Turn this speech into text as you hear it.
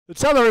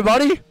What's up,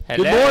 everybody?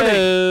 Hello. Good morning.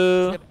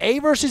 We have A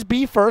versus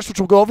B first, which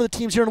we'll go over the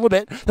teams here in a little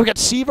bit. Then we got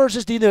C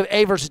versus D, then we have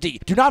A versus D.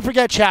 Do not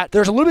forget, chat,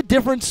 there's a little bit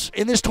difference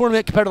in this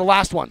tournament compared to the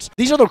last ones.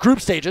 These are the group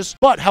stages,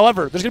 but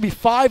however, there's going to be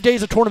 5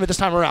 days of tournament this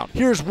time around.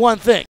 Here's one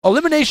thing.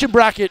 Elimination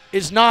bracket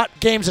is not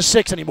games of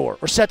 6 anymore,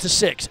 or sets of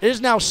 6. It is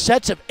now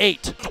sets of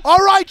 8. All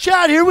right,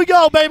 chat, here we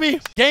go,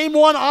 baby. Game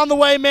 1 on the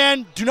way,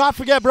 man. Do not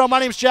forget, bro, my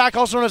name's Jack,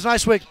 also known as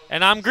Nicewigg.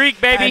 And I'm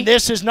Greek, baby. And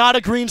this is not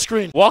a green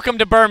screen. Welcome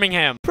to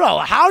Birmingham. Bro,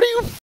 how do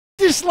you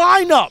this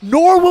lineup?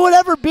 Nor will it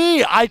ever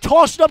be. I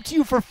tossed it up to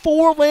you for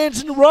 4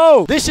 lands in a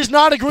row. This is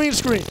not a green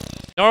screen.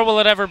 Nor will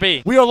it ever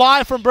be. We are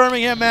live from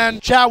Birmingham, man.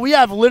 Chat, we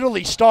have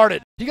literally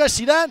started. Do you guys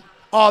see that?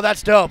 Oh,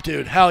 that's dope,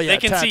 dude. Hell yeah.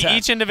 They can see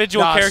each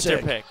individual character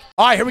pick.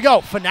 All right, here we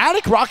go.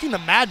 Fnatic rocking the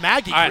Mad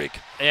Maggie Greek.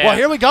 Yeah. Well,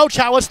 here we go,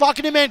 chat. Let's lock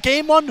it in, man.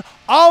 Game 1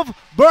 of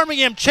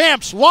Birmingham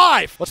Champs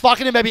live. Let's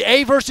lock it in, baby.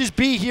 A versus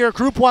B here.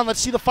 Group 1. Let's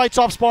see the fights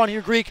off spawn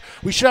here, Greek.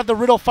 We should have the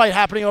riddle fight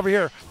happening over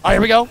here. All right,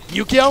 here we go.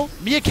 Yukio.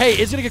 Mia K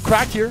is going to get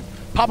cracked here.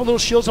 Popping little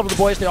shields over the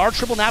boys. They are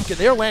triple napkin.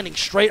 They are landing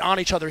straight on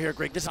each other here,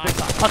 Greek. This is big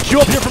time. A Q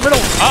up here from middle.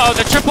 Uh-oh,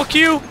 the triple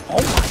Q.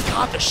 Oh, my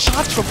God. The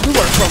shots from Blue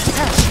are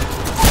grotesque.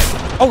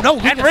 Oh, no.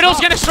 And Riddle's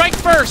going to strike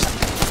first.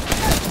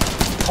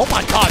 Oh,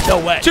 my God.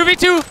 No way.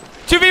 2v2.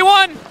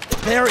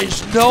 2v1. There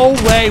is no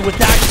way with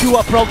that Q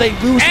up, bro. They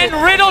lose And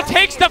Riddle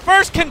takes the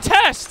first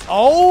contest.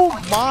 Oh,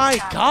 my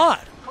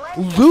God.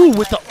 Lou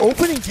with the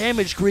opening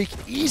damage, Greek,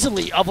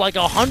 easily of like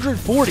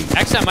 140.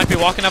 XM might be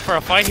walking up for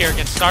a fight here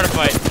against Start a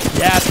Fight.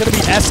 Yeah, it's going to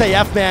be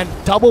SAF, man.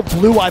 Double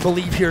blue, I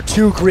believe, here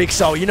too, Greek.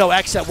 So, you know,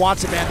 XM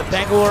wants it, man. The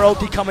Bangalore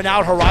ulti coming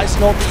out,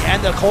 Horizon ulti,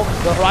 and the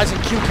Horizon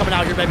Q coming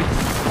out here, baby.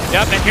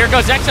 Yep, and here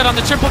goes XM on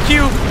the triple Q.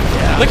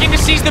 Yeah. Looking to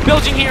seize the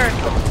building here.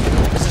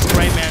 This is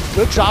great, man.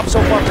 Good job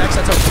so far, Max.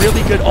 That's a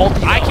really good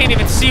ulti. I can't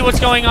even see what's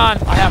going on.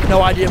 I have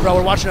no idea, bro.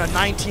 We're watching a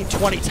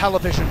 1920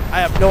 television. I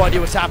have no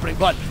idea what's happening.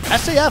 But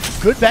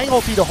SAF, good bang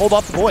ulti to hold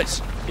off the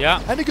boys.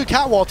 Yeah. And a good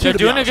catwall, too. They're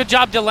doing a good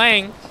job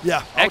delaying.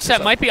 Yeah.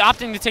 XM might be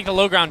opting to take the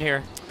low ground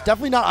here.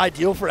 Definitely not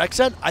ideal for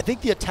XZ. I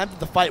think the attempt at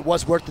the fight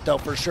was worth it, though,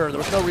 for sure. There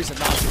was no reason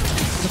not to. It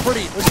was a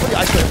pretty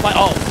isolated fight.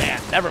 Oh,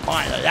 man. Never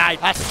mind.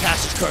 That's a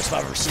caster's curse if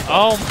I've ever seen.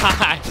 Oh,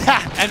 my.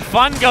 And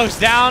Fun goes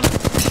down.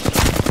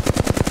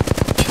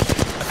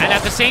 And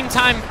at the same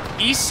time,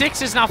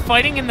 E6 is now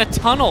fighting in the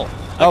tunnel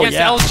against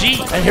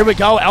LG. And here we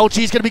go.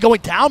 LG is going to be going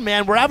down,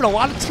 man. We're having a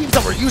lot of teams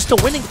that were used to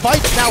winning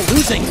fights now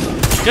losing.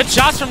 Good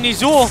shots from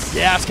Nizul.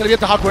 Yeah, it's going to be up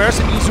to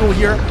Hogwarts and Nizul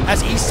here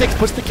as E6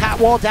 puts the cat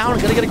wall down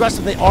and going to get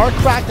aggressive. They are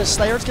cracked. The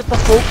Slayers get the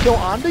full kill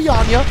onto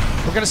Yanya.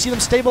 We're going to see them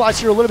stabilize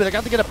here a little bit. They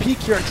got to get a peek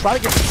here and try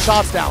to get some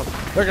shots down.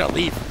 They're going to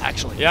leave,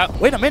 actually. Yeah.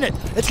 Wait a minute.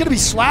 It's going to be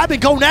Slab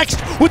and go next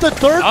with a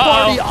third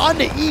party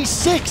onto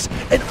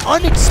E6. An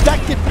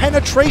unexpected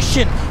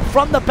penetration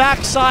from the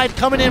backside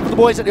coming in for the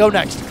boys that go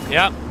next.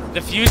 Yep. The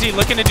Fusey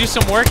looking to do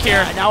some work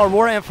here. And now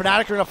Aurora and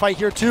Fnatic are going to fight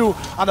here too.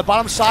 On the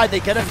bottom side, they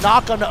get a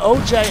knock onto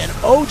OJ, and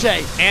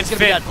OJ and is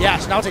going to be yeah,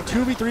 so now it's a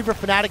 2v3 for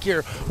Fnatic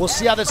here. We'll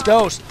see how this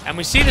goes. And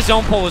we see the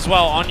zone pull as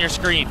well on your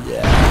screen.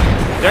 Yeah.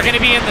 They're going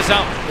to be in the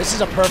zone. This is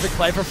a perfect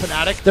play for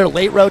Fnatic. Their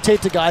late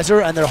rotate to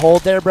Geyser and their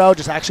hold there, bro,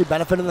 just actually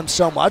benefited them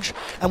so much.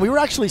 And we were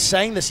actually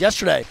saying this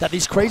yesterday, that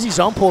these crazy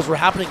zone pulls were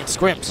happening in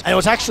scrims. And it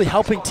was actually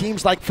helping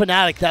teams like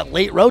Fnatic that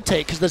late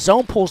rotate, because the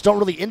zone pulls don't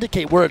really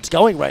indicate where it's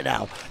going right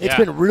now. It's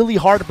been really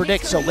hard to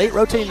predict, so late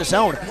rotating the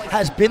zone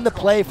has been the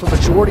play for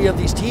majority of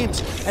these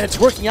teams, and it's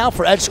working out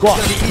for Edge Squad.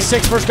 It's going to be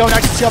E6 first go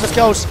next and see how this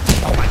goes.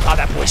 Oh my God,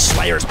 that boy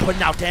Slayer is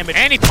putting out damage.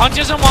 And he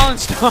punches him while in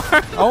Storm.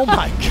 Oh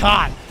my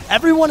God.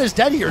 Everyone is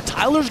dead here.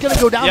 Tyler's going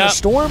to go down to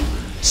Storm.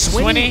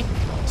 Swinny.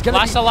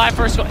 Last alive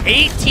first go.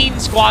 18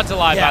 squads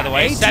alive, by the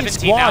way.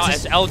 17 now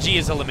as LG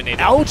is eliminated.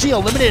 LG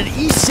eliminated.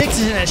 E6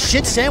 is in a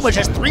shit sandwich.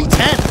 Has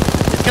 310.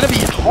 It's going to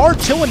be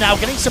hard chilling now,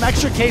 getting some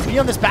extra KP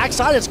on this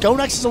backside as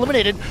GoNext is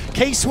eliminated.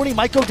 K Swinny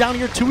might go down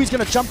here too. He's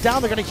going to jump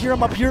down. They're going to hear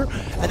him up here,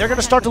 and they're going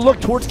to start to look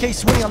towards K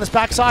Swinny on this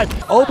backside.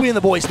 Obi and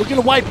the boys looking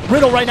to wipe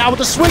Riddle right now with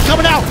the swing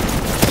coming out.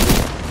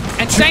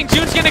 And St.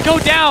 Jude's going to go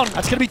down.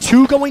 That's going to be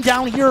 2 going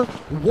down here.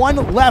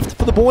 1 left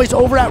for the boys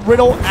over at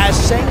Riddle as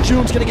St.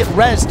 Jude's going to get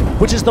rezzed,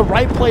 which is the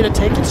right play to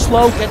take it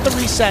slow, get the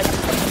reset,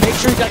 make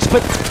sure you guys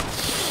put...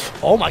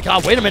 Oh my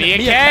God, wait a minute.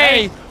 Mia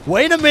K.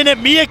 Wait a minute,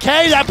 Mia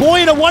K. That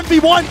boy in a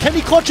 1v1. Can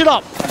he clutch it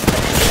up?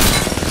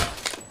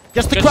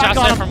 Gets the crack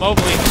on him. From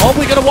Oakley.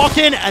 Oakley going to walk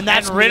in, and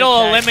that's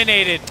Riddle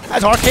eliminated.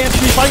 As Arcane's going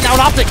to be fighting out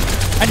Optic.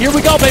 And here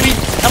we go, baby.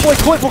 That boy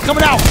Quiffle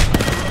coming out.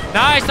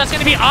 Nice, that's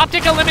going to be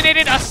Optic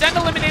eliminated, Ascend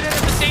eliminated at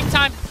the same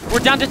time. We're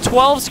down to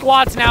 12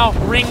 squads now,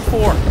 ring 4.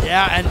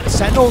 Yeah, and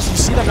Sentinels, you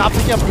see them not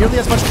picking up nearly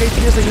as much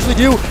KP as they usually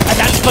do, and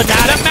that's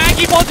Fnatic. The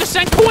Maggie ball just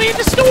sent Koi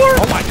into Storm.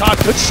 Oh my God,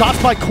 good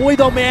shots by Koi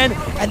though, man.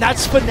 And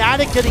that's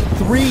Fnatic getting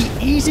 3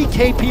 easy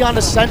KP on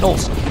the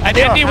Sentinels. And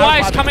Andy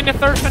Wise coming to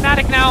third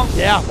Fnatic now.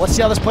 Yeah, let's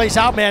see how this plays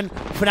out, man.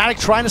 Fnatic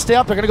trying to stay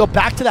up. They're going to go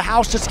back to the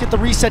house just to get the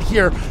reset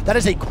here. That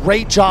is a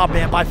great job,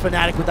 man, by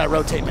Fnatic with that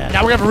rotate, man.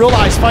 Now we're going to have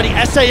Realize fighting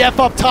SAF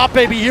up top,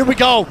 baby. Here we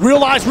go.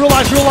 Realize as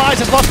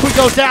Nicewigg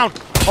goes down.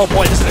 Oh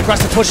boy, this is an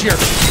aggressive push here.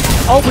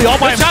 Oakley all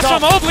by himself.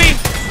 Shots from Oakley.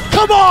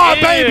 Come on,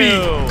 Ew.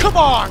 baby! Come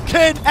on,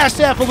 kid!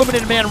 SF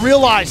eliminated, man.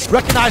 Realize,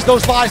 recognize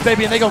those lies,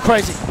 baby, and they go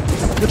crazy.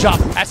 Good job.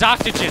 As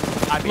Oxygen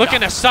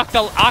looking to suck the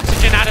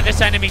oxygen out of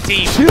this enemy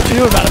team.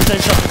 You about to say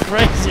something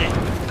crazy.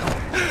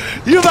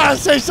 You about to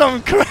say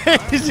something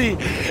crazy.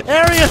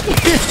 Area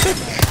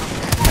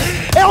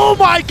 3. Oh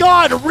my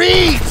God,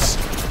 reads!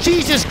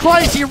 Jesus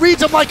Christ, he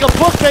reads them like a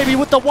book, baby,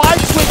 with the wide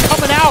swing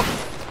coming out.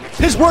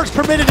 His works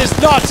permitted is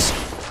nuts.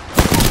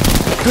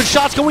 Good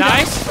shots going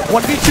down.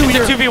 1v2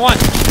 here. 2v1.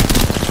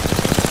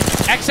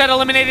 Xset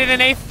eliminated in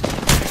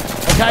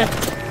 8th. Okay.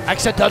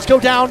 Xset does go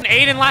down.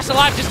 Aiden last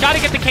alive, just gotta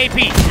get the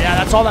KP. Yeah,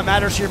 that's all that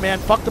matters here, man.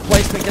 Fuck the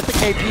placement, get the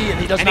KP, and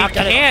he does not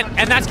get it.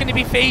 And that's gonna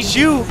be phase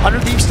U.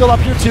 Underdeep still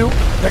up here too.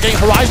 They're getting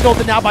Horizon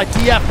open now by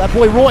DF. That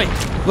boy Roy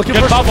looking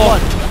Good for bubble. some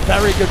fun.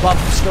 Very good bubble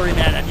from Scurry,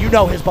 man, and you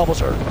know his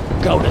bubbles are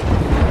goated.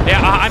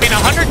 Yeah, I mean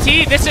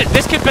 100T.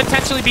 This could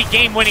potentially be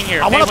game winning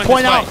here. I want to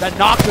point out that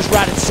Nock just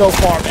ratted so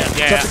far, man.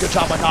 Yeah. Such a good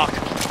job by Nock.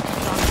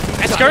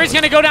 And Scurry's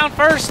gonna go down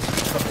first.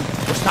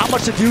 There's not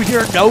much to do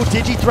here. No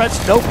digi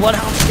threats, no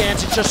Bloodhound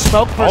scans. It's just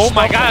smoke for Oh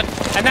my God!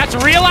 And that's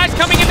Realize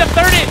coming into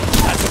third.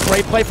 That's a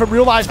great play from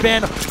Realize,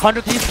 man.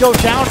 100 Thieves goes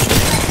down,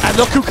 and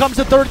look who comes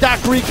to third.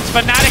 That Greek. It's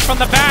Fnatic from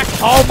the back.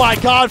 Oh my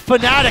God,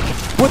 Fnatic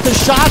with the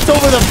shots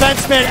over the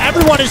fence, man.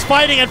 Everyone is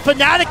fighting, and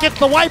Fnatic gets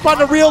the wipe on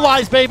the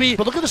Realize, baby.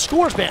 But look at the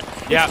scores, man.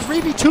 Yeah.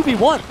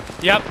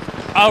 3v2v1. Yep.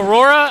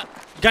 Aurora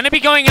gonna be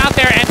going out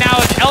there, and now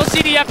it's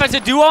LCDF as a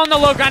duo on the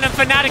low ground, and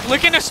Fnatic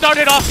looking to start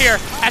it off here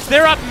as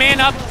they're up, man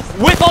up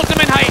with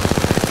ultimate height.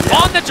 Yeah.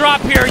 On the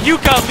drop here,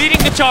 Yuka leading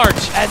the charge.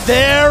 And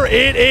there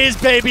it is,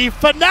 baby.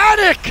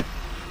 Fnatic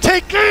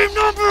take game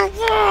number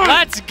 1.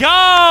 Let's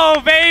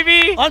go,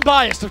 baby.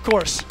 Unbiased, of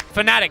course.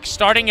 Fnatic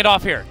starting it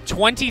off here,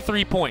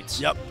 23 points.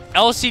 Yep.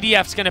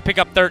 LCDF's gonna pick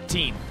up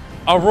 13.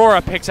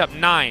 Aurora picks up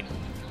 9.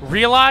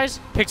 Realize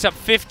picks up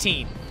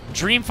 15.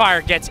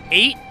 Dreamfire gets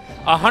 8.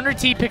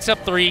 100T picks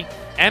up 3.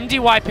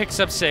 MDY picks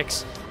up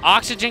 6.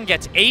 Oxygen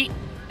gets 8.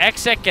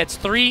 Xset gets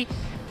 3.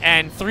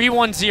 And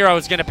 310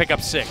 is going to pick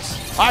up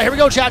 6. All right, here we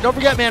go, chat. Don't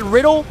forget, man,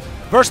 Riddle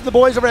versus the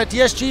boys over at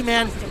DSG,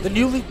 man. The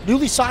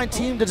newly signed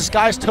team, the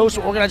Disguised Toaster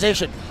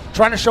organization,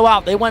 trying to show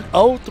out. They went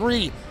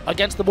 0-3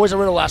 against the boys at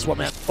Riddle last one,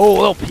 man. Oh, a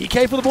little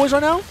PK for the boys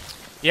right now?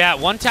 Yeah,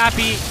 one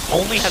Tappy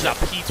only has a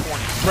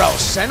P20. Bro,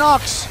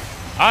 Senox.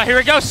 Here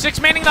we go,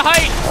 6-manning the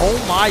height. Oh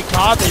my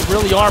God, they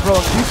really are, bro.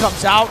 Q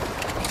comes out.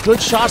 Good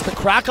shots. The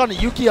crack on the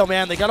Yukio,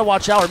 man. They got to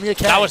watch out. Or Mia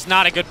K. That was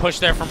not a good push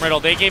there from Riddle.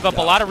 They gave up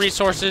a lot of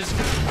resources.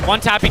 One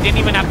Tappy didn't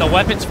even have the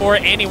weapons for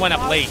it, and he went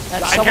up late.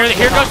 And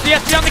here goes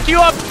DSG on the Q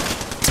up.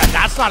 And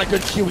that's not a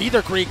good Q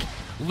either, Greek.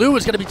 Lou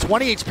is going to be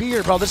 20 HP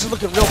here, bro. This is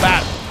looking real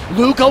bad.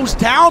 Lou goes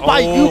down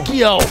by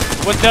Yukio.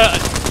 With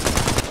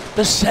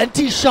the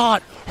Senti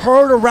shot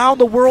heard around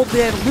the world,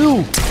 man.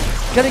 Lou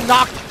getting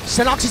knocked.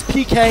 Senox's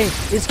PK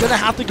is going to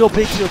have to go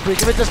big here, Greek.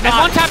 If it does not.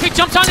 And one Tappy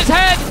jumps on his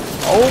head.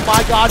 Oh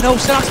my God, no,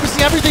 Senox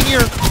missing everything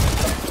here.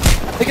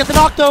 They get the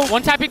knock though.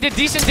 One Tappy did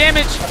decent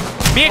damage.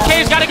 Mia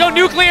K's got to go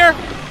nuclear.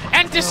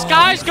 And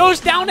Disguise goes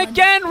down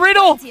again.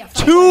 Riddle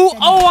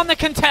 2-0 on the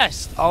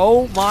contest.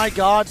 Oh my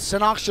God,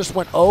 Senox just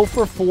went 0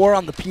 for 4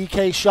 on the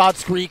PK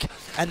shots, Greek.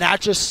 And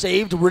that just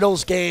saved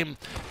Riddle's game.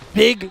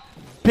 Big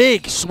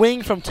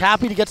swing from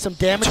Tappy to get some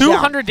damage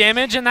 200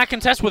 damage in that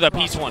contest with a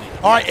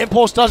P20. All right,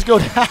 Impulse does go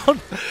down.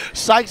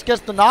 Sykes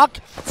gets the knock,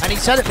 and he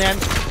said it, man.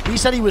 He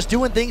said he was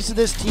doing things to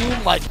this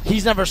team like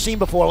he's never seen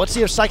before. Let's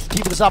see if Sykes can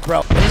keep this up,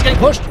 bro. And he's getting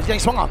pushed. He's getting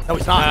swung on. No,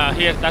 he's not.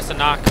 That's the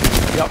knock.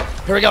 Yep.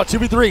 Here we go,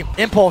 2v3.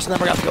 Impulse, and then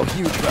we're going to go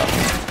huge, bro.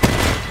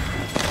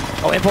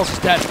 Oh, Impulse is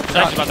dead. He's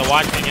actually about to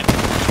watch it.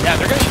 Yeah,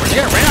 they're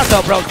getting ran out,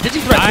 though, bro.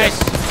 Digi-threat.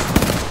 Nice.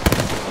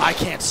 I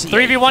can't see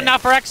 3v1 now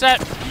for Xset.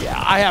 Yeah,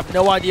 I have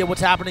no idea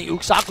what's happening.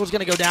 Uxako's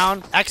going to go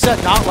down.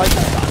 Xset not like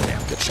that.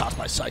 Goddamn, good shots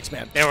by Sykes,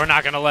 man. Yeah, we're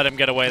not going to let him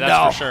get away,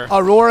 that's for sure.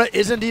 Aurora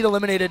is indeed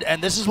eliminated,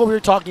 and this is what we were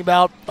talking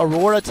about.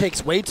 Aurora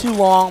takes way too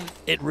long.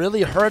 It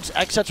really hurts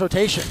Xset's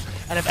rotation.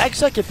 And if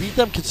Xset could beat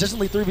them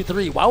consistently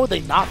 3v3, why would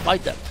they not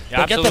fight them?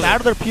 Yeah, they get them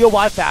out of their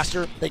POI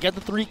faster, they get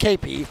the 3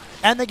 KP,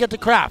 and they get the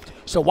craft.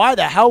 So why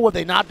the hell would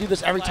they not do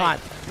this every time?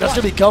 That's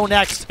going to be go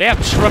next. They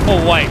have triple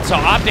white, so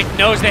Optic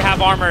knows they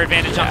have armor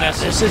advantage on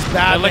this. This is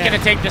bad, They're looking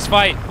to take this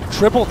fight.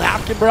 Triple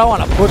napkin, bro, on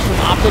a push from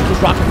Optic who's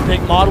rocking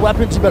big mod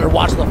weapons. You better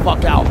watch the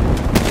fuck out.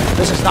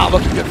 This is not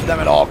looking good for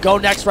them at all. Go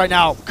next right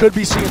now. Could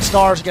be seeing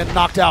stars get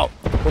knocked out.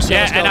 We'll see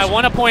and I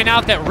want to point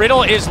out that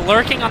Riddle is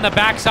lurking on the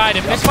backside.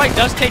 If this fight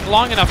does take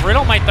long enough,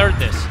 Riddle might third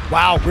this.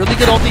 Wow, really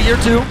good ulti here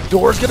too.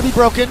 Door's going to be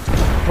broken.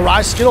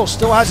 Horizon Skittle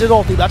still has his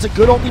ulti. That's a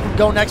good ulti from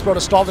Go Next, bro,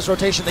 to stall this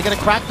rotation. They're going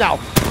to crack now.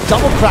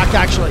 Double crack,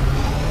 actually.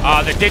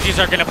 The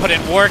Digis are going to put in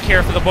work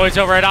here for the boys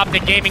over at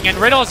Optic Gaming, and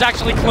Riddle is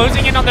actually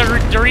closing in on the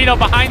Dorito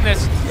behind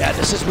this. Yeah,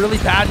 this is really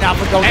bad now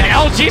for Go Next.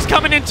 And LG's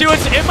coming into it.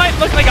 It might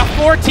look like a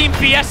 4-team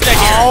fiesta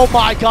here. Oh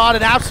my God,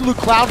 an absolute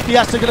cloud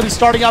fiesta going to be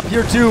starting up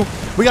here too.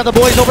 We got the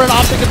boys over at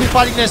Optic going to be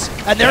fighting this,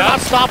 and they're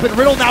not stopping.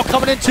 Riddle now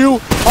coming into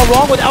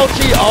along with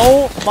LG.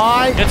 Oh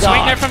my God. Good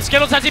swing there from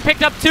Skittles as he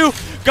picked up 2.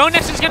 Go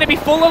Next is going to be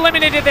full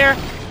eliminated there.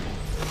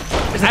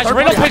 As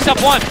Riddle picks up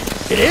 1.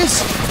 It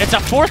is. It's a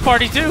fourth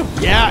party too.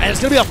 Yeah, and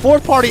it's going to be a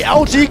fourth party.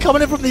 LG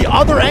coming in from the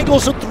other angle,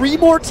 so 3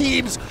 more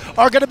teams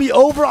are going to be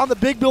over on the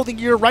big building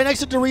here right next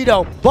to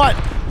Dorito. But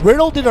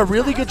Riddle did a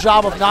really good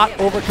job of not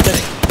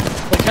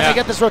overcommitting. But can they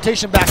get this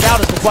rotation back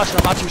out is the question.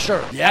 I'm not too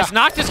sure. Yeah. As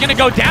Noct is going to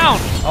go down.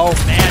 Oh,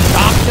 man.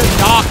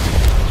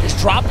 Noct. Is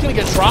Drop going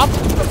to get dropped?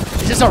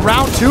 Is this a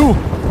round 2?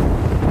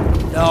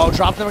 No,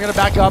 Drop never going to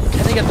back up.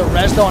 Can they get the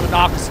res, though, on a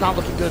Noct? It's not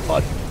looking good,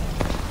 bud.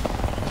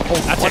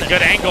 Oh, that's a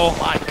good angle. Oh,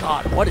 my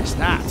God. What is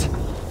that?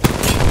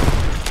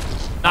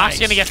 Noct's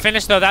going to get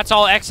finished, though. That's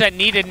all Xset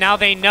needed. Now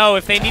they know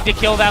if they need to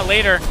kill that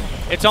later,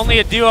 it's only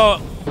a duo.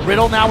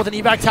 Riddle now with an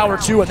evac tower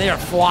too, and they are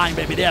flying,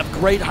 baby. They have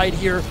great height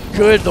here.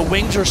 Good, the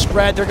wings are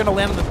spread. They're going to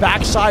land on the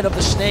backside of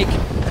the snake.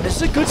 And this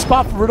is a good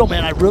spot for Riddle,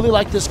 man. I really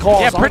like this call.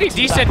 Yeah, pretty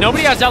decent.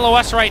 Nobody has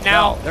LOS right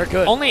now. No, they're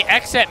good. Only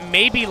Xset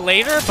maybe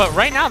later, but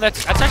right now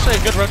that's actually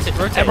a good rotate.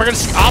 And we're going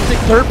to see Optic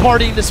third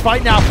party in this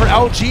fight now for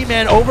LG,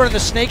 man, over in the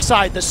snake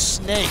side. The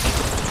snake.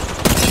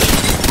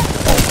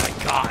 Oh,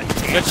 my God.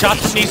 Good shot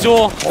from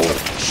Nizul.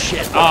 Holy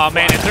shit. Oh,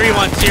 man, and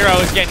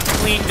 3-1-0 is getting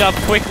cleaned up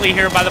quickly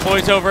here by the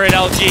boys over at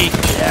LG.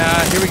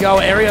 Yeah, here we go.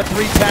 Area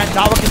 310.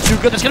 Not looking too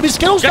good. There's going to be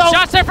Skittles, Good though.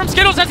 shots there from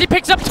Skittles as he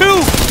picks up 2.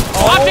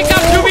 Oh, Optic down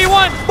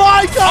 2v1.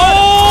 My God.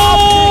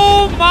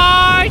 Oh,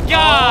 my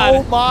God.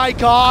 Oh, my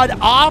God.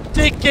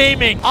 Optic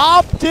Gaming.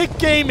 Optic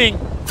Gaming.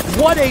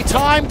 What a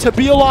time to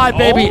be alive,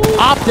 baby. Oh,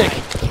 Optic,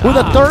 with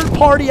a third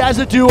party as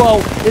a duo,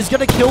 is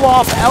going to kill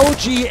off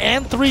LG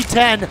and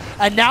 310,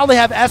 and now they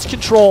have S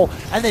control,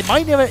 and they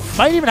might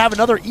even have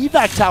another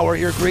evac tower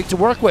here, Greek, to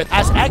work with,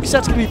 as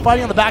Xset's going to be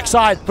fighting on the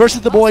backside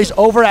versus the boys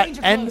over at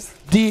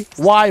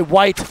NDY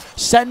White.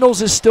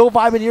 Sentinels is still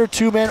vibing here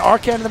too, man.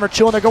 Arcan and them are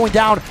chilling. They're going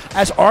down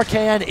as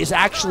Arcan is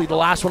actually the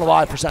last one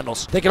alive for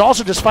Sentinels. They could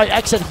also just fight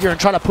Xset here and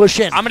try to push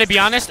in. I'm going to be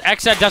honest,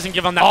 Xset doesn't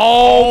give them that.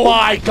 Oh,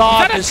 my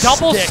God. Is that a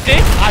double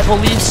stick? I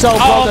believe so, bro.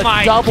 Oh, the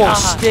my double God.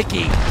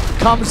 sticky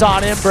comes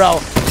on in, bro.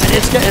 And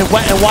it's getting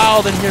wet and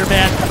wild in here,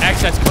 man.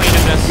 Xset's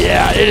cleaning this.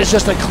 Yeah, it is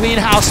just a clean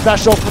house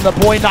special from the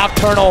boy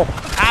Nocturnal.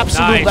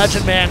 Absolute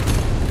legend, man.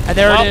 And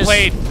there it is.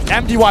 Played.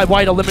 MDY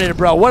White eliminated,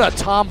 bro. What a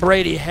Tom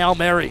Brady Hail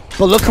Mary.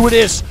 But look who it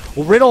is.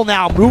 Riddle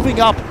now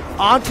moving up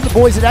onto the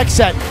boys at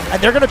Xset.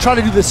 And they're going to try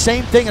to do the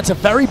same thing. It's a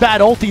very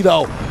bad ulti,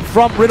 though,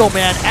 from Riddle,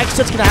 man.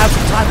 Xset's going to have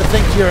some time to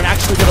think here and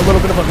actually get a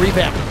little bit of a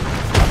revamp.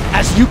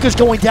 As Yuka's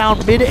going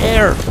down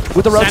mid-air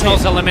with the rotate.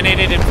 Sentinels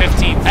eliminated in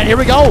 15. And here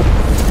we go.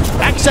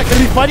 Xset going to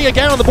be fighting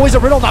again on the boys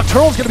at Riddle.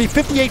 Nocturnal's going to be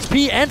 50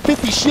 HP and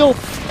 50 shield.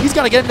 He's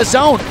got to get in the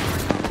zone.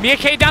 Mia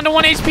K down to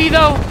 1 HP,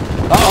 though.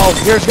 Uh-oh,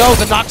 here it goes.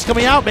 The Noct's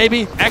coming out,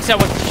 baby.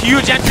 Xset with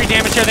huge entry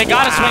damage here. They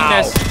got to swing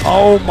this.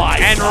 Oh, my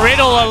And God.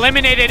 Riddle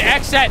eliminated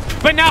Xset.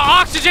 But now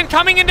Oxygen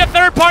coming into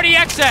third-party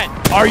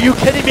Xset. Are you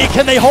kidding me?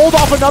 Can they hold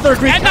off another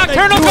Greek? And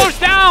Nocturnal goes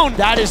down.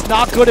 That is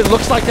not good. It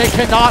looks like they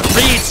cannot.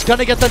 Reed's going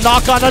to get the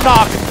knock on a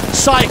knock.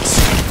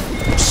 Sykes.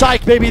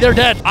 Psych, baby, they're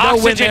dead. No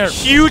win Oxygen, there.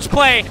 huge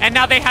play, and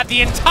now they have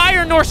the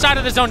entire north side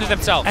of the zone to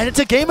themselves. And it's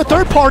a game of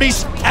third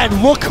parties,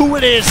 and look who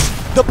it is.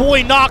 The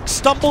boy Noct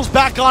stumbles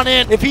back on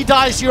in. If he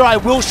dies here, I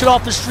will shut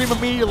off the stream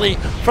immediately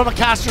from a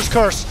caster's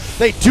curse.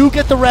 They do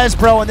get the res,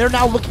 bro, and they're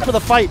now looking for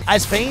the fight,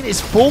 as Vayne is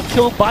full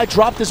killed by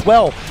Dropped as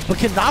well. But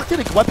can Noct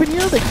get a weapon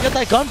here? They can get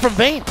that gun from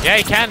Vayne. Yeah,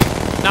 he can.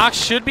 Noct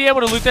should be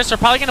able to loot this. They're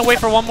probably going to wait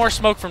for one more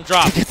smoke from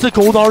Drop. Gets the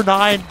gold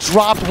R9.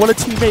 Dropped. What a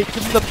teammate.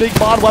 Gives him the big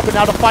mod weapon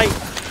now to fight.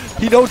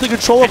 He knows the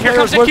control of here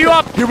comes the queue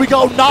up. Here we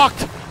go.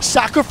 Noct.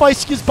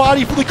 Sacrificing his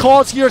body for the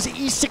cause here as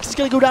E6 is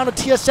going to go down to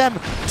TSM.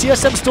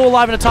 TSM still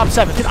alive in the top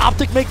 7. Can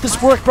Optic make this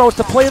work, bro? It's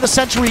the play of the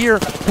century here.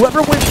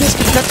 Whoever wins this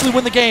can potentially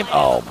win the game.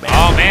 Oh, man.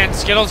 Oh, man.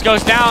 Skittles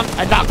goes down.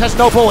 And Noct has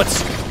no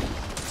bullets.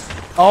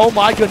 Oh,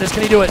 my goodness.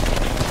 Can he do it?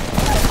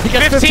 He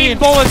gets 15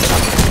 bullets.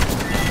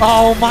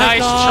 Oh, my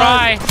nice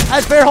God. try.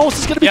 As Bearholst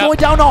is going to be going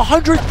down to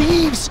 100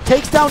 Thieves.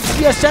 Takes down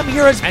TSM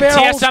here as And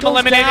Bearholst TSM goes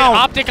eliminated. down.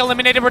 Optic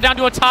eliminated. We're down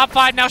to a top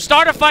 5. Now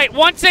start a fight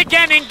once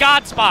again in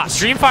God spot.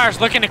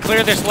 Dreamfire's looking to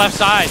clear this left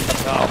side.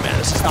 Oh, man,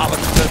 this is not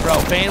looking good, bro.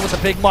 Vayne with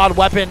a big mod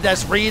weapon.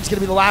 As Reed's going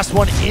to be the last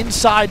one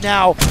inside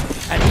now.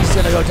 And he's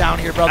going to go down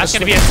here, bro. That's going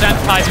to be Ascent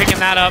Pie picking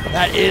that up.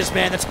 That is,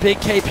 man. That's big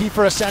KP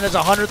for Ascent as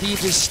 100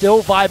 Thieves is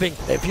still vibing.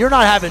 If you're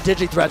not having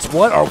Digi threats,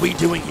 what are we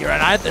doing here?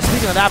 And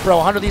speaking of that, bro,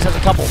 100 Thieves has a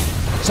couple.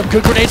 Some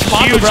good grenades from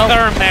Anbu, Huge bro.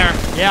 therm there.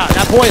 Yeah,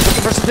 that boy is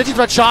looking for some Digi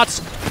threat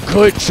shots.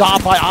 Good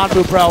job by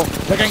Anbu, bro.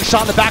 They're getting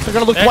shot in the back. They're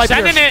going to look to wipe here.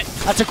 Sending it.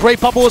 That's a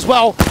great bubble as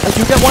well. They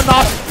do get one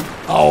knock.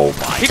 Oh,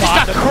 my God. He just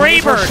got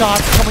Kraber.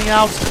 Shots coming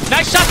out.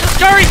 Nice shot from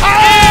Scurry.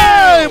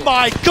 Oh,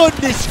 my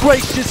goodness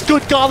gracious.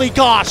 Good golly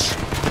gosh.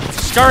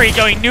 Scurry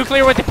going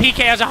nuclear with the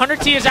PK as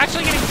 100T is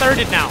actually getting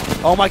thirded now.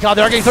 Oh, my God.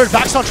 They are getting third.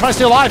 Backstone trying to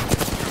stay alive.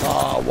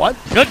 What?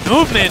 Good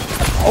movement.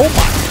 Oh,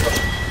 my.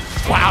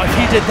 Wow, if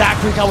he did that,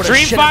 Greek, I would have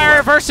shit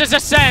Dreamfire versus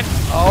Ascent.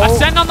 Oh.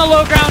 Ascent on the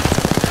low ground.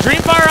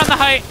 Dreamfire on the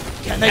height.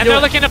 And they're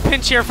looking to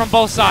pinch here from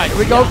both sides.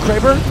 Here we go,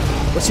 Kraber.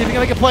 Let's see if we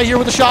can make a play here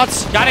with the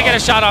shots. Gotta get a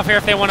shot off here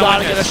if they want to win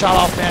Gotta this. get a shot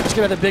off, man. It's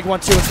gonna be the big one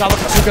too. It's not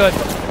looking too good.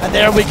 And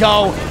there we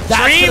go.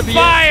 That's gonna be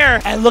Dreamfire!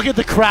 it. And look at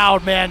the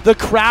crowd, man. The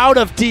crowd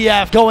of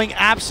DF going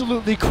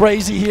absolutely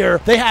crazy here.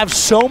 They have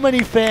so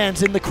many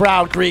fans in the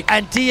crowd, Greek.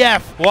 And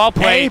DF, Well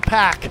played.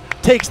 APAC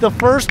takes the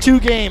first 2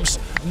 games,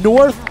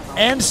 North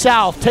and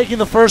South, taking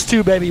the first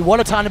 2, baby. What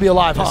a time to be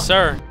alive, huh? Yes,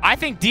 sir. I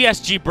think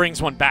DSG brings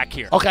one back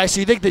here. Okay, so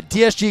you think that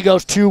DSG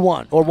goes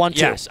 2-1 or 1-2?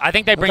 Yes, I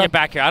think they bring Okay. it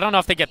back here. I don't know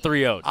if they get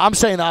 3-0'd. I'm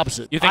saying the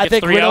opposite. You think I it's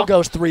think 3-0? Riddle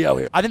goes 3-0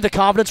 here. I think the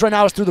confidence right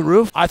now is through the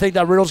roof. I think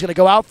that Riddle's going to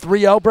go out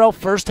 3-0, bro.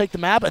 First take the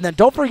map. And then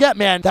don't forget,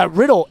 man, that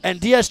Riddle and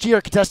DSG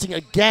are contesting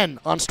again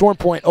on Storm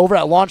Point over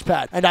at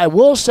Launchpad. And I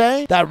will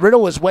say that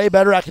Riddle is way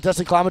better at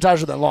contesting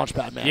Climatizer than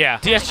Launchpad, man. Yeah,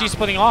 DSG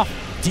splitting off.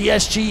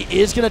 DSG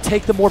is going to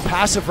take the more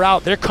passive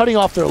route. They're cutting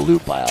off their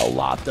loot by a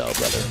lot, though,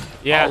 brother.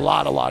 Yeah. A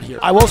lot here.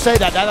 I will say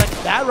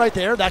that right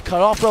there, that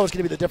cutoff, bro, is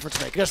going to be the difference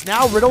maker. Because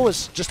now Riddle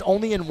is just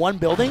only in one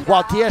building,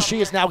 while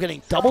DSG is now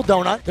getting double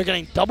donut. They're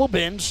getting double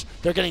bins.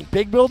 They're getting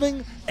big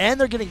building, and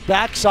they're getting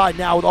backside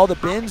now with all the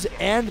bins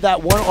and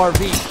that one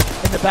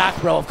RV in the back,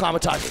 bro, of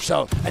Climatizer.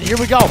 So, and here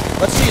we go.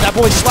 Let's see. That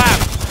boy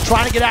Slab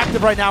trying to get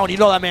active right now, and you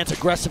know that man's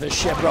aggressive as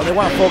shit, bro. They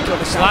want a full kill.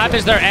 Slab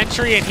is their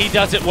entry, and he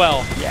does it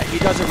well. Yeah, he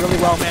does it really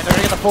well, man. They're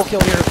going to get the full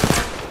kill here.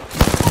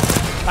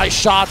 Nice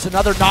shots.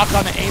 Another knock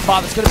on the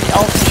aimbot. That's going to be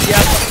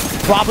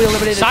LCF. Probably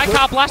eliminated.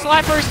 Psycop last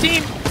alive for his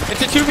team.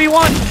 It's a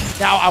 2v1.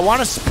 Now, I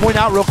want to point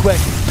out real quick,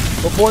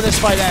 before this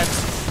fight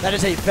ends, that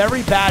is a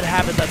very bad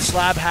habit that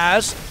Slab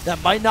has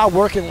that might not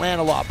work in LAN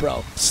a lot,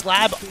 bro.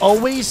 Slab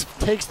always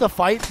takes the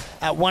fight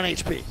at 1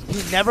 HP.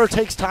 He never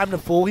takes time to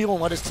full heal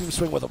and let his team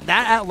swing with him.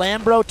 That at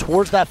LAN, bro,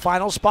 towards that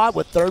final spot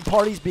with third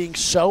parties being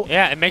so...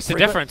 Yeah, it makes a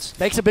difference.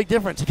 Makes a big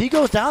difference. If he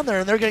goes down there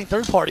and they're getting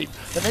third party,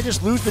 then they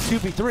just lose the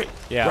 2v3,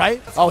 Yeah.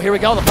 right? Oh, here we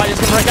go. The fight is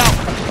going to break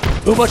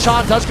out.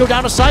 Uma-chan does go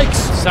down to Sykes.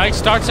 Sykes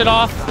starts it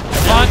off.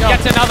 Fun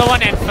gets another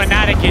one, and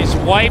Fnatic is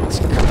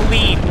wiped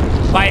clean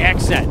by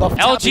XZ.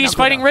 LG's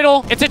fighting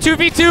Riddle. It's a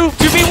 2v2,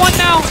 2v1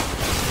 now.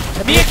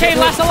 Mia K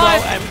last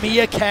alive. And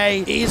Mia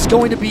K is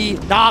going to be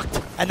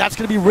knocked, and that's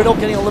going to be Riddle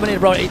getting eliminated,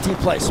 bro, at 18th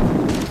place.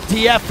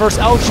 DF versus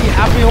LG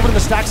halfway over to the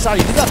stack side.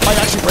 You think that fight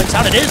actually breaks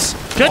out? It is.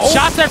 Good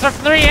shots there from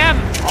 3M.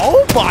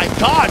 Oh my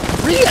god,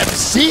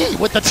 3MC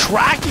with the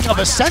tracking of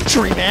a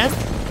century, man.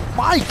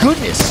 My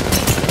goodness.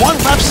 One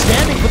left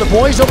standing for the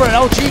boys over at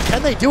LG.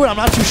 Can they do it? I'm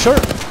not too sure.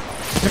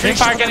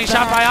 Dreamfire getting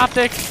shot by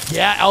Optic.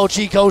 Yeah,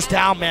 LG goes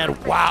down, man.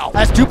 Wow.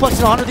 That's Duplex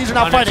and 100. These are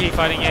not fighting.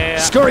 Yeah.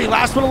 Scurry,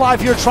 last one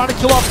alive here, trying to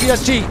kill off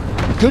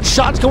DSG. Good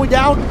shots going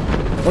down,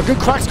 or good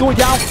cracks going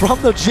down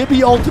from the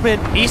Jibby Ultimate.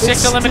 E6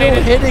 it's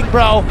eliminated. Still hitting,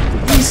 bro.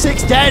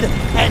 E6 dead,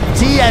 and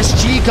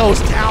DSG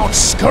goes down.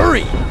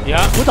 Scurry.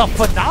 Yeah. With a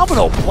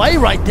phenomenal play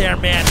right there,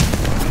 man.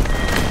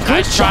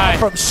 Good Nice shot try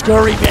from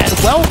Scurry, man.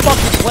 Well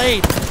fucking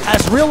played.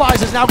 As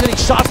Realize is now getting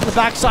shots from the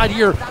backside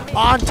here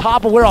on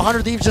top of where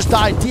 100 Thieves just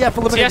died. DF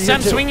eliminated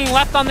TSM swinging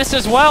left on this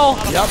as well.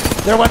 Yep,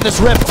 there went this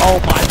rip. Oh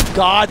my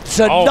god,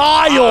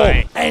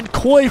 Denial and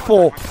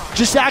Koiful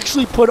just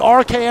actually put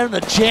RKN in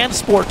the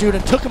Jansport, dude,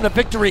 and took him to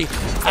victory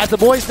as the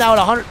boys now at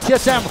 100.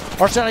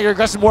 TSM are sending your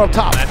aggressive more up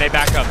top. And they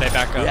back up,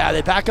 Yeah,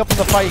 they back up in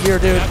the fight here,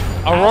 dude.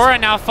 Aurora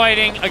now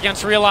fighting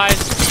against Realize.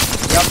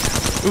 Yep.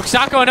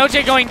 Uxako and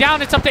OJ going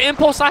down. It's up to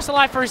Impulse last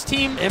alive for his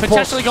team. Impulse.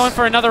 Potentially going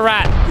for another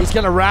rat. He's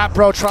going to rat,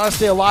 bro, trying to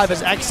stay alive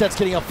as XSET's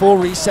getting a full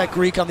reset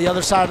Greek on the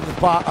other side of the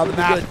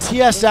map.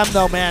 TSM,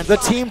 though, man, the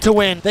team to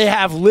win. They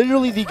have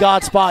literally the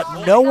God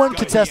spot. No one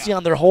contesting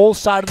on their whole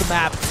side of the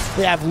map.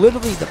 They have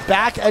literally the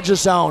back edge of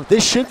zone.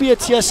 This should be a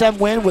TSM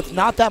win with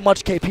not that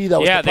much KP,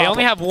 though. Yeah, they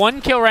only have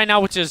one kill right now,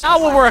 which is not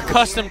what we're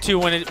accustomed to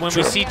when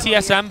we see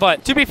TSM.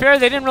 But to be fair,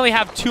 they didn't really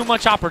have too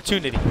much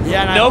opportunity.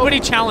 Yeah, nobody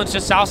challenged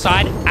the south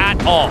side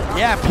at all.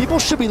 Yeah, people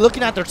should be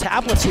looking at their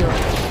tablets here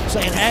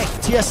saying, hey,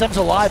 TSM's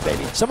alive,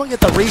 baby. Someone get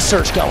the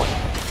research going.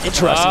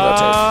 Interesting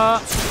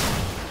rotation.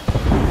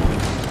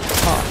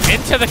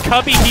 Into the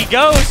cubby he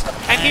goes,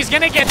 and he's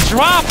going to get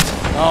dropped.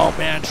 Oh,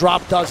 man,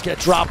 drop does get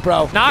dropped,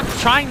 bro.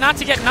 Trying not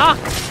to get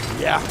knocked.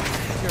 Yeah.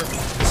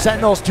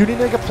 Sentinels do need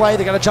to make a play.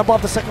 They got to jump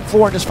off the second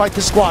floor and just fight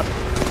this squad.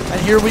 And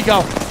here we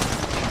go.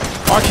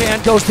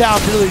 Arcan goes down.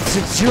 Literally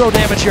 0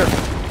 damage here.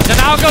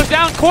 Denial goes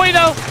down. Koi,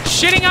 though,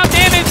 shitting out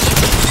damage.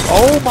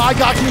 Oh, my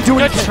God. Can you do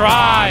it? Good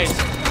try.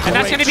 And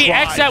that's going to be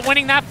XZ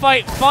winning that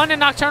fight. Fun and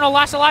Nocturnal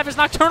last alive as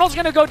Nocturnal's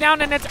going to go down,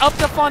 and it's up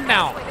to Fun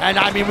now. And,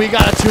 I mean, we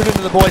got to tune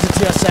into the boys at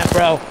TSM,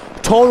 bro.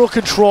 Total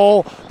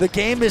control. The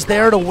game is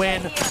there to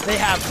win. They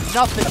have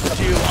nothing to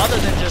do other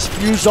than just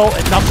Fusel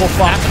and Knuckle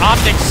Fuck. That's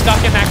Optic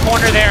stuck in that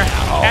corner there.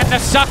 Oh. And the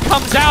suck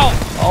comes out.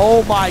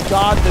 Oh my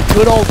god, the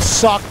good old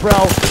suck, bro.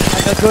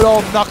 And the good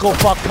old Knuckle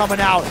Fuck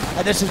coming out.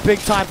 And this is big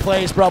time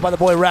plays, bro, by the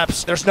boy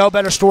Reps. There's no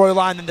better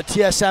storyline than the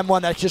TSM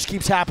one that just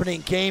keeps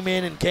happening game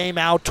in and game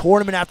out,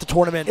 tournament after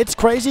tournament. It's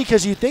crazy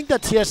because you think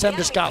that TSM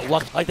just got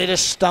lucky, like they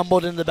just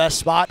stumbled into the best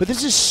spot. But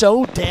this is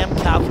so damn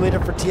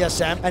calculated for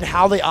TSM and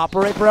how they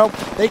operate, bro.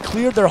 They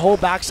cleared their whole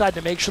backside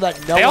to make sure that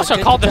no They one also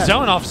did called the contest.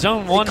 zone off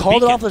zone 1 They called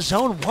beacon. it off the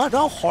zone 1.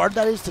 How hard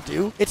that is to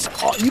do.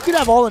 You can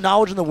have all the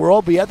knowledge in the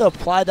world, but you have to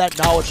apply that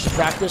knowledge to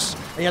practice,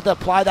 and you have to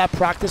apply that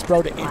practice,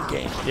 bro, to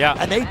in-game. Yeah.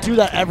 And they do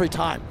that every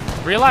time.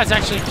 Realize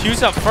actually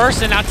queues up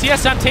first, and now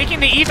TSM taking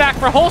the evac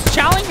for Holst,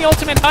 challenging the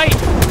ultimate height.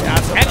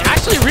 Yeah, And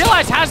actually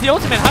Realize has the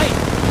ultimate height.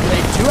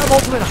 They do have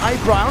ultimate height,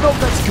 bro. I don't know if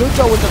that's good,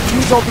 though, with the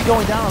fuse ulti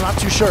going down. I'm not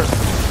too sure.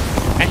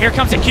 And here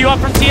comes a queue up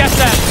from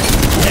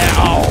TSM. Yeah,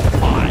 oh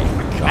my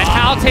God. And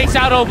Hal takes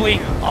out Obli.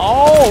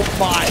 Oh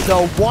my,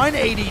 the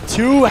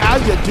 182, how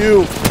you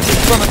do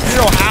from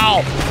Imperial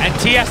Hal. And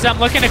TSM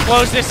looking to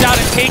close this out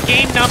and take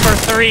game number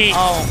 3.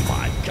 Oh my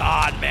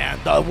God, man.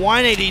 The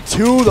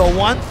 182, the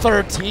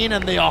 113,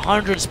 and the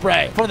 100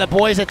 spray from the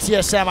boys at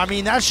TSM. I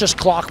mean, that's just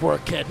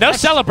clockwork, kid. No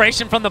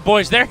celebration from the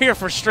boys. They're here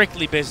for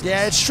strictly business.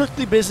 Yeah, it's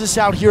strictly business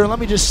out here. And let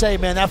me just say,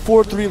 man, that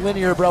 4-3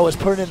 linear, bro, is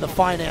putting in the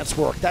finance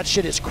work. That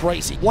shit is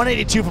crazy.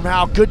 182 from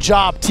Hal. Good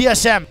job.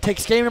 TSM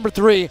takes game number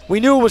 3. We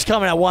knew it was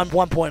coming at one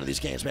point of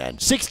these games, man.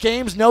 6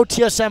 games, no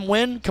TSM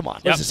win. Come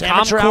on. Yep, This is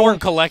amateur calm, cool, hour.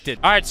 and collected.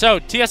 All right, so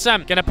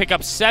TSM going to pick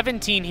up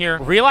 17 here.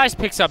 Realize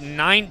picks up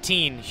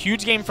 19.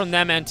 Huge game from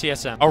them and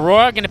TSM.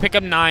 Aurora going to pick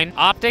up 9.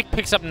 Optic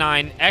picks up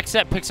 9.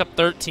 Exet picks up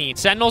 13.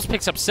 Sentinels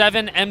picks up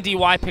 7.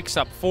 MDY picks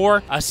up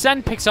 4.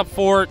 Ascend picks up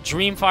 4.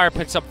 Dreamfire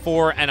picks up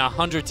 4. And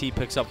 100T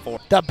picks up 4.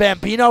 The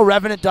Bambino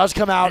Revenant does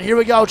come out. Here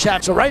we go,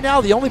 chat. So right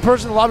now, the only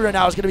person in the lobby right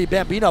now is going to be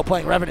Bambino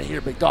playing Revenant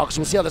here, big dog.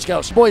 So we'll see how this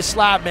goes. Boy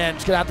Slab, man,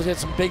 is going to have to get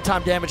some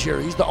big-time damage here.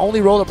 He's the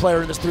only roller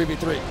player in this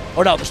 3v3.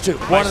 Oh, no, there's 2.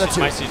 One of the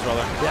 2. Micey's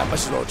roller. Yeah,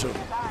 Micey's roller 2.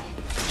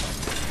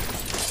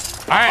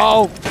 All right.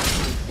 Oh,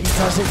 he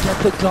doesn't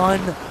get the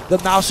gun.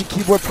 The mouse and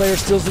keyboard player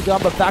steals the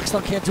gun, but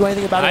Backstone can't do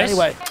anything about it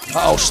anyway.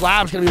 Uh-oh,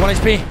 Slab's going to be 1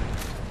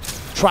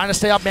 HP. Trying to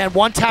stay up, man.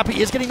 One tap.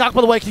 He is getting knocked,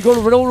 by the way. Can you go to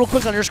Riddle real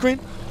quick on your screen?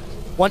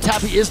 One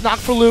tap. He is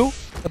knocked for Lou.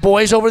 The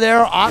boys over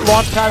there on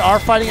Launchpad are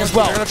fighting as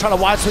well. They're going to try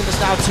to wide swing this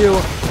now, too.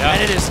 Yep.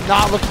 And it is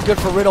not looking good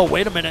for Riddle.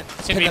 Wait a minute.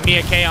 It's going to be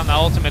Mia K on the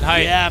ultimate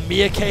height. Yeah,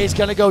 Mia K is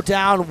going to go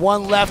down.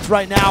 1 left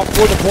right now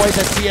for the boys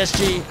at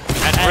TSG.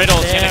 And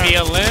Riddle's going to be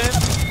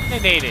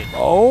eliminated.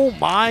 Oh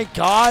my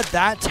God,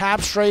 that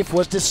tap strafe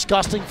was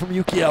disgusting from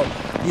Yukio.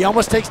 He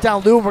almost takes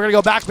down Lou, and we're going to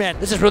go back, man.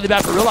 This is really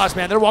bad for Realize,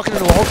 man. They're walking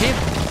into the whole team.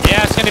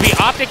 Yeah, it's going to be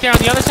Optic there on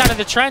the other side of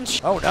the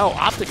trench. Oh no,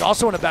 Optic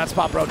also in a bad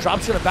spot, bro.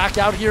 Drop's going to back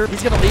out here.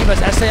 He's going to leave as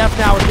SAF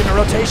now is getting a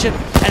rotation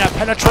and a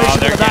penetration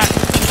to the back.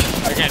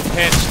 They're getting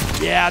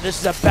pinched. Yeah, this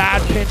is a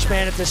bad pinch,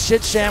 man. It's a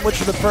shit sandwich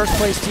for the first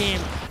place team.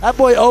 That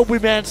boy Obli,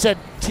 man, said,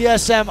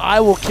 TSM, I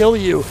will kill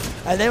you.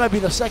 And they might be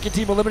the second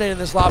team eliminated in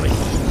this lobby.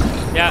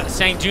 Yeah,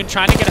 Sang Jun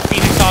trying to get a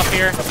Phoenix off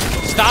here.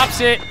 Stops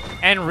it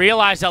and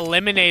Realize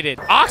eliminated.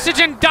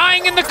 Oxygen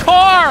dying in the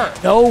car.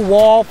 No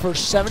wall for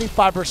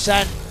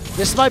 75%.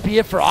 This might be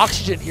it for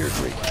Oxygen here,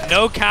 Greek.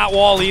 No cat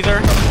wall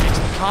either.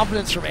 The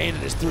confidence from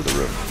Aiden is through the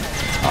roof.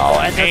 Oh,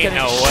 and they're getting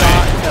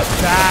shot in the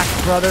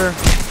back, brother.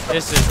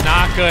 This is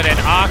not good, and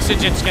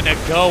Oxygen's going to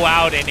go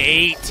out in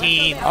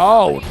 18.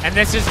 Oh. And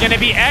this is going to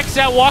be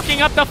Exet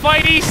walking up the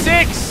fight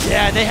E6.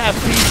 Yeah, and they have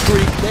beef,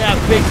 Greek. They have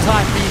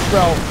big-time beef,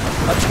 bro.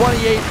 A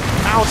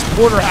 28-ounce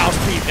porterhouse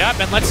beef. Yep,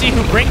 and let's see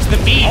who brings the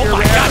meat. Oh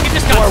my God, he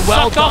just got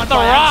sucked off the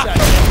rock.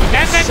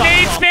 And the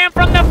nade spam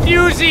from the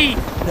Fusey.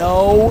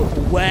 No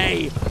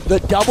way. The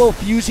double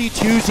Fusey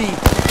Toozy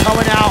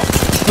coming out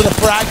for the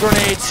frag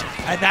grenades,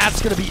 and that's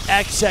going to be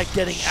Exet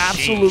getting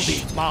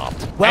absolutely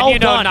mobbed. Well and you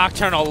know done.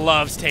 Nocturnal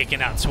loves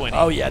taking out Swinny.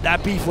 Oh yeah,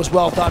 that beef was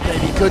well done,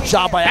 baby. Good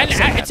job by Exet.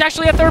 And it's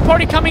actually a third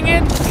party coming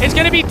in. It's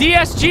going to be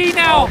DSG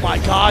now. Oh my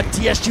God,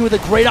 DSG with a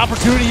great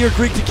opportunity here,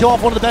 Greek, to kill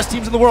off one of the best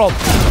teams in the world.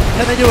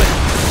 Can they do it?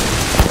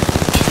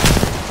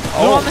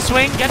 Lou on the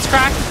swing, gets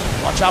cracked.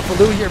 Watch out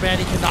for Lou here, man.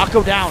 He can knock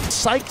go down.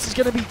 Sykes is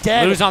going to be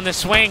dead. Lou's on the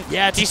swing.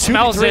 Yeah, he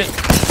smells it.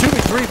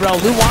 2v3, bro.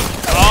 Lou won.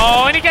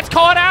 Oh, and he gets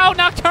caught out.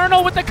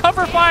 Nocturnal with the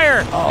cover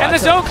fire. Oh, and the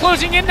zone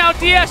closing in now.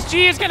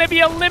 DSG is going to be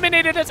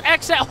eliminated as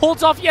Exet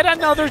holds off yet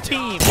another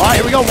team. All right,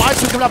 here we go. Wide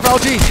swing coming up for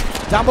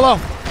LG. Down below.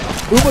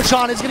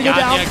 Umachan is going to go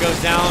down. Yanya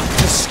goes down.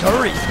 To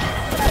Scurry.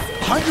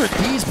 100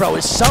 Ds, bro,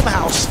 is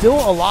somehow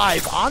still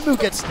alive. Anmu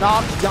gets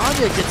knocked.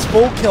 Yanya gets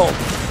full kill.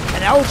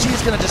 And LG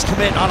is going to just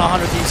commit on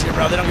 100 Ds here,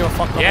 bro. They don't give a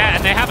fuck. Yeah,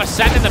 and they have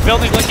Ascend in the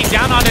building looking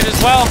down on it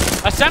as well.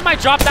 Ascend might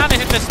drop down and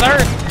hit this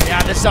third.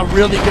 Yeah, this is a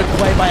really good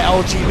play by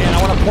LG, man.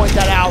 I want to point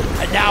that out.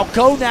 And now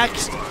Go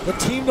Next, the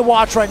team to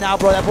watch right now,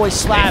 bro. That boy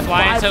Slab.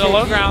 Fly into the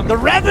low ground. The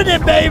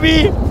Revenant,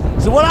 baby!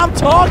 Is what I'm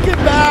talking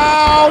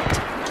about.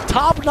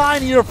 Top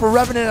 9 here for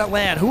Revenant at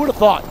LAN. Who would have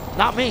thought?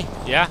 Not me.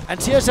 Yeah. And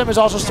TSM is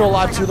also still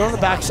alive, too. They're on the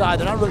backside.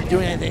 They're not really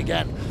doing anything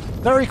again.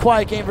 Very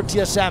quiet game for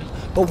TSM.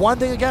 But one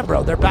thing again,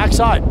 bro, they're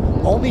backside.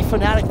 Only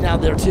Fnatic now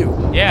there, too.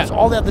 Yeah. That's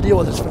all they have to deal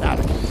with is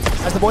Fnatic.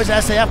 As the boys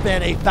at SAF,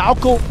 man, a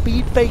Falco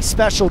feed face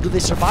special. Do they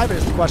survive it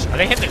is the question. Are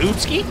they hitting the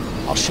oopski?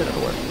 Oh, shit,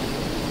 it'll work.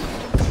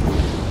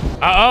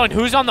 Uh-oh, and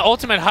who's on the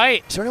ultimate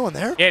height? Is there anyone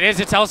there? Yeah, it is.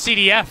 It's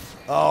LCDF.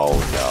 Oh,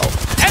 no.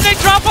 And they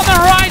drop on the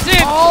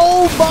horizon!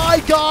 Oh,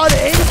 my God.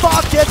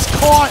 Avok gets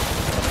caught.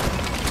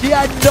 He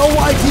had no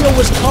idea it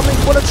was coming.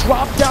 What a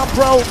drop down,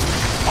 bro.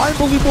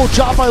 Unbelievable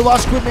job by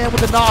Nicewigg, man,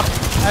 with the knock.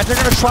 And they're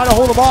going to try to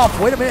hold him off.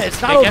 Wait a minute,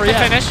 it's not over yet.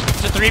 They get the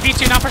finish. It's a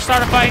 3v2 now for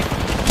starter fight.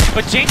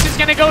 But Jinx is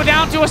going to go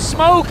down to a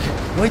smoke.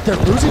 Wait, they're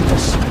losing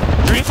this.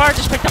 Dreamfire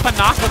just picked up a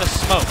knock with a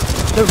smoke.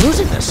 They're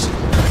losing this.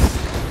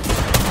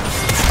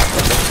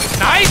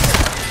 Nice.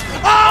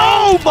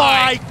 Oh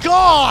my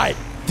God.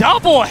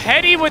 Double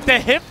heady with the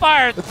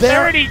hipfire.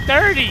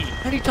 30-30.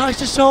 And he ties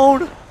the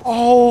zone.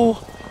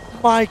 Oh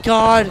my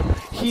God.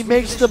 He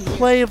makes the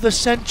play of the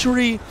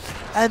century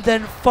and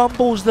then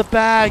fumbles the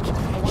bag.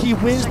 He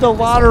wins the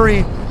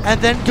lottery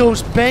and then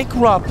goes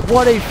bankrupt.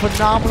 What a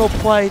phenomenal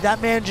play.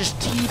 That man just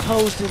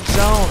T-posed in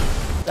zone.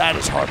 That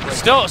is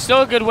heartbreaking.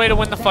 Still a good way to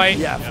win the fight.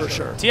 Yeah, for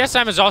sure.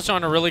 TSM is also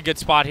in a really good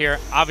spot here.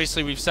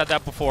 Obviously, we've said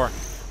that before.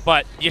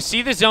 But you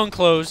see the zone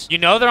close. You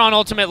know they're on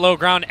ultimate low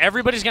ground.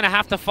 Everybody's going to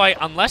have to fight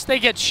unless they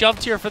get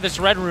shoved here for this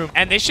red room.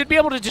 And they should be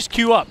able to just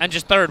queue up and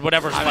just third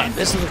whatever's left. I mean,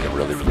 this is looking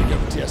really, really good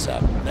for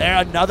TSM.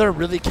 They're another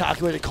really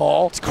calculated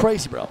call. It's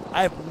crazy, bro.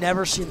 I have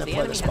never seen them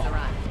play this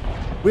spot.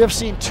 We have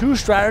seen two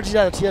strategies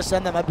out of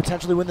TSM that might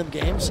potentially win them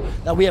games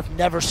that we have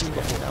never seen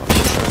before now.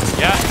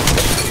 Yeah.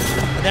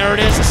 And there it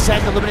is, a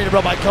second eliminated,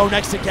 bro, by Go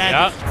Next again.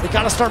 Yep. They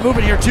got to start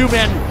moving here too,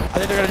 man. I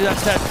think they're going to do that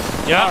instead.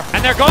 Yeah,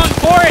 and they're going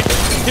for it.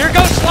 Here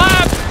goes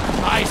Slab.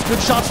 Nice, good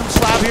shots from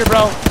Slab here,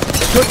 bro.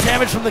 Good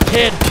damage from the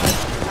kid.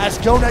 As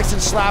Go Next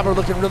and Slab are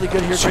looking really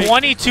good here.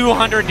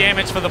 2,200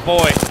 damage for the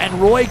boy. And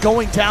Roy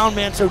going down,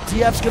 man. So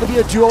DF's going to be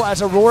a duo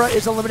as Aurora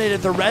is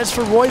eliminated. The res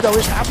for Roy, though,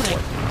 is happening.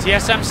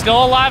 TSM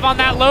still alive on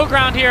that low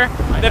ground here.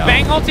 The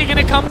Bang ulti going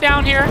to come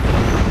down here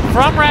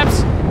from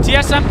Reps.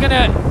 TSM going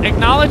to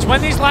acknowledge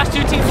when these last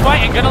two teams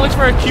fight and going to look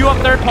for a queue up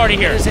third party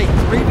here. It is a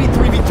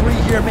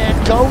 3v3v3 here,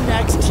 man. Go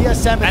Next,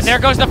 TSM. And there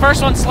goes the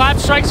first one. Slab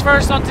strikes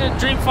first onto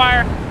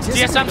Dreamfire.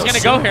 TSM's going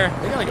to go here.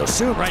 They're going to go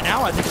soon right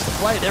now, I think it's the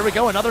play. There we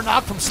go, another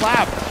knock from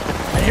Slab.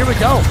 And here we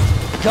go.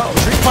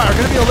 Dreamfire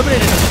going to be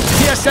eliminated.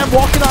 TSM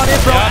walking on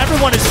in, bro. Yep.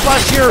 Everyone is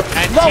flush here.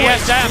 And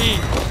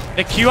TSM,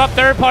 the queue up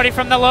third party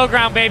from the low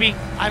ground, baby.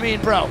 I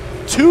mean, bro.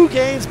 2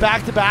 games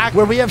back-to-back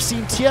where we have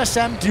seen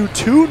TSM do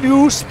 2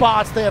 new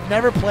spots they have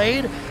never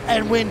played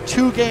and win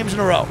 2 games in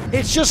a row.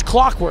 It's just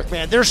clockwork,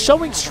 man. They're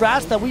showing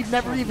strats that we've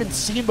never even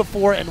seen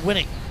before and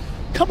winning.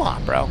 Come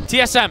on, bro.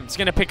 TSM is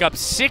going to pick up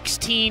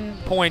 16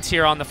 points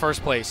here on the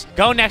first place.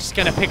 Go Next is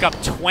going to pick up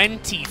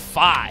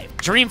 25.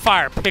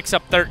 Dreamfire picks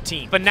up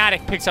 13.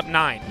 Fnatic picks up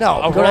 9.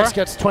 No, Aurora? Go Next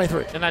gets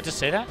 23. Didn't I just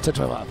say that? It said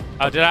 25.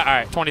 Oh, did I? All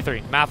right,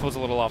 23. Math was a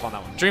little off on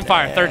that one.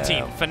 Dreamfire,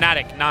 13.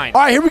 Fnatic, 9.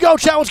 All right, here we go,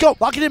 chat. Let's go.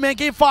 Lock it in, man.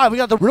 Game 5. We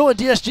got the Real and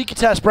DSG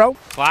contest, bro.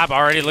 Slab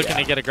already looking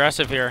to get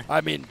aggressive here.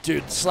 I mean,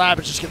 dude, Slab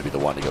is just going to be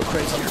the one to go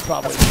crazy here,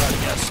 probably, I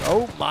guess.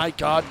 Oh, my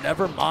God.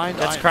 Never mind.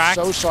 That's cracked.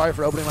 I'm so sorry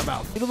for opening my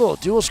mouth. Need a little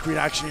dual screen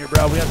action here,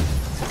 bro. We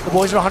have the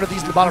boys are 100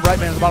 these in the bottom right,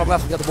 man. In the bottom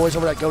left, we got the boys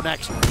over at Go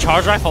Next.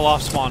 Charge rifle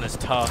off spawn is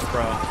tough,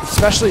 bro.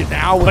 Especially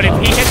now. But if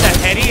he hits a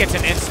heady, it's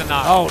an instant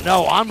knock. Oh,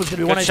 no. Ambu's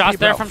going to be 1 HP, shot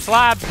there from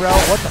Slab. Bro,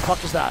 what the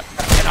fuck is that?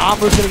 And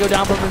Ambu's going to go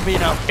down from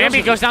Rubino.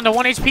 Bambi goes down to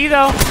 1 HP,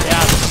 though.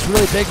 Yeah, this is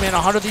really big, man.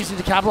 100 these need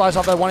to capitalize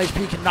off that 1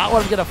 HP. Cannot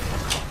let him get a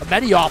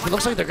medi off. It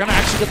looks like they're going to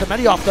actually get the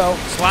medi off, though.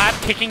 Slab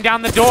kicking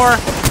down the door.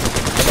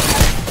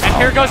 And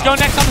here goes Go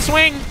Next on the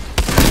swing.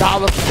 Not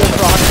looking good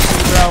for 100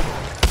 Thieves, bro.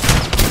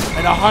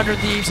 And 100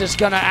 Thieves is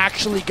going to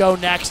actually go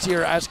next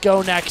here as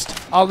Go Next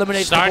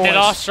eliminates the boys. Starting it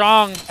off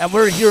strong. And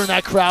we're here in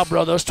that crowd,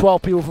 bro. Those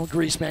 12 people from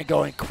Greece, man,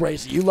 going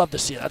crazy. You love to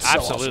see it. That's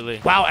absolutely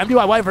so awesome.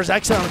 Wow, MDY White versus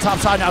Exit on the top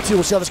side now, too.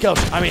 We'll see how this goes.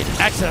 I mean,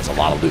 Exit has a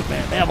lot of loot,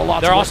 man. They have a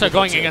lot. They're also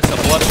going against the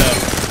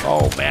Bloodbath.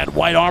 Oh, man.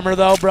 White armor,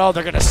 though, bro.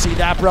 They're going to see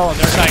that, bro. And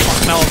they're Sykes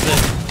smells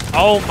it.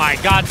 Oh, my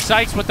God.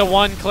 Sykes with the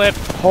 1 clip.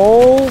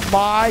 Oh,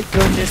 my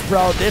goodness,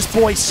 bro. This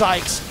boy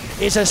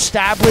Sykes is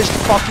established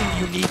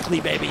fucking uniquely,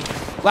 baby.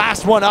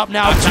 Last one up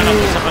now, too.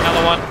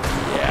 Another one.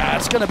 Yeah,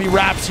 it's going to be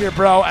wraps here,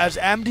 bro, as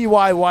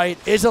MDY White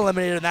is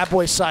eliminated, and that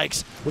boy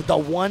Sykes with the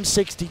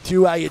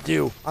 162 how you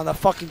do on the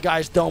fucking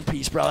guy's dome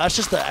piece, bro. That's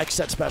just the X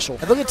set special.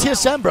 And look at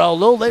TSM, bro. A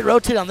little late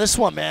rotate on this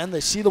one, man. They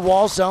see the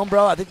wall zone,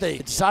 bro. I think they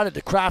decided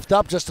to craft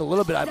up just a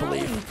little bit, I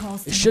believe.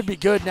 It should be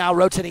good now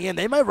rotating in.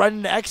 They might run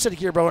into Exit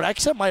here, bro, and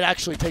Exit might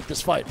actually take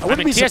this fight. I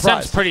wouldn't be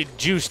surprised. TSM's pretty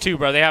juiced, too,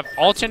 bro. They have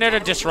Alternator,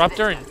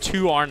 Disruptor, and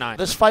 2 R9.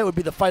 This fight would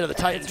be the fight of the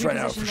Titans right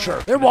now, for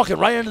sure. They're walking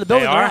right into the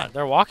building.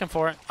 They're walking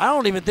for it. I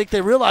don't even think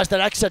they realize that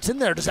Exit's in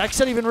there. Does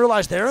Exit even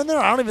realize they're in there?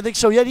 I don't even think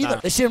so yet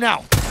either. They see him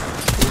now.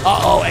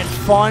 Uh-oh, and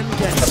Fun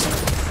gets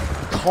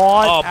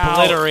caught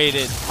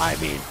obliterated. I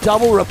mean,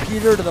 double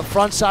repeater to the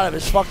front side of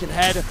his fucking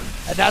head,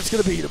 and that's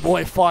going to be the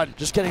boy Fun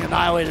just getting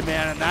annihilated,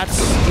 man, and that's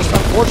just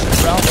unfortunate,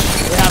 bro.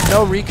 They have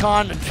no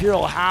recon, and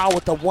Imperial How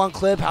with the 1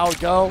 clip, how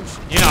it goes.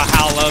 You know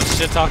How loves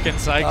shit-talking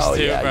Sykes,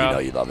 too, yeah, bro. You know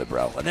you love it,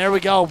 bro. And there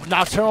we go.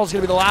 Nocturnal's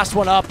going to be the last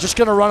one up, just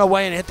going to run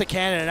away and hit the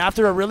cannon, and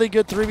after a really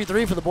good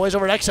 3v3 for the boys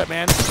over at Exit,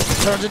 man,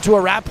 turns into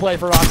a wrap play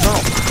for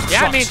Nocturnal. Yeah,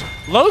 Sucks. I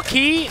mean,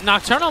 low-key,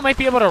 Nocturnal might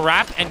be able to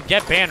wrap and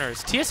get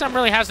banners. TSM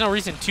really has no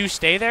reason to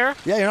stay there.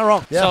 Yeah, you're not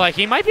wrong. Yeah. So, like,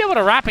 he might be able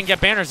to wrap and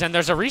get banners, and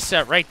there's a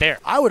reset right there.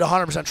 I would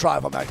 100% try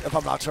if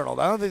I'm Nocturnal.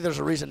 I don't think there's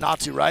a reason not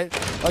to, right?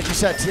 Like you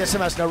said, TSM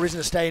has no reason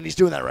to stay, and he's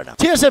doing that right now.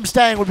 TSM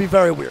staying would be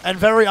very weird and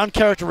very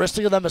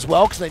uncharacteristic of them as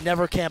well, because they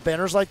never camp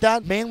banners like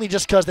that, mainly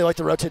just because they like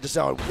to rotate the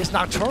zone. Is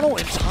Nocturnal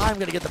in time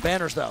going to get the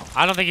banners, though?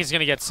 I don't think he's going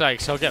to get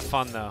Sykes. He'll get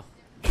Fun, though.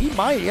 He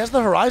might. He has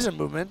the Horizon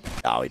movement.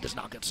 Oh, he does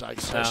not get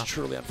Sykes. No. That's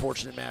truly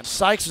unfortunate, man.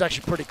 Sykes was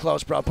actually pretty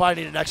close, bro.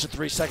 Probably need an extra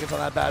 3 seconds on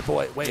that bad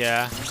boy. Wait.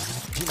 Yeah.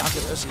 Did he not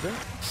get this either?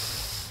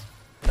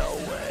 No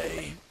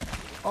way.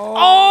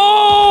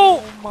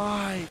 Oh!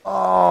 My.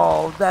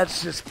 Oh,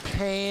 that's just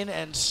pain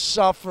and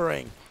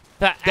suffering.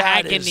 The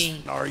That agony.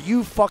 is, are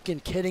you fucking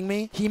kidding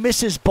me? He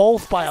misses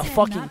both by a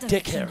fucking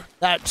dick hair.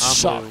 That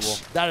sucks.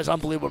 That is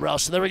unbelievable, bro.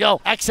 So there we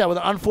go. Exit with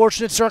an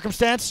unfortunate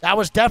circumstance. That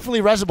was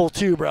definitely Resible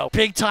too, bro.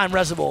 Big time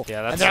Resible.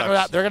 Yeah, that and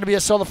sucks. they're going to be a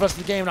solo for the rest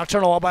of the game.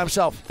 Nocturnal all by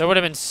himself. There would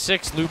have been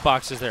 6 loot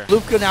boxes there.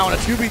 Lufka now in a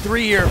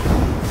 2v3 here.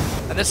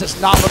 And this is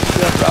not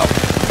looking good, bro.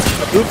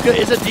 Lufka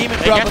is a demon,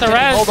 They bro. get But the they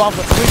can res. hold off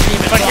with 3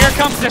 demons. But here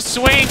comes the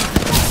swing.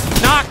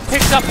 Nock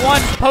picks up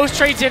 1, post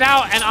trades it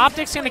out, and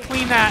Optic's going to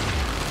clean that.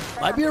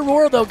 Might be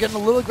Aurora, though, getting a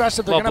little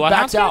aggressive. They're going to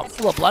back out. A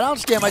little Bloodhound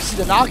scam. I see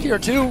the knock here,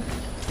 too.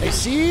 They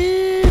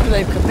see. Do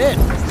they commit?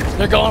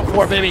 They're going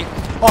for it, baby.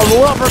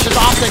 Aurora versus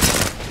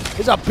Optics.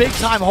 It's a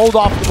big-time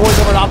hold-off for the boys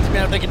over at Optic,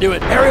 man, if they can do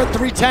it. Area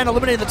 310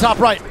 eliminating the top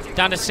right.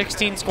 Down to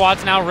 16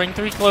 squads now. Ring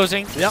 3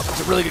 closing. Yep,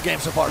 it's a really good game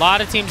so far. A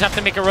lot of teams have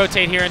to make a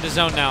rotate here into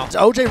zone now. So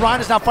OJ Ryan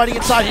is now fighting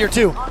inside here,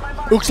 too.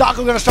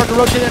 Uxako going to start to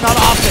rotate in on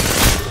Optic.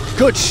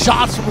 Good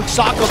shots from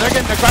Uxako. They're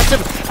getting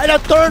aggressive. And a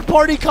third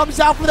party comes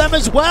out for them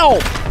as well.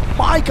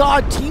 My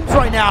God, teams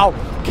right now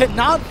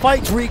cannot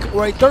fight Greek,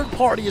 or a third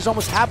party is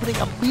almost happening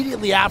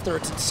immediately after.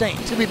 It's insane.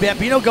 It's going to be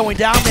Bambino going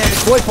down, man.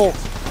 It's joyful.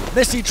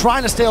 Missy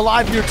trying to stay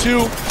alive here,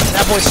 too.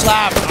 That boy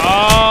slapped.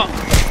 Oh,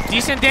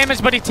 decent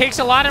damage, but he takes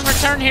a lot in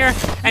return here.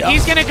 And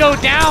he's going to go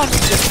down.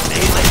 Just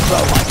melee,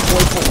 bro, like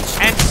joyful.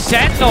 And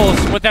Sentinels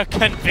with a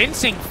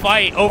convincing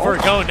fight over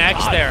Go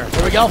Next there.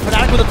 Here we go.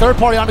 Fnatic with a third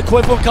party on the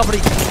Koifu and company.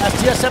 As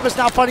TSM is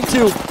now fighting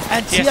too.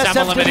 And TSM's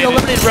going to be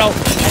eliminated, bro.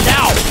 And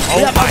now, we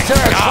have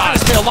Monstera trying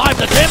to stay alive.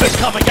 The damage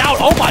coming out.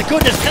 Oh my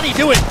goodness, can he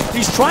do it?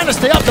 He's trying to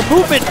stay up. The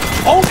movement.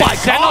 Oh my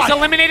Sentinels God.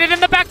 eliminated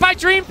in the back by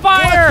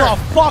Dreamfire. What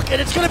the fuck?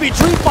 And it's going to be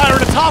Dreamfire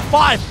in the top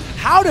 5.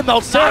 How did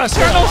Meltera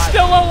stay Nocturnal's alive?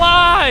 still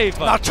alive.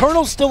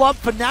 Nocturnal's still up,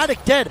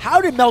 Fnatic dead. How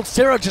did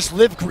Meltera just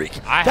live, Greek?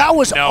 That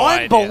was no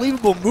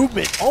unbelievable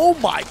movement. Oh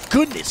my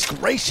goodness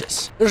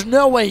gracious. There's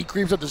no way he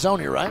creeps up the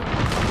zone here, right?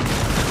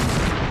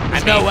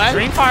 No way.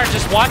 Dreamfire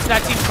just watched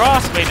that team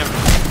cross. Wait a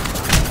minute.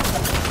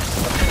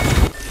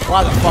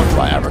 Why the fuck do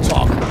I ever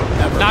talk?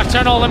 Ever.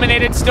 Nocturnal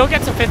eliminated. Still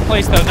gets a 5th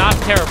place, though. Not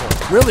terrible.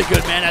 Really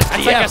good, man. That's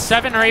like a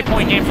 7 or 8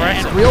 point game for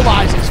And us.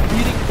 realize he's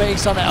feeding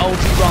face on the LG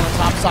on the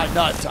top side.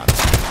 No, it's done.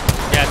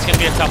 Yeah, it's going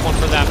to be a tough one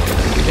for them.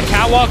 The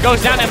catwalk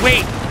goes down, and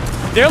wait.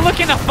 They're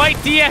looking to fight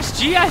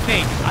DSG, I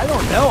think. I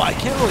don't know. I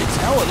can't really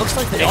tell. It looks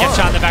like they They are. get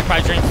shot in the back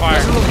by Dreamfire.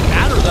 Doesn't really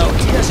matter, though.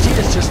 TSG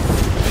is just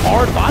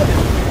hard vibing.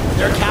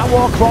 Their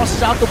catwalk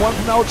crosses out the one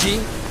from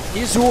LG.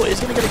 Izul is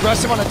going to get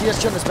aggressive on the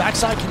DSG on this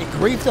backside. Can he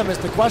grief them is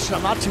the question.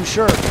 I'm not too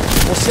sure.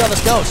 We'll see how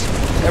this goes.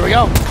 There we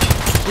go.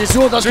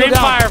 Izul does go down.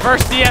 Dreamfire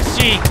versus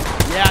DSG.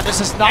 Yeah,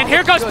 this is not. And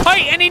here goes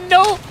Pite, and he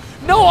no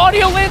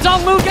audio lands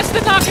on Lou. Gets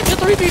the knock into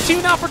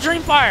 3v2 now for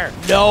Dreamfire.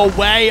 No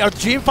way. Are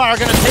Dreamfire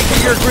going to take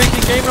it here, Greek,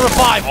 in game number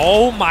 5?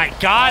 Oh my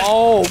God.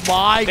 Oh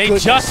my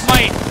goodness. They just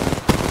might.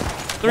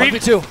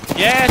 3v2.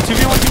 Yeah,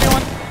 2v1,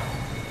 2v1.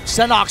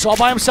 Senox all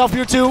by himself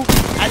here too,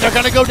 and they're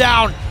going to go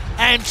down.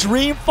 And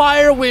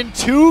Dreamfire win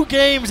 2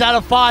 games out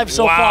of 5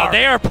 so far. Wow,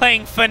 they are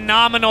playing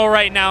phenomenal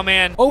right now,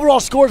 man. Overall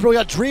scores, bro, we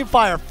got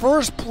Dreamfire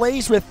first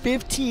place with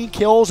 15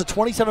 kills, a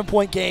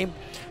 27-point game.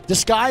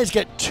 Disguise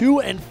get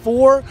 2 and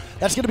 4.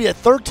 That's going to be a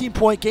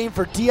 13-point game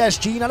for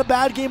DSG. Not a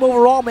bad game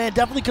overall, man.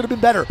 Definitely could have been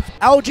better.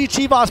 LG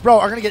Chivas, bro,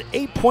 are going to get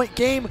 8-point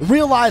game.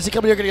 Realize the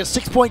company are going to get a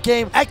 6-point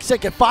game.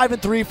 Exec at 5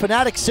 and 3.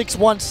 Fnatic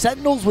 6-1.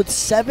 Sentinels with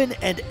 7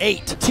 and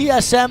 8.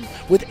 TSM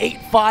with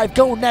 8-5.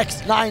 Go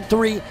Next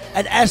 9-3.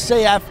 And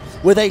SAF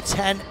with a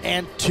 10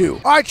 and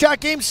 2. All right, chat,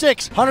 game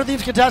 6. 100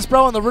 Thieves contest,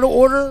 bro, in the Riddle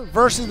order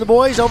versus the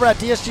boys over at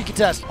DSG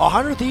contest.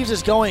 100 Thieves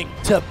is going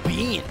to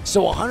Bean.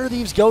 So 100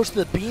 Thieves goes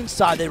to the Bean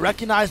side. They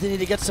recognize they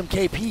need to get some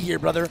KP here,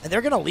 brother, and they're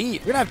going to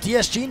leave. You're going to have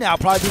DSG now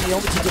probably being the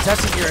only team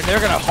contesting here, and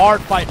they're going to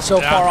hard fight so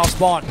far off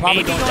spawn.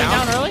 Probably Maybe going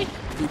down early?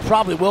 We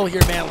probably will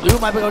here, man. Lou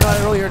might be going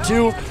down early here,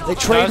 too. They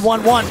trade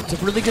 1-1. It's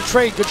a really good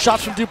trade. Good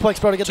shots from Duplex,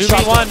 bro, to get the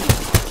shots.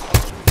 2v1.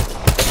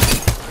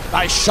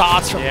 Nice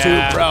shots from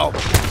Dupe, bro.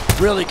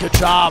 Really good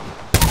job.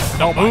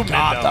 Oh my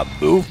God, the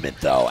movement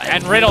though.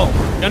 And Riddle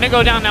gonna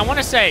go down. Now I want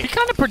to say, we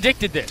kind of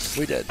predicted this.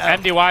 We did.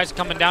 MDY is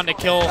coming down to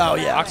kill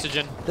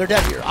Oxygen. They're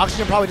dead here.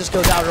 Oxygen probably just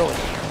goes out early.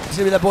 It's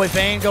gonna be that boy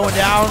Vayne going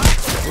down.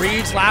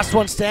 Reed's last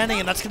one standing,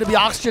 and that's gonna be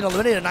Oxygen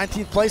eliminated,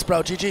 19th place,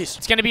 bro. GG's.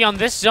 It's gonna be on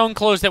this zone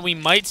close that we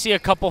might see a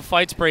couple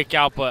fights break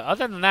out, but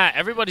other than that,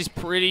 everybody's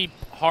pretty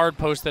hard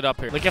posted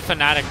up here. Look at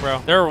Fnatic, bro.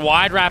 They're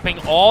wide wrapping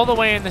all the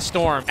way in the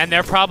storm, and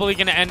they're probably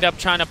going to end up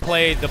trying to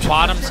play the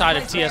bottom side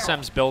of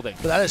TSM's building.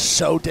 But that is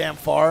so damn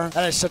far.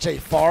 That is such a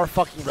far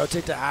fucking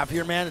rotate to have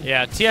here, man.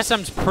 Yeah,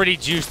 TSM's pretty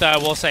juiced, I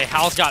will say.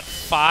 Hal's got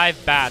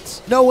 5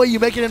 bats. No way you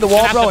make it into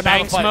wall, bro, and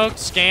bang smoke,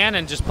 scan,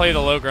 and just play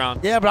the low ground.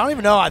 Yeah, but I don't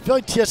even know. I feel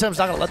like TSM's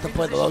not going to let them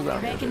play the low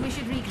ground.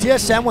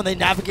 TSM, when they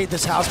navigate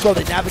this house, bro,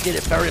 they navigate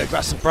it very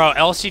aggressive. Bro,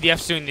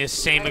 LCDF's doing the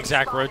same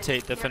exact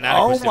rotate that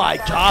Fnatic was doing. Oh my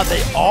god,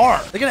 they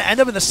are. They're going to end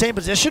up in the same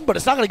position, but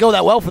it's not going to go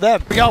that well for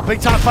them. Here we go,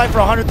 big time fight for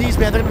 100 Thieves,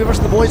 man. They're going to be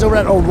versus the boys over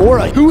at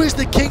Aurora. Who is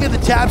the king of the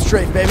tab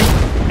strafe, baby?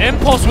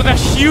 Impulse with a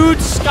huge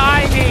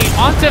sky nade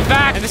onto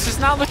Vac, and this is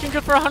not looking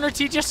good for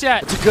 100T just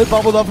yet. It's a good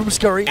bubble though from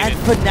Scurry. And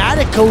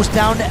Fnatic goes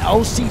down to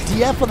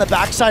LCDF on the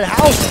backside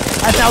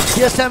house. And now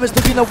TSM is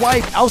looking to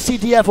wipe.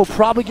 LCDF will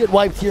probably get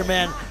wiped here,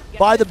 man,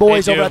 by the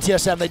boys over at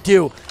TSM. They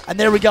do. And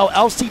there we go.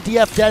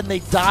 LCDF dead, and they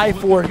die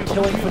for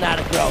killing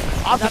Fnatic, bro.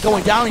 I'm not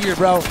going down here,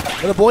 bro.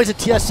 But the boys at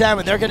TSM,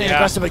 and they're getting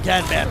aggressive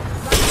again, man.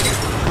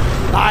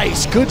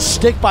 Nice. Good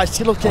stick by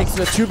Skittle Cakes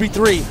in a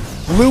 2v3.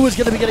 Blue is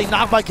going to be getting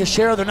knocked by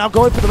Kashero. They're now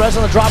going for the res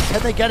on the drop.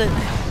 Can they get it?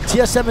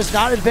 TSM is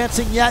not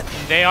advancing yet.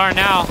 They are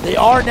now. They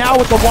are now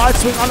with the wide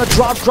swing on the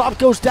drop. Drop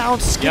goes down.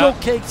 Skittle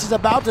Cakes is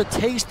about to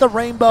taste the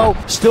rainbow.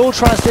 Still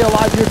trying to stay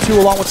alive here too,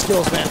 along with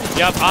Skills, man.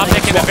 Yep,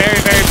 Optic in a very,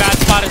 very bad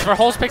spot as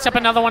Verholz picks up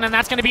another one, and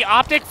that's going to be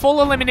Optic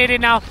full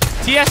eliminated now.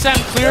 TSM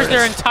clears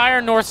their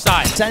entire north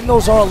side.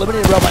 Sentinels are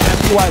eliminated, bro, by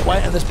MDY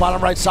White on this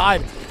bottom right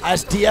side,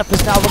 as DF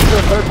is now looking for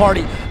a third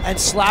party, and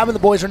Slab and the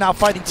boys are now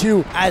fighting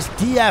too, as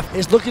DF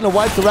is looking to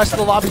wipe the rest of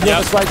the lobby here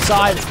on this right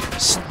side.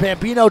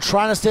 Bambino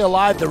trying to stay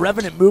alive. The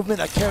Revenant movement,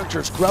 that character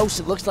is gross.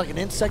 It looks like an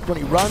insect when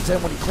he runs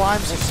and when he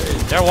climbs.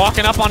 They're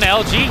walking up onto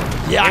LG.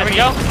 Yeah, here we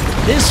go.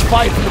 This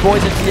fight for the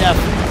boys at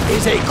DF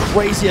is a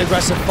crazy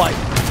aggressive fight.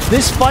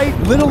 This fight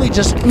literally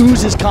just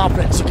oozes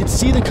confidence. You can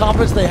see the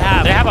confidence they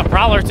have. They have a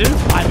Prowler too.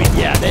 I mean,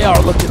 yeah, they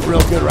are looking real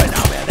good right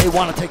now, man. They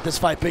want to take this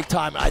fight big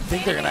time. I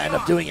think they're going to end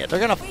up doing it. They're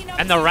going to...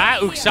 And the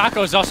Rat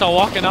Uksako is also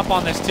walking up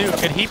on this too.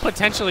 Could he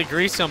potentially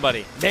grease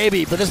somebody?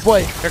 Maybe, but this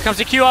boy... Here comes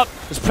the Q up.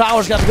 This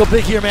Prowler's got to go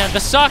big here, man. The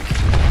suck.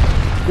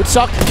 Good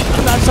suck.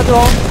 Not suck at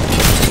all.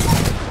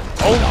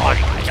 Oh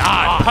my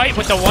god. Pipe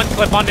with the one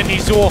clip onto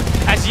Nizul.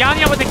 As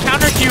Yanya with the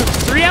counter Q.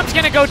 3M's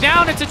going to go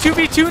down. It's a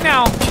 2v2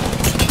 now.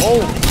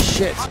 Holy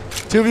shit.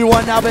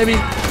 2v1 now, baby.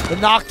 The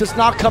knock does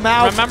not come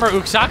out. Remember,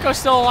 Uksako's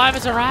still alive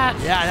as a rat.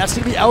 Yeah, and that's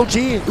going to be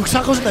LG.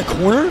 Uksako's in the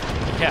corner?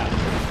 Yeah.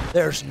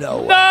 There's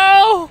no way.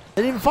 No!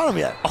 They didn't even find him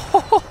yet.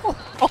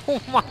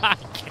 Oh my god.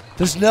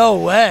 There's no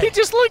way. He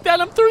just looked at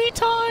him 3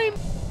 times.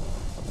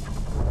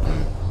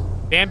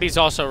 Bambi's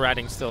also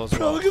ratting still as well.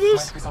 Bro, look at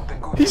this.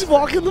 He's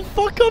walking the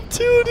fuck up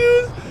too,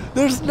 dude.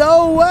 There's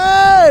no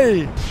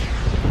way.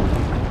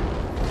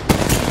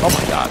 Oh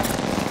my god.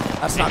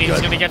 That's not good. He's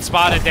going to get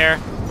spotted there.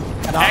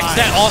 Nice.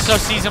 Xset also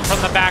sees him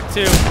from the back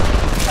too.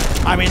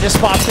 I mean, this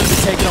spot's going to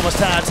be taken almost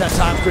 10 out of 10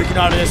 times. Freaking you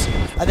know how it is.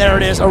 And there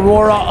it is.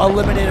 Aurora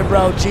eliminated,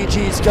 bro.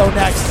 GG's go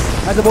next.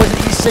 And the boys at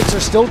E6 are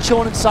still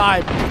chilling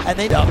inside. And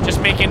they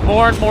just making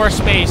more and more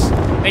space.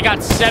 They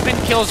got 7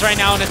 kills right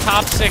now in the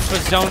top 6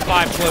 with Zone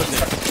 5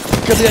 closing.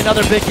 Could be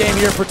another big game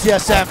here for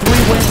TSM.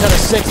 3 wins out of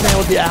 6, man,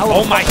 would be a hell of a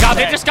Oh my god,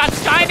 they just got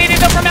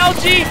Skynated up from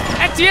LG,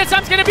 and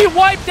TSM's gonna be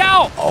wiped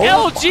out.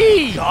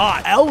 LG!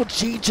 God,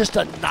 LG just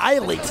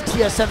annihilates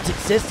TSM's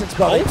existence,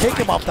 bro. They take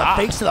him off the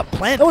face of the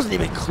planet. That wasn't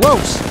even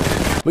close.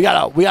 We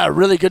got a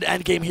really good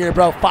end game here,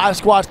 bro. 5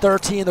 squads,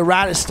 13. The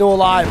Rat is still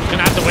alive. We're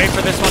gonna have to wait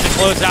for this one to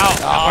close out.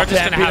 We're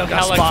just gonna have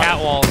hella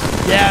catwalls.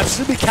 Yeah, it's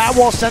gonna be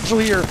catwall central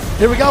here.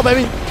 Here we go,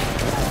 baby.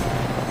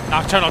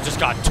 Nocturnal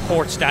just got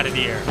torched out of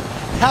the air.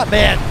 That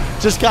man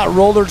just got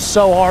rollered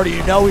so hard.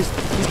 You know he's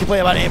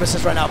complaining about aim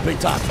assist right now,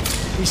 big time.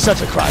 He's such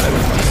a crybaby.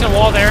 Decent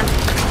wall there.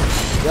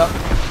 Yep.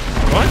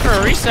 Going for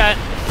a reset.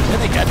 Can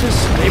they get this?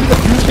 Maybe the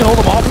fuse can hold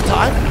them off in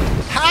time.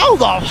 How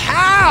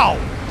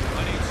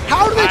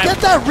do they get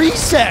that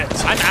reset?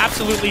 I'm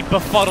absolutely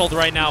befuddled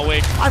right now,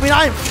 Wig. I mean,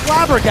 I'm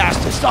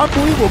flabbergasted. It's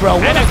unbelievable,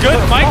 bro. And a good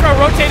micro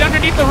rotate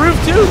underneath the roof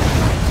too.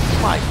 Oh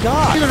my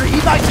god. Their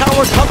evac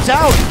tower comes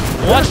out.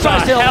 What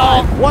the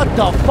hell? What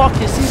the fuck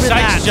is even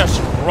that? Sykes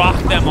just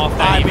rocked them off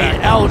that evac.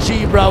 I mean,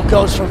 LG, bro,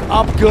 goes from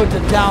up good to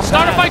down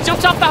Starter bad. fight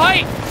jumps off the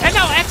height, and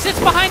now Xset's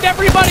behind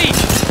everybody.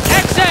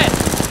 Xset.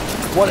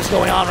 What is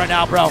going on right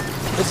now, bro?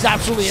 This is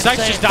absolutely insane.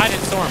 Sykes just died in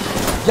Storm.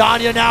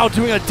 Yanya now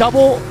doing a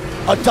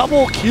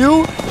double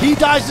Q. He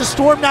dies to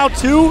Storm now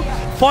too.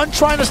 Fun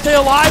trying to stay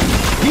alive.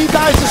 He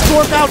dies to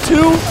Storm now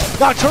too.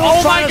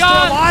 Nocturnal trying to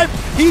stay alive.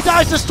 He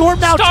dies to Storm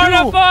now too.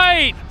 Starter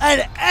fight.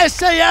 And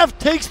SAF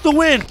takes the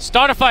win.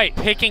 Starter fight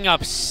picking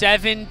up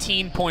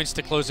 17 points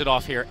to close it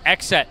off here.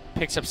 Xset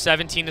picks up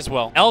 17 as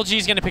well. LG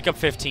is going to pick up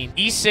 15.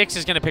 E6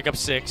 is going to pick up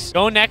 6.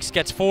 Go Next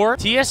gets 4.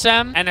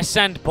 TSM and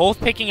Ascend both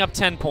picking up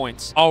 10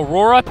 points.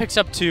 Aurora picks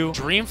up 2.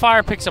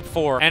 Dreamfire picks up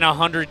 4. And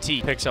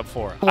 100T picks up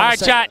 4. All right,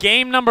 chat.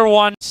 Game number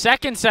 1.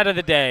 Second set of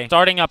the day.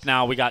 Starting up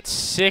now. We got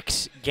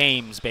 6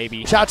 games,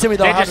 baby. Shout out to me,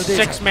 though. They just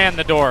 6-man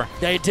the door.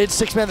 They did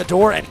 6-man the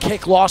door, and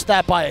Kick lost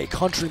that by a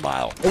country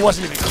mile. It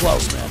wasn't even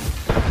close, man.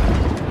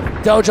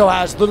 Dojo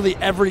has literally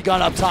every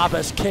gun up top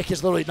as Kick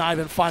is literally not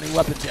even finding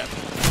weapons yet.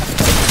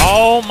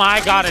 Oh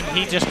my god, and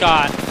he just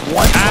got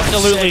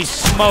absolutely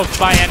smoked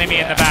by Enemy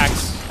in the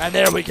backs. And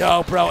there we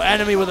go, bro.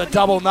 Enemy with a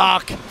double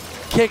knock.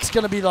 Kick's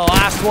going to be the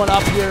last one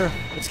up here.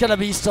 It's going to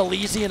be still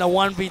easy in a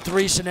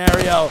 1v3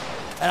 scenario.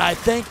 And I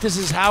think this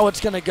is how it's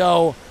going to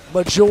go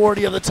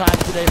majority of the time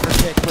today for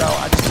Kick, bro.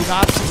 I just do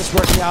not see this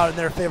working out in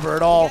their favor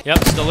at all. Yep,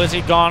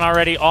 Stalizzi gone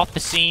already off the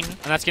scene, and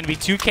that's going to be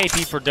 2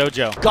 KP for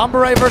Dojo.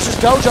 Gumbare versus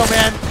Dojo,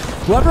 man.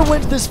 Whoever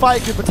wins this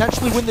fight could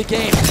potentially win the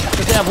game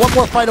because they have one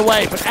more fight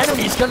away. But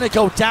Enemy's going to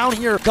go down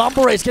here.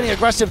 Gumbare's getting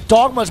aggressive.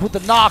 Dogma's with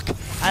the knock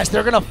as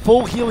they're going to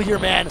full heal here,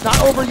 man. Not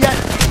over yet.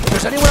 If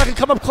there's anyone that can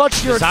come up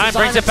clutch here, Design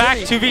brings it back,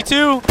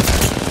 2v2.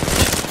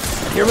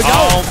 Here we go.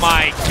 Oh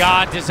my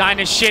god, Design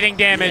is shitting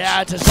damage.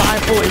 Yeah, Design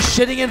full is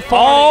shitting and Oh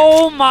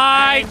falling.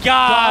 my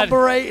god.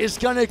 Gumbare is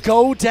going to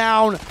go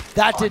down.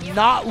 That did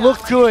not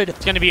look good.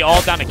 It's going to be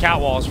all down to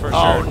catwalls for sure.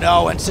 Oh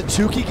no, and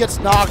Satsuki gets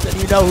knocked, and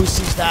you know who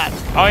sees that.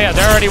 Oh yeah,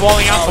 they're already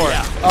walling out for it.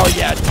 it. Oh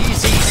yeah,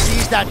 DZ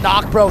sees that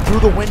knock, bro, through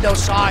the window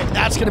side.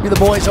 That's going to be the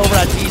boys over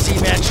at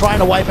DZ, man, trying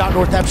to wipe out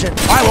Northemption.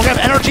 All right, we're going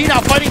to have NRG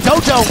now fighting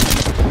Dojo.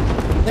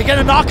 They get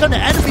a knock on the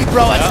Enemy,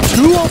 bro. That's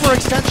 2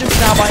 overextensions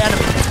now by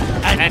Enemy.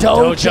 And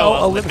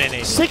Dojo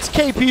eliminated. 6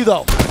 KP,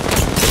 though.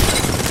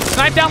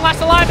 Snipe down,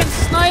 last alive, and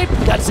Snipe.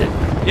 That's it.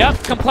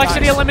 Yep,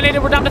 Complexity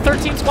eliminated. We're down to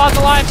 13 squads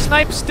alive.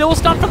 Snipe still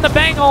stunned from the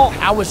bangle.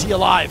 How is he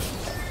alive?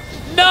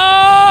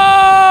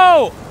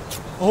 No!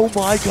 Oh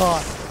my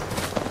god.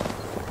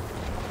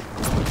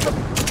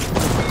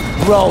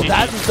 Bro,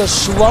 that is the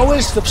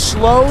slowest of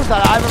slows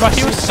that I've ever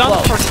seen. He was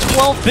stunned for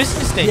 12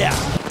 business days. Yeah.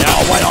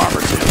 Oh, white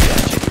armor, too. Yeah.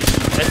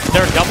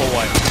 They're double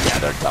white. Yeah,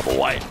 they're double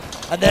white.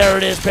 And there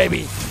it is,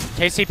 baby.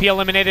 KCP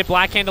eliminated,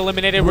 Blackhand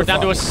eliminated. We're down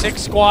to a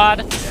 6 squad.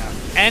 Yeah.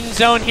 End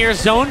zone here,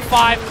 zone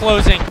 5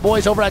 closing.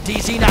 Boys over at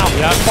DZ now.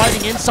 Yep.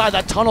 Fighting inside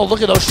that tunnel.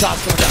 Look at those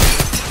shots coming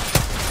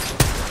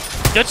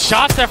down. Good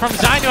shots there from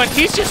Zainu, and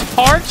he's just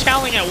hard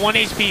challenging at 1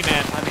 HP,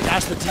 man. I mean,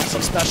 that's the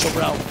DZ special,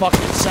 bro. Fucking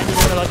sending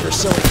it like they're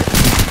silly.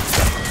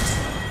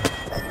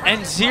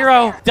 And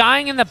Zero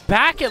dying in the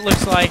back, it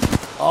looks like.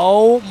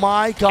 Oh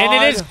my god. And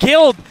it is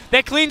Guild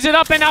that cleans it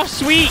up, and now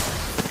Sweet.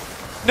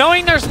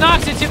 Knowing there's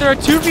knocks, it's either a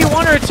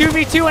 2v1 or a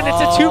 2v2, and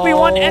it's a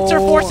 2v1. Enter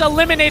Force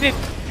eliminated.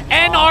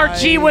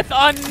 NRG with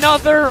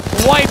another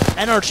wipe.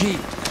 NRG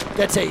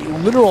gets a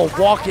literal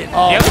walk-in. The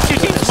other 2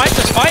 teams might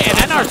just fight, and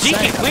NRG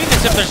can clean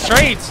this if there's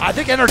trades. I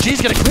think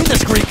NRG's going to clean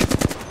this, Greek.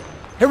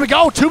 Here we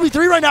go.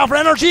 2v3 right now for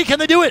NRG. Can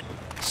they do it?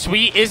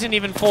 Sweet isn't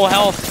even full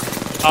health.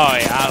 Oh,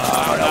 yeah.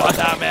 I don't know about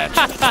that, man.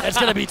 It's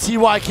going to be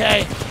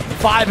TYK.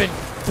 Vibing,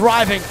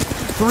 thriving.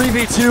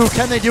 3v2.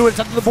 Can they do it? It's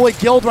up to the boy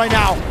Guild right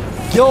now.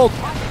 Guild.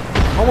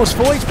 Almost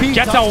full HP.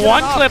 Gets a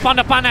 1 clip on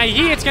the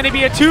Panayi. It's going to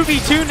be a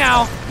 2v2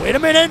 now. Wait a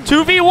minute.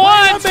 2v1.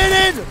 Wait a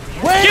minute.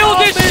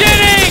 Guild is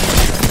shitting.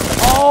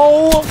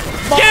 Oh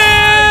my.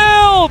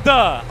 Guild.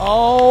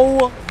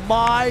 Oh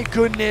my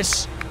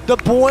goodness. The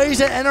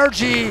boys at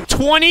NRG.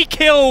 20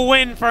 kill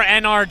win for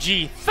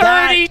NRG.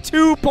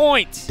 32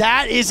 points.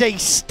 That is a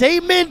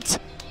statement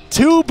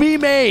to be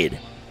made.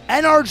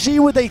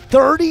 NRG with a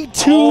 32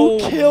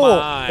 kill,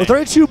 or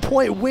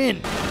 32-point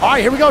win. All right,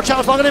 here we go,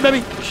 challenge. Log it in,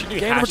 baby.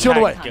 Game number 2 on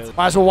the way.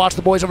 Might as well watch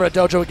the boys over at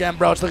Dojo again,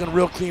 bro. It's looking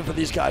real clean for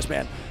these guys,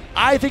 man.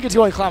 I think it's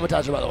going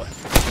Climatizer, by the way.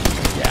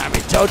 Yeah, I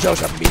mean,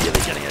 Dojo's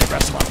immediately getting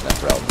aggressive on them,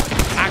 bro.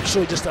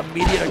 Actually, just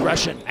immediate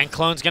aggression. And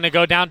Clone's going to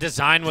go down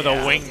Design with a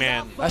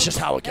wingman. That's just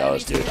how it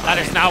goes, dude. That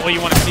is not what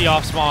you want to see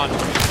off spawn.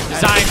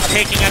 Design's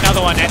taking another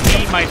one, and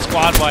he might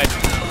squad wipe.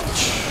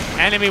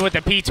 Enemy with the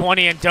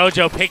P20 and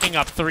Dojo picking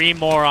up 3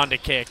 more on the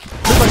Kick.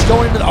 Pretty much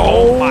going into the.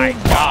 Oh my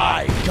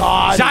god.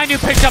 Zainu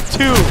picked up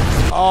 2.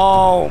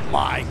 Oh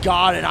my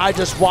god, and I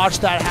just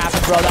watched that happen,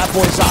 bro. That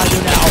boy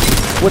Zainu now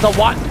with a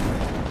what?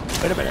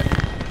 Wait a minute.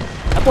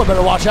 That boy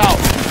better watch out.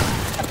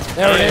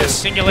 There it is.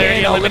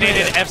 Singularity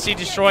eliminated. FC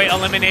Destroy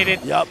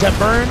eliminated. Yep. Get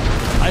burned.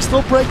 Nice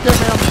little break there,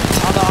 man.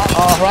 On the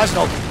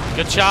horizontal.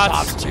 Good shots.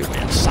 Shots too,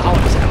 man. Solid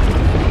as hell.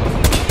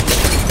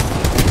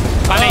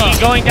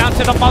 Going down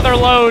to the mother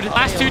load.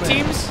 Last 2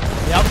 teams.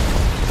 Yep.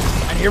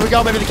 And here we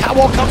go, baby. The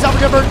catwalk comes out for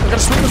Gibber. They're going to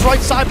swing his right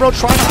side, bro,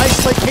 trying to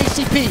isolate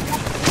KCP.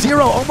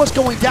 Zero almost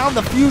going down.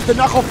 The fuse, the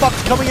knuckle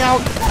fuck's coming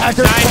out.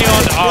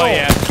 Oh,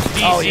 yeah.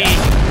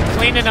 DZ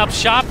cleaning up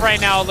shop right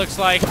now, it looks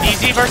like.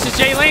 DZ versus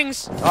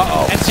J-Lings.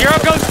 Uh-oh. And Zero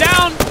goes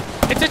down.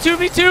 It's a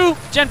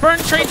 2v2. Jen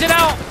Burton trades it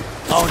out.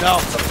 Oh,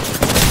 no.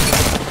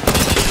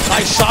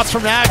 Nice shots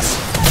from Nags.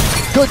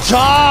 Good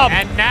job.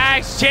 And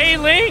Nags,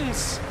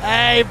 J-Lings.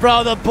 Hey,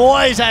 bro, the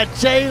boys at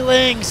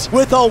J-Lings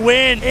with a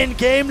win in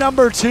game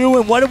number 2.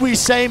 And what did we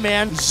say,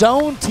 man?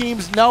 Zone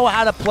teams know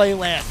how to play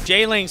land.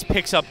 J-Lings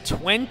picks up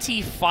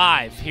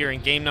 25 here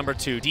in game number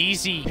 2.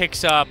 DZ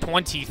picks up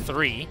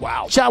 23.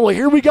 Wow. Chat, well,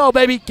 here we go,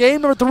 baby.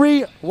 Game number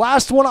 3.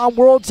 Last one on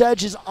World's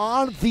Edge is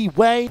on the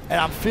way.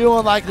 And I'm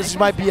feeling like this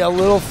might be a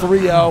little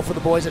 3-0 for the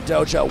boys at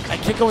Dojo. And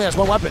Kick only has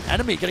 1 weapon.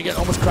 Enemy going to get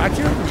almost cracked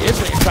here. He is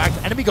going to get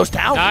cracked. Enemy goes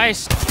down.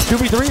 Nice.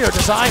 2v3 or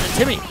Design and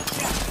Timmy.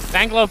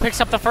 Banglo picks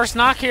up the first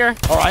knock here.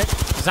 All right.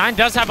 Design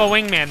does have a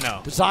wingman,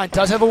 though. Design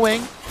does have a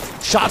wing.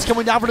 Shots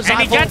coming down for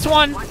Design. And he gets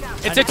one.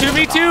 It's a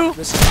 2v2.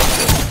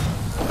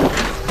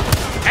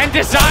 And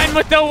Design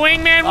with the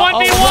wingman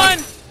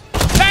 1v1.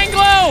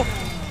 Banglo.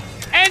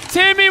 And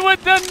Timmy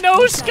with the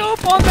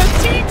no-scope on the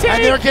T-tank.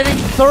 And they're getting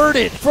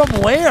thirded. From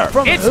where?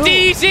 From It's who?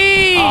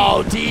 DZ.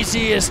 Oh,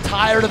 DZ is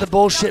tired of the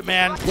bullshit,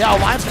 man. Yeah,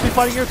 Alliance will be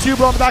fighting here too,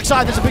 bro, on the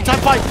backside. There's a big-time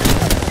fight.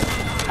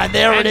 And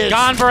there it is.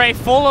 Gonbray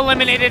full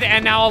eliminated,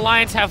 and now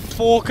Alliance have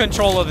full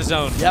control of the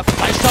zone. Yep,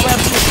 nice job,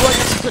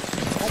 MC.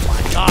 Oh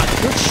my god,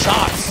 good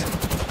shots.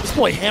 This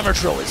boy Hammer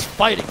Drill is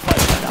fighting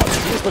right now.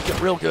 He's looking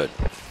real good.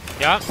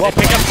 Yeah, well,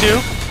 pick up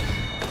 2.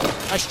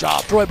 Nice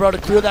job, Troy, bro, to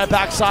clear that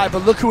backside.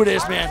 But look who it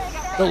is, man.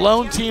 The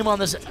lone team on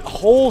this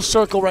whole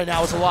circle right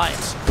now is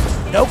Alliance.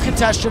 No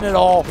contestant at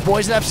all. The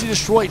boys at FC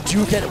Destroy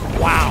do get it.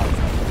 Wow.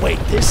 Wait,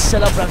 this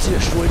setup for FC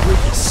Destroy group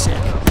is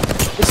sick.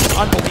 This is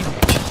unbelievable.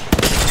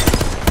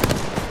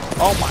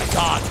 Oh my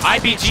god.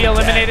 IBG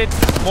eliminated.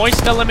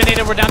 Moist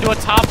eliminated. We're down to a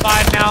top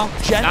 5 now.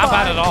 Jen Not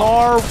bad at all.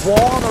 Car,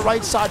 wall on the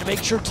right side to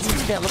make sure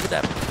teams can't look at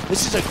them.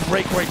 This is a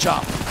great, great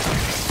job.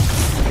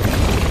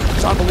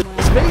 It's unbelievable.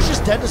 Is FaZe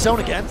just dead to zone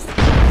again?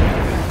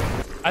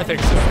 I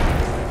think so.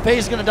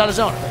 FaZe is going to die to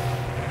zone.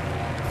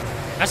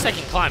 That's they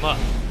can climb up.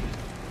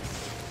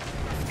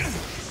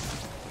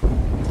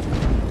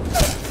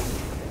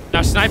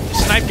 Now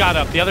Snipe got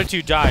up. The other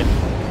 2 died.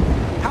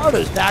 How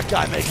does that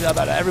guy make it up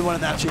out of everyone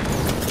in that team?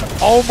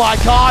 Oh my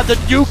god, the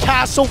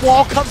Newcastle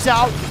wall comes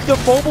out. The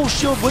mobile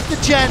shield with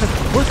the gen.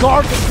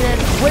 Regardless, man,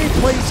 great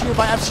plays here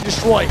by FC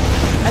Destroy.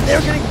 And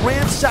they're getting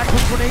ransacked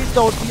with grenades,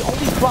 though. It's the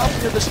only problem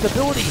here, the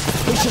stability.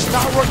 It's just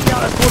not working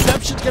out as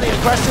Redemption's getting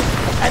aggressive.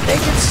 And they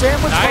get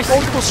sandwiched by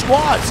multiple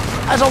squads.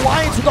 As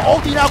Alliance with the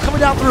ulti now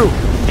coming down through.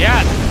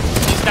 Yeah,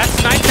 that's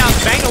Snipe down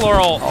Bangalore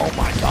ult. Oh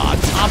my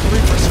god, top 3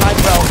 for Snipe,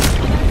 bro.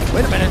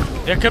 Wait a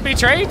minute. There could be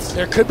trades.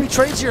 There could be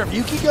trades here. If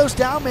Yuki goes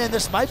down, man,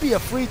 this might be a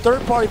free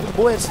third party for the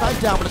boy at Snipe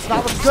down, but it's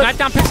not looking good. Snipe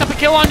down picks up a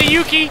kill onto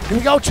Yuki. Here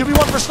we go,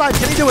 2v1 for Snipe.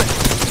 Can he do it?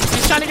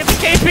 He's trying to get the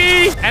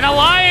KP. And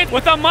Alliance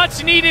with a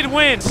much needed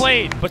win.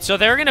 Played. But so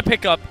they're going to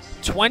pick up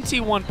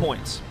 21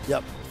 points.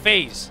 Yep.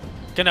 FaZe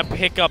going to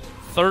pick up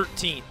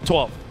 13.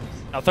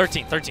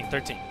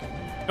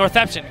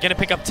 Northeption going to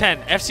pick up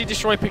 10. FC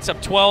Destroy picks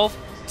up 12.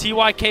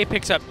 TYK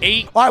picks up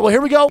 8. All right, well, here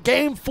we go.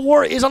 Game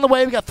 4 is on the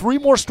way. We got 3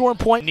 more Storm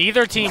Point.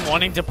 Neither team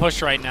wanting to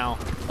push right now.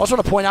 Also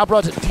want to point out, bro,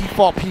 it's a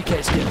default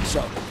PK skin,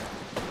 so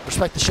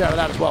respect the share of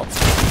that as well.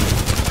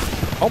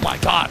 Oh, my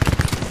God.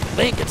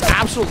 Link, it's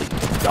absolutely...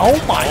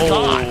 Oh, my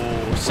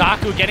God.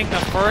 Saku getting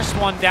the first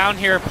one down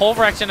here.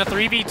 Pulverex in a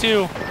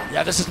 3v2.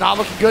 Yeah, this is not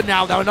looking good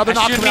now. Now another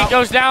knock coming out.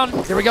 Goes down.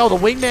 Here we go. The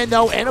wingman,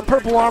 though, and a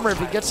purple armor. If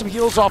he gets some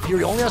heals off here,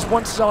 he only has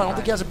 1 cell. I don't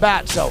think he has a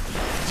bat, so he's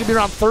going to be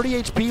around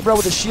 30 HP, bro,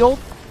 with a shield.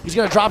 He's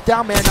going to drop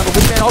down, man. Now the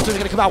wingman ultimate is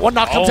going to come out. 1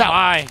 knock comes out.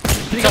 My.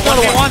 He got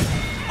another one.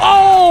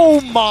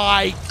 Oh,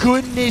 my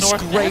goodness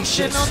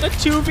gracious. on the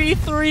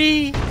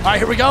 2v3. All right,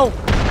 here we go.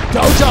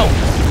 Dojo.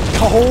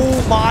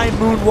 Oh, my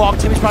moonwalk.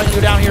 Timmy's probably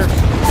going to go down here.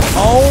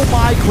 Oh,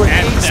 my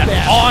grenade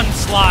spam.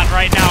 Onslaught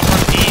right now from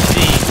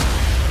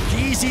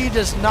DZ. DZ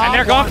does not. And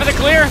they're going for the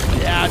clear.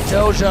 Yeah,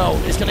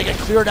 Dojo is going to get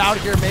cleared out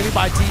here, maybe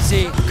by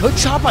DZ. Good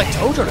job by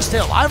Dojo to stay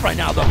alive right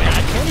now, though, man.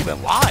 I can't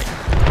even lie.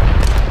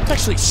 It's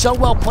actually so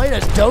well played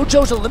as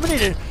Dojo's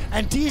eliminated,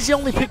 and DZ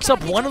only picks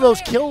up 1 of those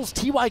kills.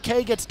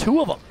 TYK gets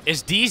 2 of them.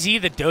 Is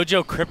DZ the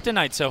Dojo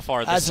kryptonite so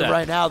far this set? As of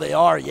right now, they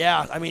are,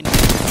 yeah. I mean,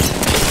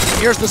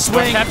 here's the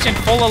swing. Perception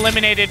full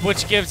eliminated,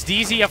 which gives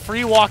DZ a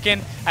free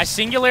walk-in as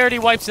Singularity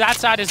wipes that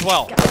side as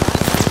well.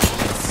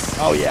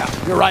 Oh, yeah.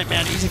 You're right,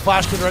 man. Easy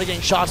flash kick already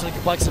getting shots in the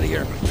complexity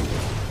here.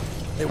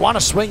 They want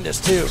to swing this,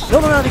 too. No,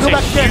 they go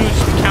back again.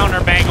 Huge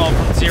counter bangle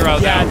from Zero,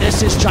 Yeah, though.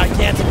 this is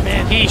gigantic,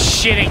 man. He's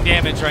shitting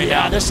damage right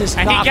now. Yeah, this is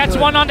and not he gets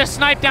good. one on to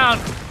Snipe down.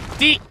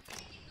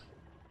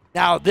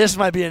 Now, this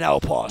might be an L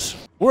pause.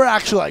 We're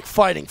actually, like,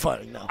 fighting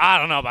now. I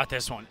don't know about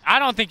this one. I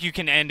don't think you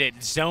can end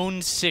it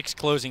Zone 6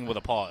 closing with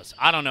a pause.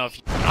 I don't know if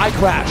you... I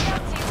crash.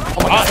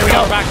 Oh, my God. Here we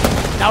go.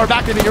 Now we're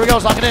back to me. Here we go.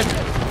 Let's lock it in.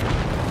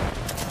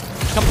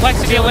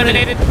 Complexity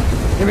eliminated.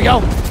 Here we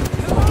go.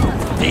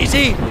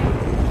 DZ.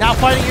 Now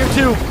fighting here,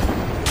 too.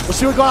 We'll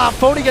see what's going on.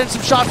 Phony getting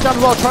some shots down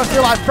the road. Trying to stay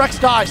alive. Frex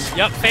dies.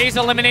 Yep, FaZe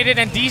eliminated,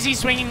 and DZ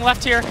swinging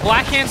left here.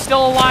 Blackhand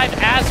still alive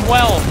as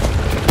well.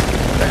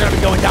 They're going to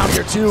be going down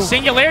here, too.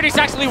 Singularity's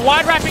actually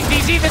wide-wrapping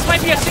DZ. This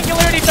might be a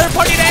Singularity third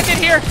party to end it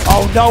here.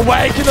 Oh, no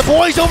way. Can the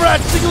boys over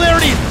at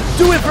Singularity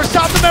do it for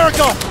South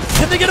America?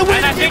 Can they get a win?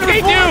 And I think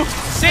they do.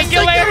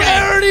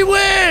 Singularity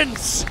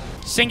wins.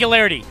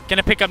 Singularity going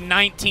to pick up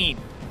 19.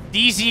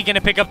 DZ going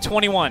to pick up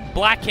 21.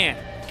 Blackhand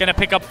going to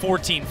pick up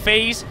 14.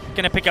 FaZe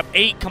going to pick up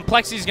 8.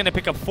 Complexity is going to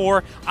pick up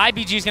 4.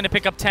 IBG is going to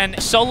pick up 10.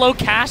 Solo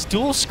cast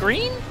dual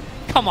screen?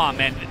 Come on,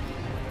 man.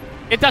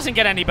 It doesn't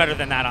get any better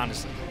than that,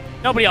 honestly.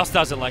 Nobody else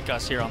does it like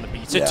us here on the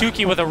beat.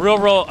 Satuki with a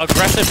real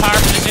aggressive power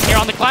position here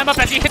on the climb up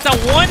as he hits a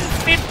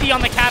 150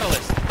 on the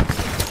Catalyst.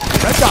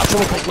 Red dot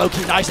triple pick,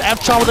 low-key nice.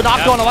 F-Chon with a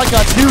knockdown. I like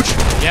that. It's huge.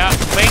 Yeah,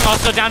 Wing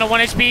also down to 1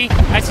 HP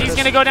as he's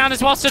going to go down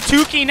as well.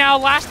 Satuki now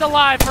last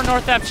alive for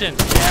Northeption.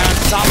 Yeah,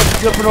 it's not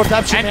looking good for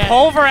Northeption, and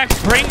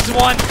Pulverex brings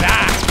one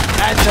back.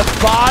 And the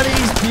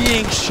body's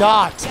being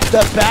shot.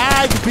 The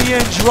bag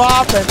being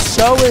dropped, and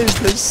so is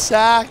the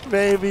sack,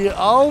 baby.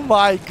 Oh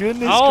my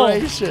goodness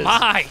gracious. Oh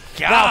my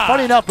God. Now,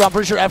 funny enough, bro, I'm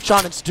pretty sure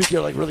F-Chon and Stuki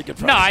are like really good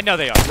friends. No, I know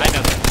they are.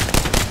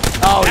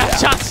 Oh, yeah.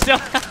 F-Chon still.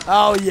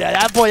 Oh, yeah.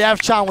 That boy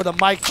F-Chon with a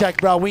mic check,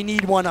 bro. We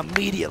need one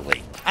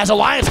immediately. As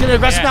Alliance getting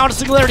aggressive now into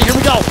Singularity. Here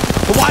we go.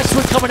 The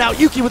Nicewigg coming out.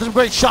 Yuki with some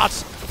great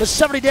shots. The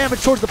 70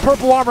 damage towards the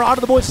purple armor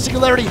onto the boys of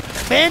Singularity.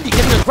 Mandy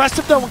getting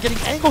aggressive, though, and getting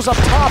angles up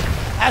top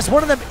as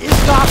one of them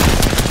is not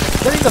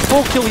getting the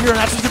full kill here, and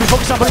that's what's going to be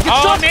focused on. But it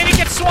gets shot. Mandy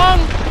gets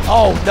swung.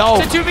 Oh, no.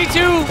 It's a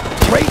 2v2.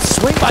 Great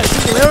swing by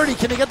Singularity.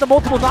 Can they get the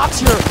multiple knocks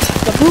here?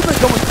 The movement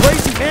going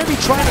crazy. Mandy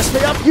trying to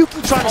stay up.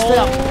 Yuki trying to stay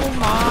up. Oh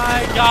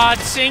my God.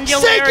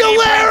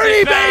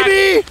 Singularity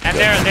baby! And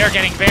they're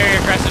getting very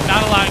aggressive,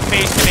 not allowing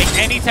FaZe to make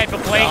any type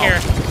of play here.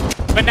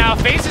 But now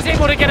FaZe is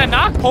able to get a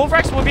knock.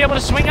 Polvrex will be able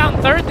to swing out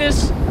and third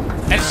this.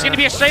 And it's going to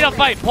be a straight up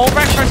fight.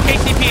 Polvrex versus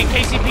KCP, and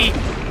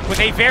KCP with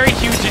a very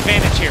huge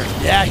advantage here.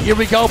 Yeah, here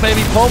we go,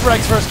 baby. Polvrex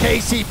versus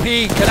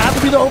KCP. Gonna have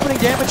to be the opening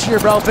damage here,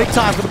 bro. Big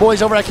time for the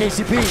boys over at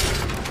KCP.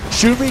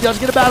 Shoot me does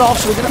get a bad off,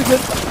 so we're gonna be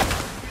good.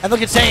 And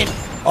look at Zane.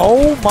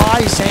 Oh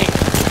my Zane.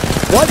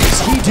 What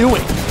is he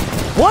doing?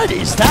 What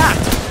is that?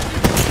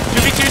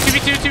 2v2,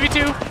 2v2,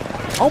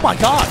 2v2. Oh my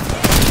God.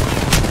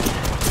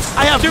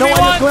 I have no idea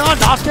what's going on.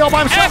 Nostale by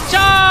himself.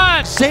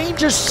 F-Chon! Zane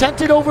just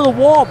sent it over the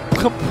wall,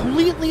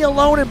 completely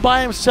alone and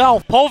by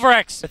himself.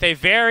 Polvrex with a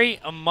very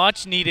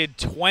much needed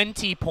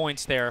 20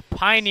 points there.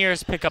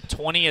 Pioneers pick up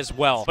 20 as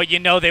well, but you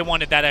know they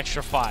wanted that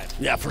extra 5.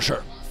 Yeah, for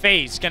sure.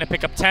 FaZe gonna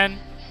pick up 10.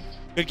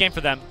 Good game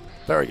for them.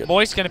 Very good.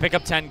 Moist gonna pick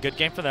up 10. Good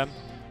game for them.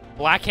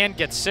 Blackhand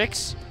gets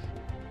 6.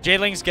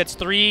 J-Lings gets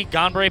 3.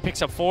 Gonbray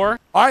picks up 4.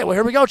 All right, well,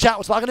 here we go, chat.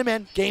 Let's lock him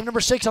in. Game number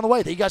 6 on the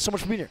way. Thank you guys so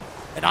much for being here.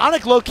 And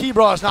Onyx low-key,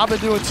 bro, has not been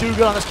doing too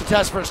good on this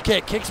contest versus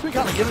Kick. Kick's been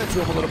kind of giving it to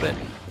him a little bit.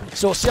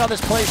 So we'll see how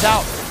this plays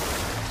out.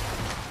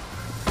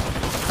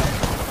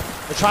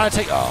 They're trying to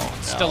take... Oh, no.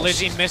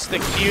 Stelizzi missed the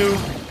Q.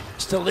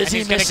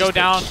 Stelizzi going to go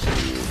down.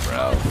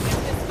 Bro.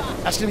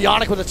 That's going to be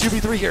Onyx with a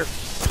 2v3 here.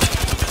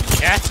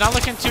 Yeah, it's not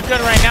looking too good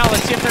right now.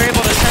 Let's see if they're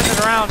able to turn it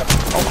around.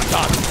 Oh my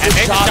God. And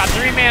they just got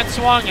 3-man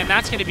swung, and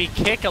that's going to be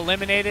Kick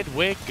eliminated.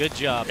 Wig, good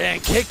job.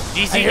 And Kick.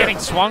 DZ getting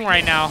swung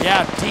right now.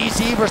 Yeah,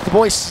 DZ versus the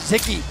boy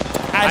Zicky.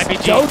 As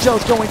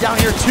Dojo's going down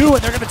here too,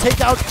 and they're going to take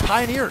out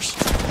Pioneers.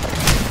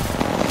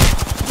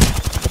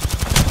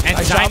 And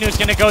Zainu's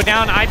going to go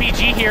down.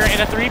 IBG here in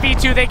a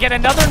 3v2. They get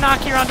another knock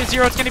here onto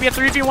 0. It's going to be a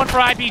 3v1 for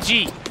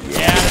IBG.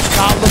 Yeah, it's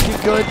not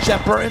looking good.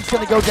 Jet Burton's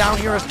going to go down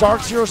here as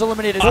Dark Zero's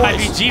eliminated.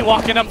 IBG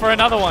walking up for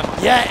another one.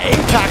 Yeah,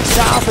 Apex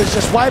South is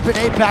just wiping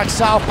Apex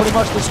South pretty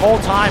much this whole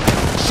time.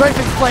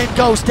 Strafing Flame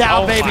goes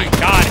down, baby. Oh my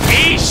God,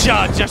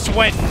 Asia just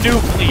went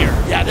nuclear.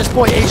 Yeah, this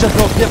boy Asia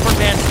feels different,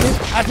 man.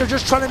 After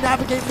just trying to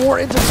navigate more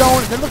into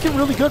zone, they're looking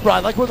really good, bro. I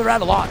like where they're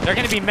at a lot. They're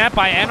going to be met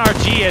by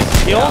NRG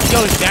as Guild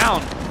goes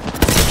down.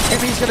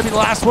 Maybe he's going to be the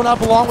last one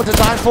up along with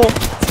Designful.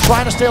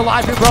 Trying to stay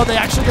alive here, bro. They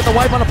actually get the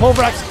wipe on a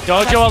Polvrex.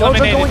 Dojo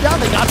eliminated. Dojo going down.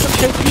 They got some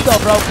KP though,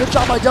 bro. Good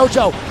job by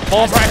Dojo.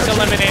 Polvrex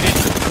eliminated.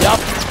 Yep.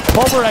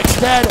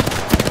 Polvrex dead.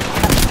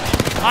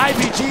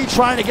 IBG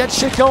trying to get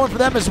shit going for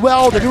them as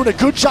well. They're doing a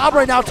good job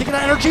right now, taking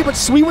out energy, but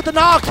Sweet with the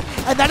knock.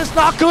 And that is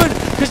not good,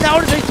 because now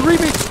it is a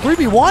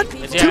 3v1?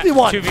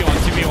 2v1.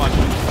 2v1.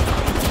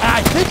 And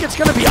I think it's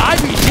going to be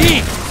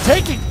IBG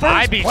taking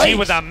first place. IBG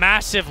with a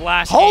massive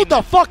last Hold game.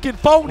 The fucking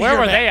phone Where here,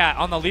 were they at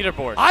on the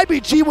leaderboard?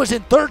 IBG was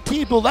in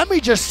 13th, but let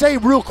me just say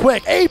real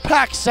quick,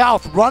 Apex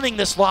South running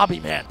this lobby,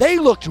 man. They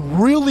looked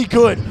really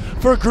good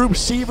for Group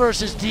C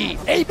versus D.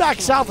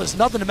 Apex South is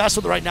nothing to mess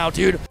with right now,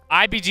 dude.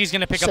 IBG's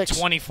going to pick up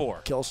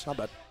 24. Kills, not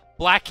bad.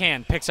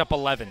 Blackhand picks up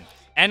 11.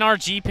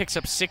 NRG picks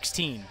up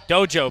 16.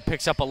 Dojo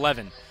picks up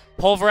 11.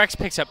 Polvrex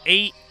picks up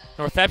 8.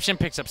 Northeption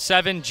picks up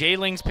 7.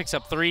 J-Lings picks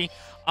up 3.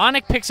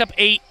 Onyx picks up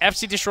 8,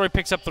 FC Destroy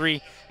picks up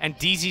 3, and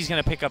DZ's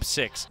going to pick up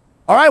 6.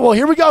 All right, well,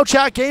 here we go,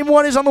 chat. Game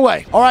 1 is on the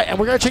way. All right, and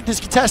we're going to check this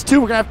contest, too.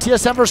 We're going to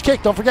have TSM versus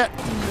Kick. Don't forget.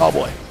 Oh,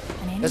 boy.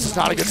 This is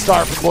not a good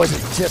start for the boys at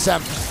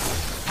TSM.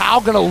 How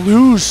going to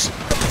lose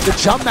the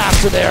Jump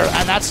Master there,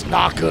 and that's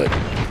not good.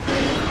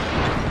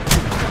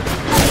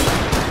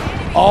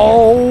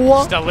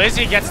 Oh.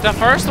 Stelizzi gets the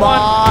first one.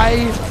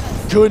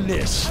 My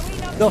goodness.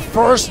 The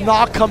first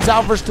knock comes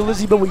out versus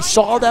Stelizzi, but we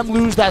saw them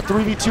lose that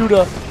 3v2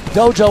 to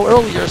Dojo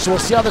earlier, so we'll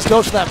see how this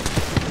goes for them.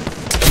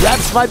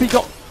 Reps might be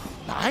go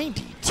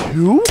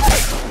 92?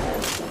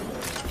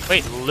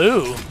 Wait,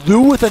 Lou?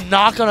 Lou with a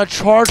knock on a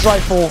charge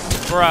rifle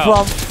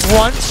from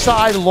front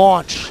side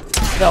launch.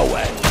 No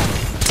way.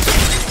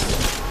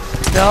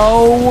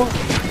 No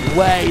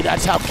way.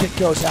 That's how Kick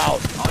goes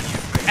out.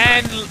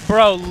 And,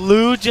 bro,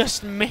 Lou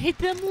just made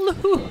them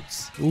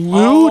lose.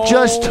 Lou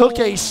just took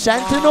a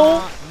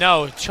Sentinel.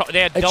 No, they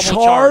had double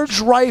charge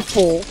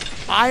rifle,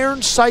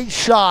 iron sight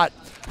shot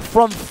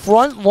from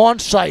front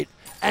launch site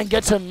and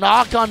gets a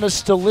knock on the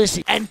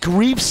Stalisi and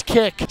Grief's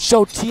kick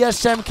so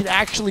TSM can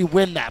actually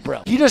win that,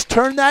 bro. He just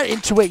turned that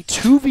into a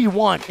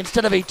 2v1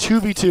 instead of a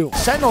 2v2.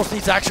 Sentinels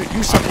needs to actually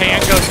do something.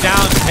 Hand goes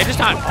down. They just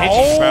not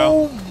pitching, bro.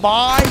 Oh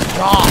my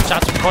god.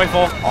 Shots from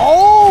Koifel.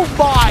 Oh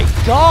my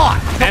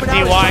god.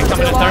 MDY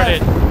coming to third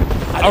it.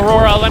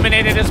 Aurora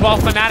eliminated as well.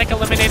 Fnatic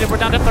eliminated. We're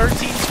down to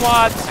 13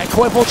 squads. And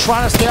Koifel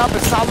trying to stay up.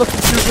 It's not looking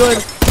too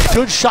good.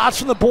 Good shots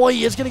from the boy.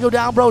 He is going to go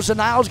down, bro.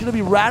 Zanile's going to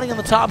be ratting on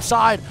the top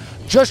side.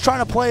 Just trying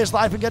to play his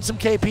life and get some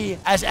KP.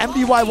 As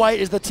MDY White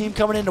is the team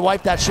coming in to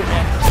wipe that shit,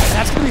 man. And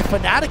that's going to be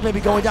Fnatic maybe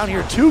going down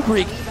here too,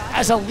 Greek.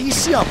 As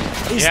Elysium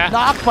is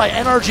knocked by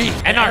NRG.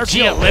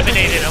 NRG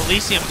eliminated.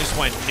 Elysium just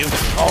went nuke.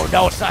 Oh,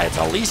 no, it's not. It's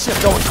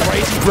Elysium going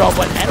crazy, bro.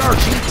 But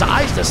NRG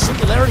dies the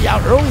Singularity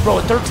out early, bro,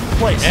 in 13th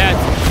place. Yeah,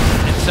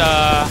 it's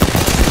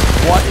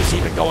What is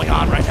even going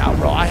on right now,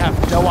 bro? I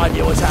have no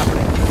idea what's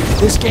happening.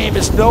 This game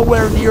is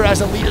nowhere near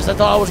as elite as I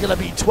thought it was going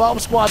to be.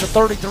 12 squads of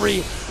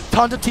 33.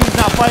 Tons of teams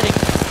now fighting.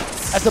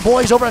 As the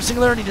boys over at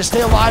Singularity need to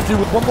stay alive, dude,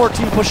 with one more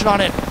team pushing on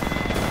in.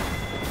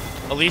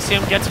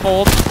 Elysium gets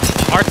pulled.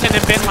 Arton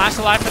and Bin last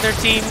alive for their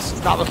teams.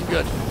 Not looking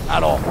good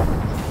at all.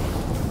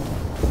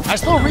 I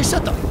still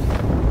reset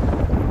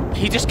them.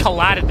 He just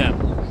collided them.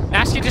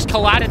 Nasky just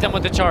collided them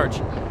with the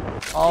charge.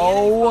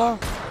 Oh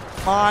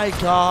my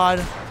god.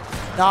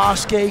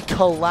 Nasuke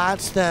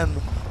collapsed them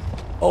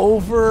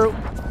over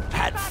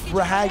at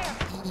Frag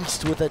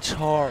East with a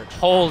charge.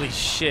 Holy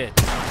shit.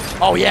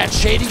 Oh yeah,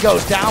 Shady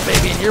goes down,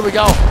 baby, and here we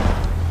go.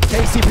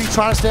 KCP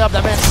trying to stay up.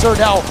 That man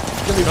Surdell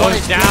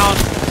goes down.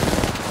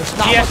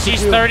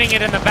 TSG's thirding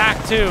it in the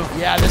back too.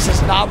 Yeah, this is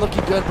not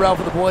looking good, bro,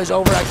 for the boys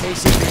over at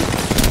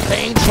KCP.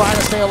 Bane trying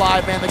to stay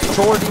alive, man. The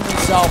controller demon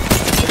himself.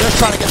 They're just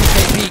trying to get the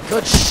KP.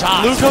 Good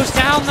shot. Lou goes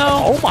down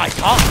though. Oh my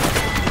god.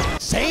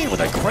 Zane with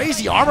a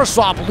crazy armor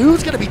swap.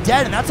 Lou's going to be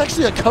dead, and that's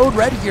actually a code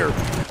red here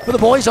for the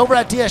boys over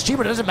at DSG,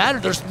 but it doesn't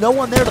matter. There's no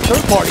one there to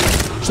third party,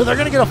 so they're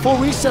going to get a full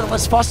reset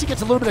unless Fussy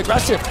gets a little bit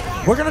aggressive.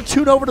 We're going to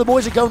tune over to the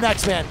boys that go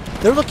next, man.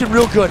 They're looking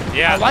real good.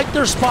 Yeah. I like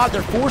their spot.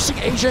 They're forcing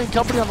Asia and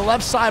company on the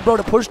left side, bro,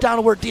 to push down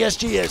to where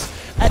DSG is,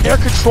 and they're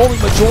controlling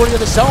majority of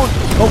the zone.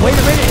 But wait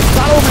a minute, it's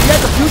not over yet.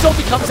 The fuse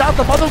only comes out.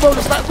 The mother load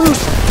is let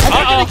loose, and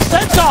they're getting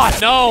sent on.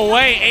 No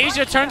way.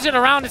 Asia turns it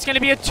around. It's going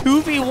to be a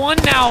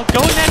 2v1 now.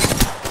 Go next.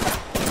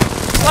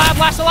 Slab,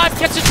 last alive,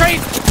 gets the trade.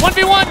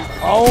 1v1.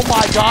 Oh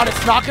my god,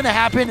 it's not going to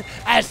happen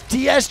as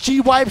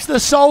DSG wipes the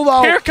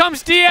solo. Here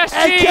comes DSG.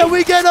 And can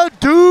we get a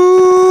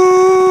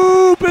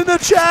dupe in the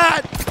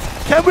chat?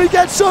 Can we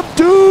get some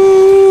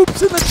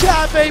dupes in the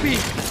chat, baby?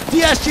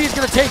 DSG is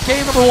going to take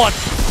game number 1.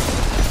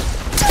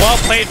 Well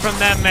played from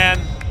them,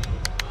 man.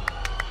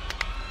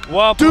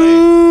 Well played.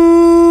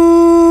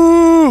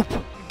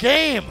 Dupe!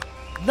 Game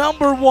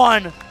number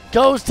 1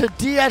 goes to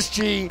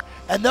DSG.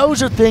 And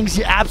those are things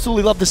you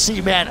absolutely love to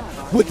see, man.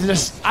 With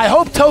this, I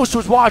hope Toast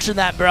was watching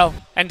that, bro.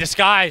 And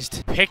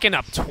Disguised picking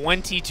up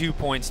 22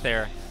 points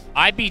there.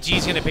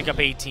 IBG's gonna pick up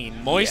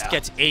 18. Moist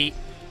gets 8.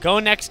 Go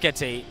Next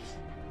gets 8.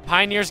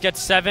 Pioneers gets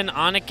 7.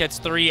 Onyx gets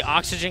 3.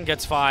 Oxygen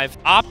gets 5.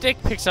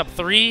 Optic picks up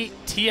 3.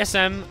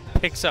 TSM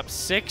picks up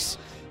 6.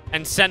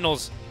 And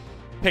Sentinels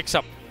picks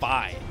up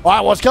 5. All right,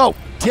 let's go.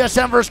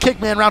 TSM versus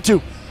Kickman, round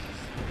 2.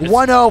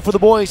 1-0 for the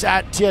boys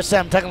at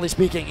TSM, technically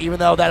speaking, even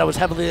though that was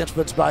heavily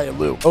influenced by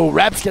Lou. Oh,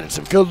 Rep's getting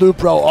some good loot,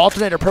 bro.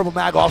 Alternator, purple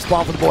mag, off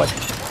spawn for the boy.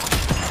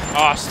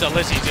 Oh,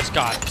 Stalisi just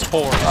got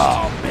torched.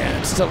 Oh,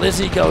 man.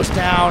 Stalisi goes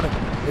down.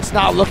 It's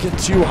not looking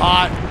too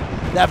hot.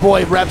 That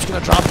boy Rep's going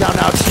to drop down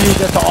now, too.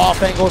 Get the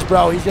off angles,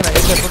 bro. He's going to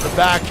hit this from the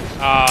back.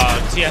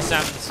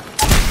 TSM's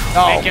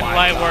making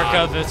light work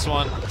of this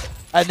one.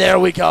 And there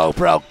we go,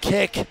 bro.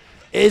 Kick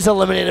is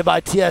eliminated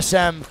by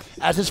TSM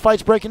as this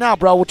fight's breaking out,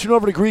 bro. We'll tune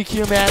over to Greek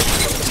here, man.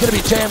 It's going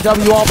to be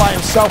JMW all by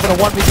himself in a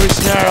 1v3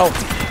 scenario,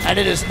 and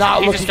it is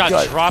not looking good. He just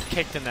got drop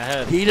kicked in the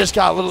head. He just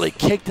got literally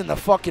kicked in the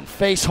fucking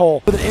face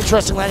hole with an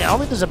interesting landing. I don't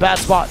think this is a bad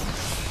spot.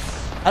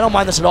 I don't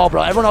mind this at all,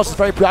 bro. Everyone else is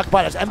very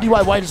preoccupied as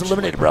MDY White is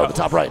eliminated, bro, at the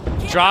top right.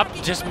 Drop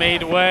just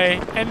made way,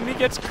 and he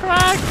gets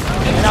cracked,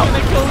 and now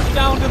it goes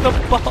down to the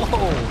bow.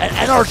 And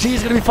NRG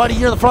is going to be fighting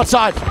here on the front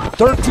side.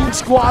 13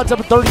 squads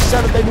up at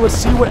 37, baby. Let's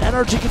see what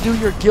NRG can do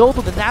here. Guild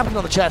with a napkin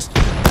on the chest.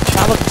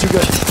 Not looking too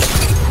good.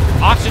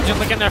 Oxygen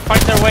looking to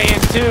fight their way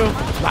in, too.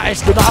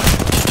 Nice, good knock.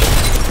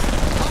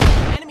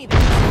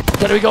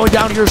 Going to be going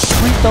down here,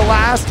 Sweet, the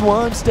last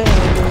one standing.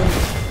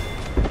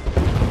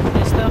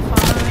 It's the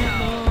final.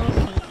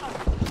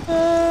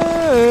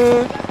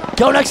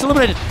 Go Next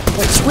eliminated.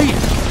 That's Sweet.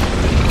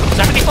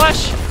 70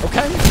 flash.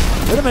 Okay,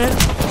 wait a minute.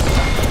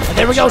 And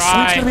there we go,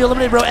 Sweet's gonna be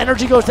eliminated, bro.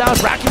 Energy goes down,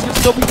 Racky's gonna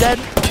still be dead.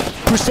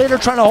 Crusader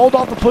trying to hold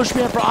off the push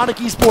man for Onyx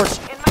Esports.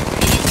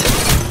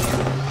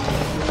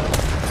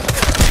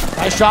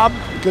 Nice job.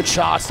 Good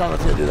shots. Not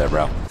nothing to do there,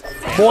 bro.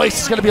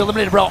 Moist is gonna be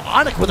eliminated, bro.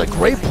 Onyx with a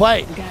great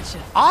play.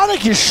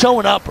 Onyx is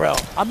showing up, bro.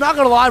 I'm not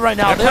gonna lie right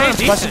now. They're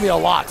impressing me a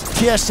lot.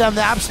 TSM,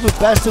 the absolute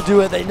best to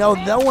do it. They know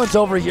no one's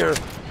over here.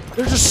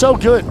 They're just so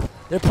good.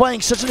 They're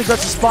playing such an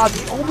aggressive spot.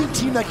 The only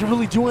team that can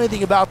really do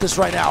anything about this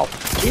right now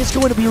is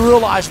going to be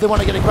realized if they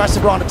want to get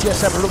aggressive on a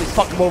TSM and really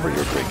fuck them over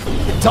here, Greek.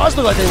 It does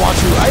look like they want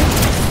to, right?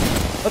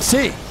 Let's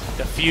see.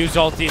 The Fuse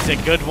ulti is a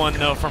good one,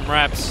 though, from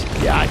Reps.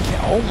 Yeah, I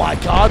can't. Oh my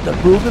god, the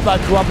movement by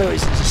Grumpy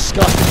is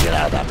disgusting to get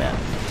out of that, man.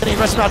 And he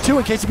rested out too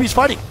in case KCP's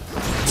fighting.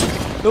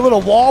 Their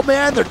little wall,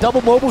 man, their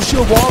double mobile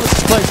shield wall, this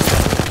is crazy.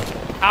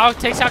 Al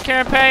takes out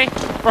Karen Pei.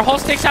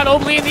 Verholst takes out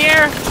Obley in the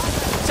air.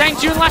 Sang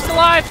Jun last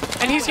alive,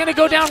 and he's gonna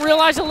go down,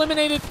 Realize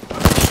eliminated.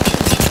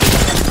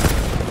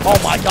 Oh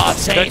my god,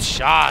 Sane. Good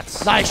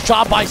shots. Nice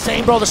job by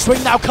Sane, bro. The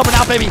swing now coming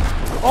out, baby.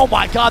 Oh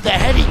my god, the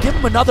heady. Give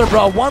him another,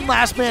 bro. One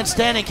last man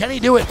standing. Can he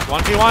do it?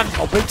 1v1.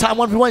 Oh, big time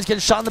 1v1. He's getting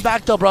shot in the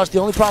back, though, bro. It's the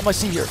only problem I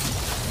see here.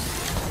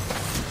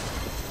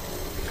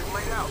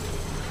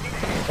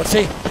 Let's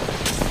see.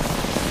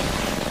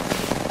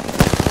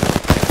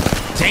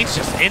 Zane's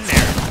just in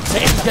there.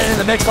 Zane's getting in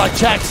the mix like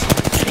checks.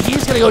 And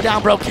he's going to go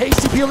down, bro.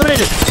 KCP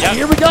eliminated. Yep. And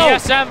here we go.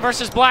 TSM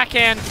versus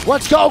Blackhand.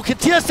 Let's go. Can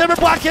TSM and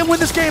Blackhand win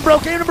this game, bro?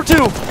 Game number 2.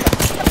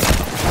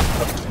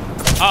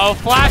 Uh-oh,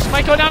 Flash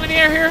might go down in the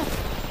air here.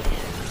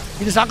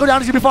 He does not go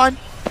down. He's going to be fine.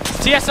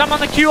 TSM on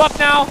the queue up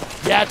now.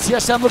 Yeah,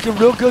 TSM looking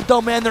real good, though,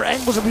 man. Their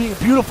angles are being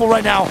beautiful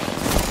right now.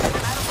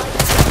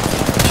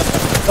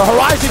 The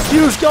Horizon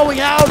Q's going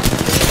out.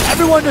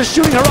 Everyone just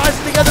shooting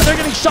Horizon together. They're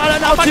getting shot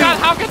at now, too. Oh, my God.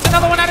 How gets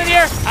another one out of the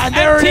air? And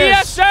there it is.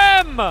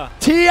 TSM.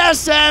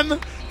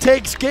 TSM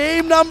takes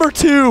game number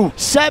 2.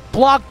 Set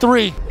block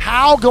 3.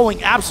 Hal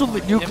going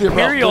absolutely nuclear,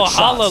 Imperial bro. Good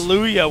shots.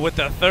 Hallelujah with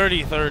the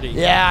 30-30.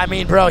 Yeah, I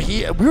mean, bro,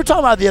 we were talking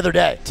about it the other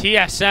day.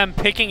 TSM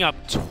picking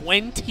up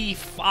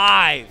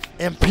 25.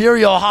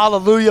 Imperial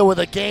Hallelujah with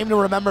a game to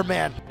remember,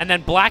 man. And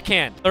then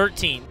Blackhand,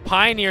 13.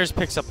 Pioneers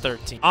picks up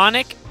 13.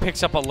 Onyx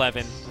picks up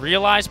 11.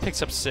 Realize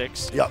picks up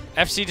 6. Yep.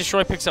 FC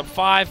Destroy picks up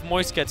 5.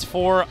 Moist gets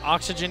 4.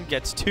 Oxygen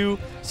gets 2.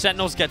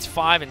 Sentinels gets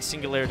 5. And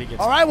Singularity gets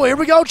 4. All right, well, here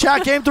we go,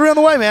 chat. Game 3 on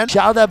the way, man.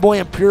 Shout out that boy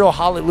Imperial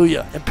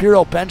Hallelujah.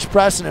 Imperial bench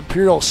press and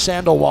Imperial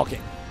sandal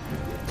walking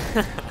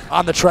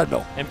on the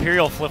treadmill.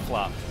 Imperial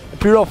flip-flop.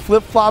 Imperial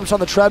flip-flops on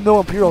the treadmill,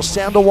 Imperial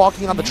sandal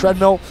walking on the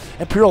treadmill,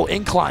 Imperial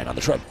incline on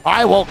the treadmill. All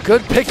right, well,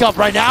 good pickup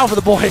right now for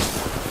the boys.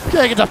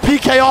 Okay, get the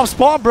PK off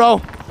spawn,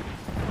 bro.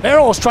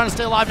 Errol is trying to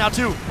stay alive now,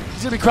 too.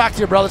 He's going to be cracked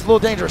here, bro. That's a little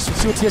dangerous.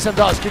 Let's see what TSM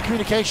does. Good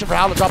communication for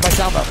how to drop back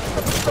down, though.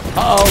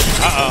 Uh-oh.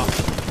 Uh-oh.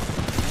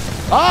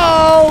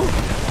 Uh-oh.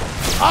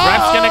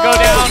 Ref's going to go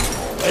down.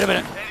 Wait a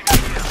minute.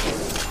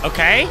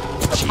 Okay.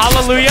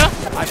 Hallelujah.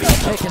 I mean,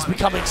 the kick is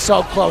becoming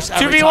so close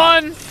every 2v1.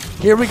 time.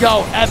 Here we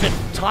go. Evan,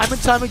 time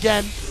and time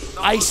again,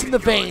 ice in the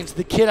veins.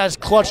 The kid has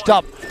clutched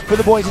up for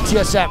the boys in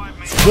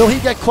TSM. Will he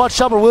get clutched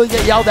up or will he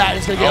get yelled at?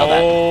 He's going to get yelled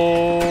at.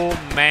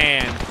 Oh,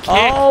 man. Kick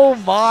Oh,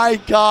 my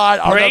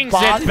God. brings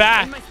it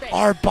back.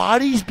 Are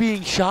bodies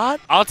being shot?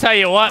 I'll tell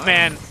you what,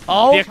 man.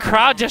 Oh. The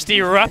crowd just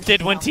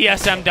erupted when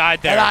TSM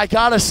died there. And I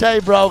got to say,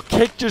 bro,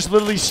 Kick just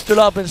literally stood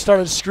up and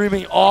started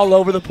screaming all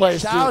over the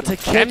place. Shout out to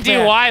Kick,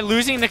 MDY man.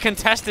 losing the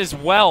contest as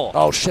well.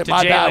 Oh, shit,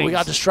 my bad. We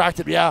got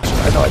distracted. Yeah, I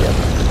had no idea.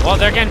 Well,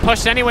 they're getting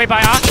pushed anyway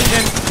by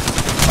Oxygen.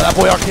 Oh, that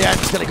boy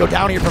RKN is going to go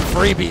down here for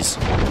freebies.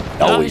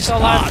 No, he's still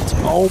not. alive.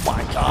 Oh,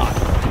 my God.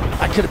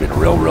 That could have been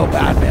real, real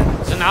bad,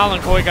 man. So now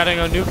Koi got to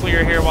go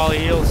nuclear here while he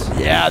heals.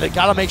 Yeah, they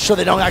got to make sure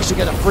they don't actually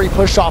get a free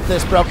push off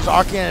this, bro, because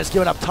RKN is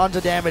giving up tons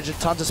of damage and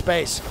tons of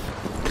space.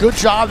 Good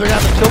job. They're going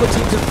to have to kill the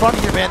teams in front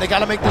of you, man. They got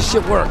to make this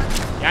shit work.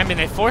 Yeah, I mean,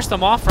 they forced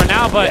them off for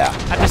now, but Yeah.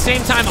 at the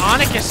same time,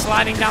 Onyx is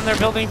sliding down their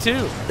building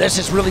too. This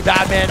is really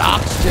bad, man.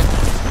 Oxygen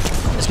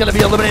is going to be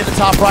eliminated in the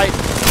top right.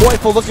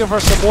 Koifel looking for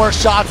some more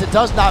shots. It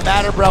does not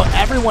matter, bro.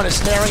 Everyone is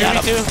staring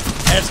at him.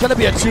 And it's going to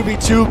be a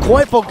 2v2.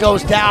 Koifel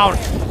goes down,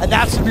 and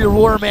that's going to be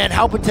Aurora, man,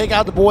 helping take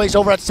out the boys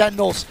over at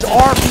Sentinels. The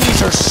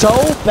RPs are so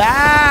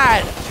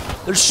bad.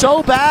 They're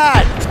so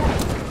bad.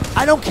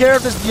 I don't care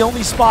if this is the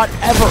only spot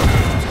ever.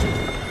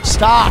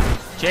 Stop.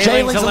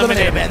 Jayling's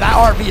eliminated, man.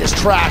 That RP is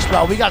trash,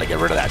 bro. We got to get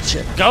rid of that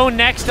shit. Go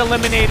Next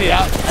eliminated.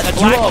 Yeah, and the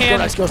duo of Go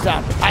Next goes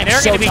down. And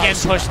they're going to be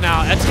getting pushed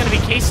now. That's going to be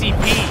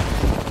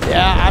KCP.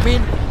 Yeah, I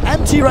mean,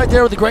 MT right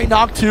there with a great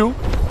knock, too.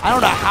 I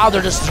don't know how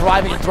they're just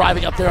surviving and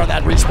thriving up there on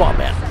that respawn,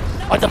 man.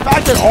 Like, the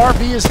fact that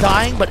RB is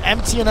dying, but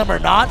MT and them are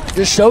not,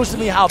 just shows to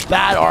me how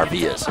bad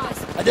RB is.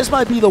 And this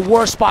might be the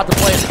worst spot to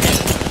play in the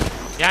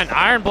game. Yeah, and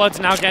Ironblood's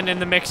now getting in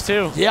the mix,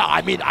 too. Yeah,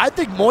 I mean, I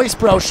think Moist,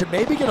 bro, should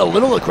maybe get a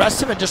little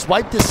aggressive and just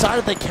wipe this side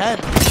if they can.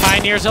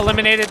 Pioneers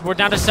eliminated. We're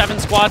down to 7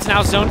 squads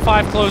now. Zone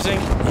 5 closing.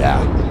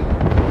 Yeah.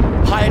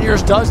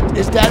 Pioneers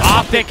is dead.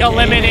 Optic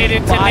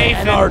eliminated to by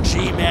Nathan.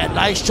 NRG, man.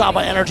 Nice job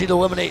by NRG to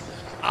eliminate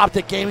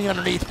Optic Gaming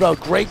underneath, bro.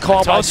 Great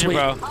call by Sweet.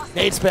 Bro.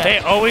 Nate's back. They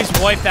always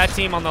wipe that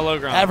team on the low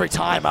ground. Every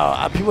time.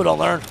 People don't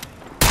learn.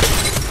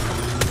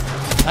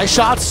 Nice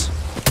shots.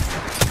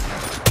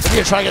 They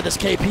need to try to get this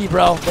KP,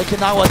 bro. They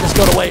cannot let this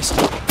go to waste.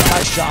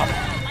 Nice job.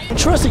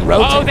 Interesting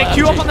rotate. Oh, they by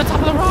queue MG. up on the top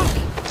of the rock.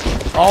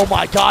 Oh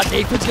my God,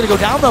 Nathan's gonna go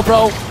down though,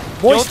 bro.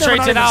 Moist never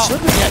trades it out. Yet,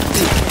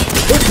 dude.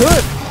 They're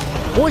good.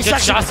 Moist Good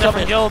actually shots there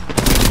from coming. Guild.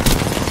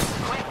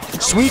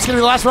 Sweet's gonna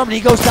be the last run, and he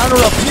goes down to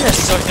a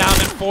penis. Goes down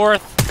in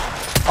 4th.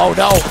 Oh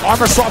no,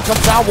 Armor Swap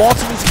comes down.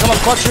 Walton needs to come up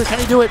clutch here. Can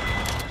he do it?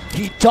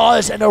 He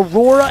does, and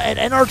Aurora and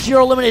NRG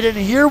are eliminated,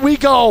 and here we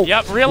go.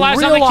 Yep,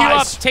 Realize on the queue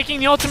up, taking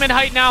the ultimate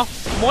height now.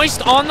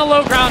 Moist on the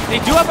low ground. They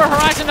do have a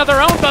Horizon of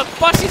their own, but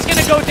Buxy's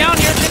gonna go down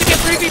here. It's gonna get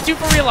 3v2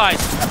 for Realize.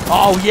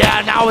 Oh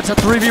yeah, now it's a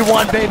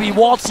 3v1, baby.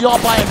 Waltzy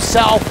all by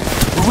himself.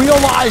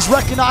 Realize,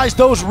 recognize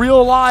those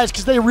Realize,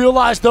 because they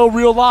realize they'll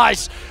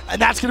realize.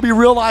 And that's going to be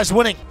Realize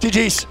winning.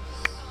 GG's.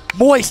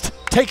 Moist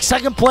takes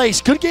second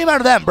place. Good game out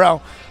of them,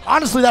 bro.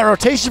 Honestly, that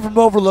rotation from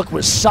Overlook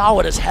was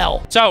solid as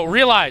hell. So,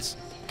 Realize,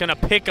 gonna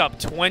pick up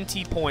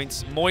 20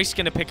 points. Moist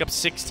gonna pick up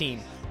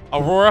 16.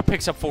 Aurora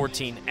picks up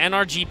 14.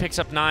 NRG picks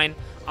up 9.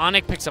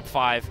 Onyx picks up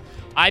 5.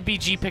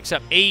 IBG picks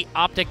up 8.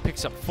 Optic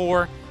picks up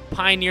 4.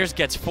 Pioneers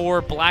gets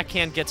 4.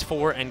 Blackhand gets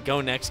 4. And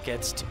Go Next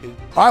gets 2.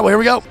 All right, well, here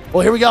we go.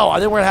 Well, here we go. I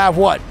think we're going to have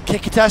what?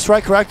 Kick contest,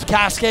 right? Correct?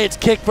 Cascades,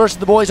 kick versus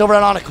the boys over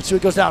at Onyx. Let's see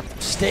what goes down.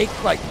 Steak,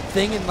 like,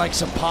 thing and, like,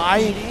 some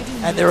pie.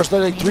 And there was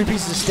literally 3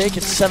 pieces of steak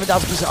and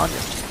 7,000 pieces of onion.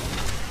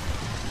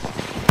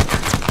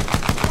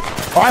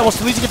 All right, well,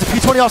 Staleezy gets a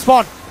P20 off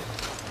spawn.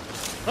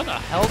 What the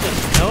hell did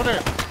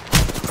Noter?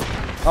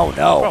 Oh,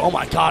 no. Bro, oh,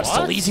 my God.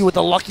 what? Staleezy with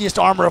the luckiest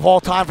armor of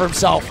all time for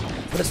himself.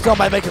 But it still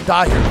might make him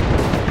die here.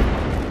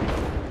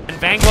 And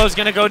Banglow's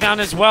gonna go down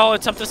as well.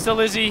 It's up to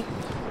Staleezy.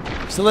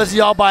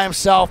 Staleezy all by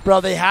himself, bro.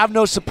 They have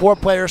no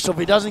support player, so if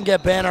he doesn't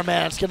get Banner,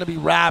 man, it's going to be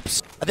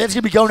Raps. I think it's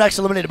going to be Go Next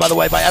eliminated, by the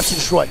way, by FC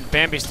Destroy.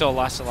 Bambi's still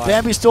last alive.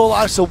 Bambi's still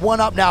alive, so 1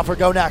 up now for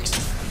Go Next.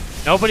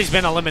 Nobody's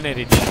been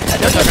eliminated yet.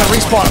 And they're going to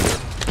respawn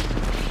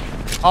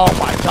him. Oh,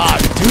 my God.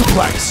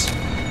 Duplex.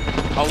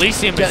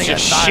 Elysium is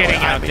just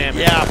shitting out damage.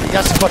 Yeah, he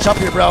got some clutch up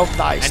here, bro.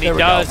 Nice. And there he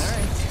does.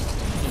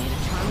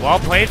 Well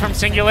played from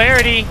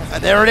Singularity.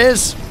 And there it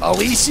is.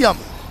 Elysium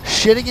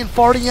shitting and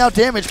farting out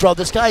damage, bro.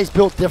 This guy is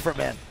built different,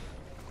 man.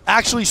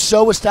 Actually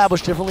so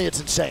established differently,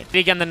 it's insane.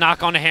 Again, the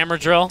knock on a hammer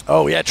drill.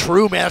 Oh, yeah,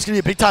 true, man. It's going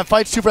to be a big-time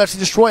fight, too, for FC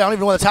Destroy. I don't even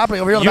know what's happening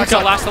over here on the Yuka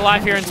backside. last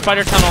alive here in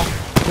Spider Tunnel.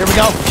 Here we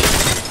go.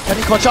 Can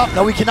he clutch up?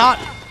 No, he cannot.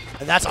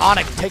 And that's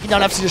Onyx taking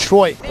down FC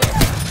Destroy.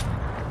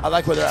 I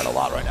like where they're at a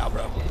lot right now,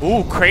 bro.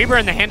 Ooh, Kraber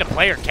in the hand of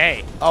player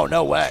K. Oh,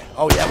 no way.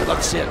 Oh, yeah, we'd love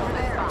to see it.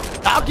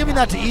 Now giving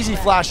that to Easy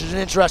Flash is an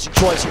interesting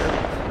choice here.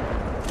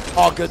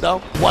 All good, though.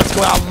 What's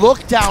going on?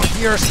 Look down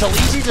here.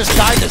 Staleezy just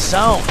died the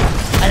zone.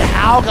 And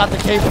Hal got the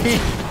KP.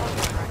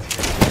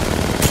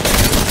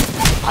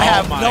 I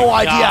have no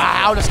idea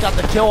how just got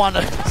the kill on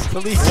the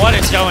Staleezy. What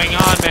is going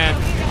on, man?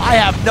 I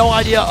have no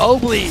idea.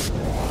 Obley.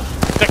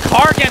 The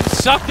car getting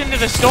sucked into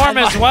the storm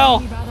as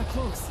well.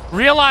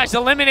 Realize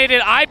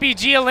eliminated,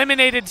 IBG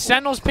eliminated,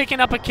 Sentinel's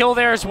picking up a kill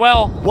there as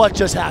well. What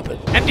just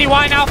happened?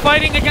 MDY now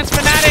fighting against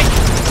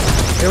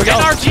Fnatic. Here we go.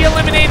 NRG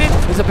eliminated.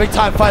 It's a big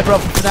time fight, bro,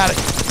 from Fnatic.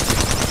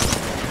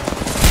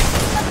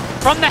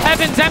 From the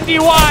heavens,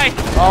 MDY.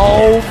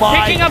 Oh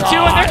my Picking up God. 2,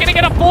 and they're going to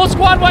get a full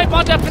squad wipe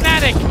onto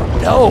Fnatic.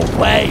 No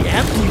way.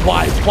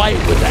 MDY fight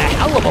with a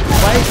hell of a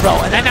play, bro.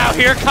 And now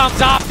here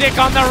comes Optic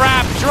on the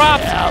wrap.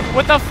 Dropped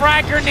with a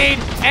frag grenade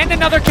and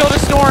another kill to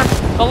Storm.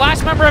 The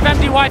last member of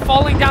MDY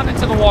falling down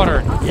into the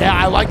water. Yeah,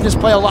 I like this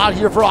play a lot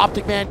here for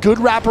Optic, man. Good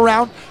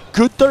wraparound.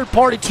 Good third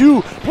party,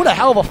 too. What a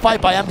hell of a fight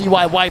by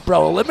MDY White,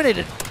 bro.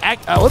 Eliminated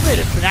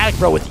Fnatic,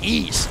 bro, with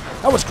ease.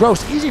 That was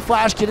gross. Easy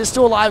Flash Kid is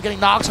still alive, getting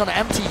knocks on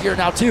MT here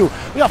now, too.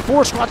 We got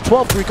 4 squads,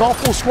 12-3. All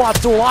full squad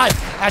still alive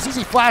as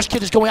Easy Flash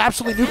Kid is going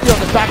absolutely nuclear on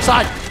his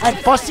backside. And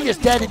Fusty is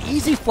dead, and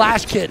Easy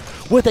Flash Kid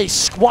with a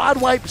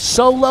squad wipe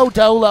solo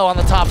dolo on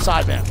the top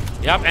side, man.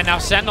 Yep, and now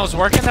Sentinel's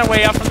working their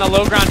way up from the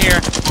low ground here.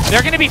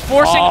 They're going to be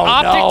forcing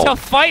Optic to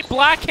fight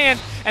Blackhand,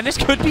 and this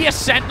could be a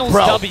Sentinel's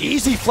W.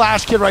 Easy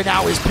Flash Kid right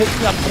now is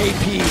picking up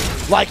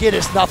KP like it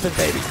is nothing,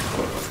 baby.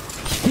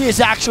 He is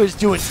actually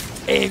doing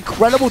an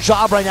incredible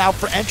job right now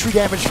for entry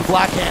damage for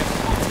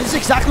Blackhand. This is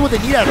exactly what they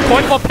need out of him.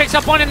 Koiful picks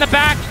up one in the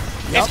back.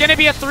 Yep. It's going to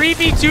be a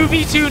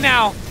 3v2v2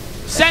 now.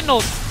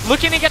 Sentinels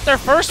looking to get their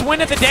first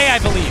win of the day, I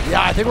believe.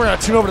 Yeah, I think we're going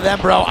to tune over to them,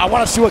 bro. I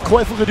want to see what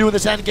Koiful can do in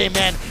this endgame,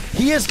 man.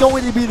 He is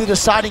going to be the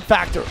deciding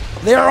factor.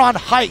 They're on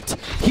height.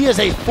 He is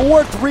a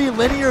 4-3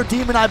 linear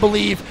demon, I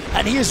believe,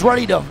 and he is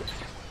ready to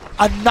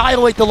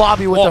annihilate the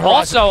lobby with the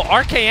Horizon. Also,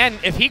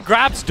 RKN, if he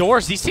grabs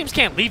doors, these teams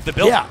can't leave the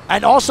building. Yeah,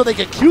 and also they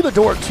can queue the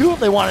door, too, if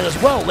they want it as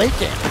well, late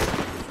game.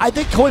 I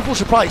think Koiful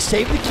should probably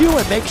save the queue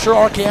and make sure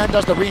RKN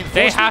does the reinforcements.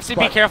 They have to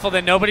be careful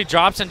that nobody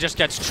drops and just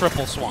gets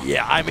triple swung.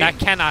 Yeah, I mean, that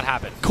cannot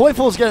happen.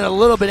 Koiful is getting a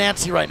little bit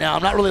antsy right now.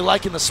 I'm not really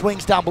liking the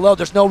swings down below.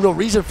 There's no real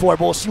reason for it,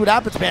 but we'll see what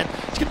happens, man.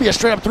 It's going to be a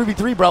straight-up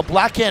 3v3, bro.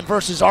 Blackhand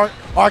versus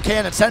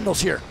RKN and Sentinels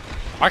here.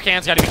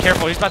 RKN's got to be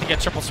careful. He's about to get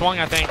triple swung,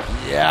 I think.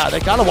 Yeah, they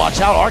got to watch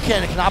out.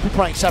 RKN cannot be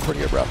playing separate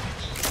here, bro.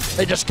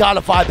 They just got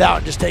to vibe out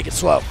and just take it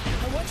slow.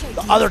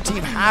 The other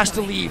team has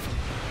to leave.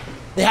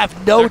 They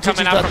have no digits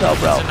left, though,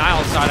 bro. It's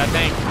Nile's side, I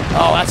think.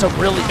 Oh, that's a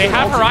really They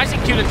have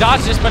Horizon Q to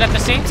dodge this, but at the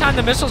same time,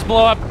 the missiles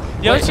blow up.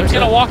 The other team's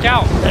going to walk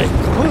out. They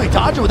completely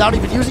dodge it without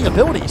even using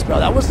abilities, bro.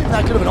 That wasn't even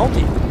that good of an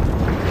ulti.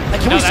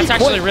 No, that's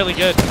actually really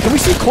good. Can we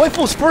see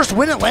Koiful's first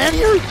win at LAN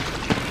here?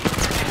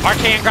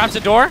 RKN grabs the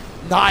door.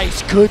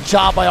 Nice. Good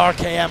job by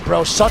RKM,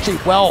 bro. Such a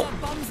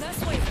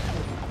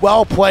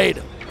well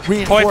played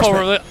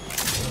reinforcement.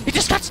 He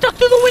just got stuck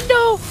through the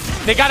window.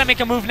 They got to make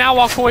a move now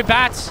while Koi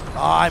bats.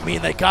 I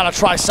mean, they got to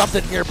try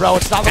something here, bro.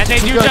 It's not looking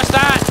too good. And they do just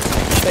that.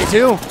 They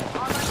do.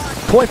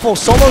 Koiful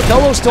solo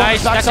dolo still on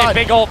his backside. That's a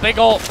big ult, big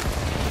ult.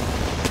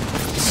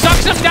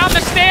 Sucks him down the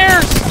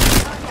stairs.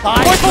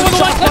 Nice. Koiful with a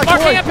Good one shot clip. by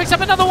Koi. Marquinhos picks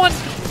up another one.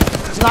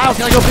 Niles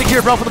gonna go big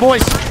here, bro, for the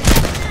boys.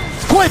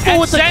 Koiful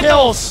And with the Sendles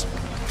kills.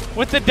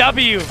 with the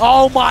W.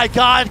 Oh my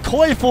God,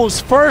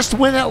 Koiful's first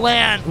win at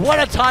LAN. What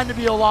a time to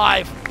be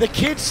alive. The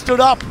kid stood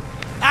up,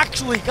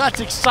 actually got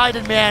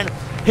excited, man.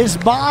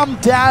 His mom,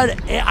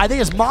 dad, I think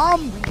his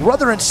mom,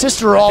 brother, and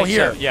sister are all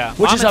here. So, yeah,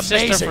 which Mom is and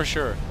amazing. sister for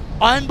sure.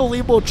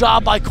 Unbelievable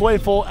job by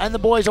Koiful and the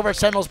boys over at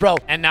Sentinels, bro.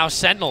 And now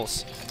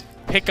Sentinels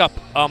pick up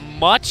a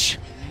much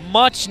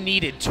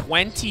needed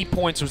 20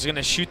 points, was going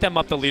to shoot them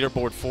up the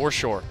leaderboard for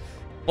sure.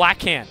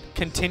 Blackhand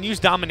continues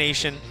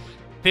domination,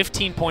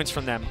 15 points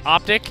from them.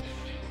 Optic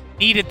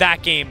needed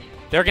that game.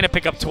 They're going to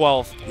pick up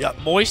 12. Yep.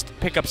 Moist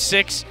pick up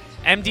 6.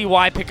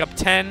 MDY pick up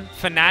 10.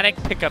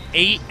 Fnatic pick up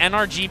 8.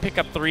 NRG pick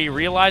up 3.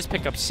 Realize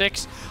pick up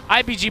 6.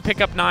 IBG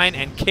pick up 9.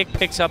 And Kick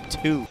picks up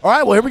 2. All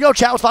right, well, here we go.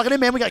 Chat was talking in,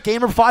 man. We got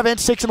game number 5 and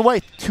 6 in the way.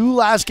 2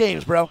 last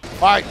games, bro. All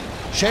right,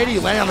 Shady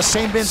landing on the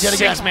same bins yet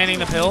again. 6 manning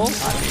the pills.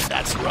 I mean,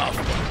 that's rough.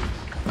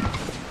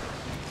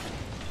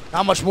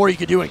 Not much more you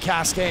could do in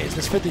Cascades.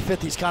 This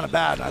 50-50 is kind of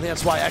bad. I think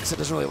that's why Exit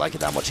doesn't really like it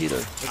that much either.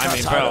 I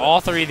mean, bro,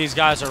 all 3 of these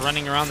guys are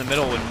running around the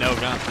middle with no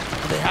gun.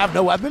 They have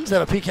no weapons. They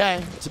have a PK.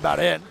 That's about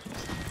it.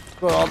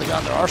 Well, all they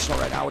got in their arsenal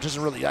right now, which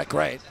isn't really that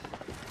great.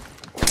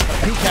 But a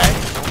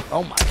PK.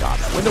 Oh my God,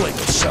 that window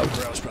angle is so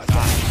gross, bro.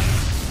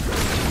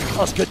 That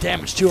was good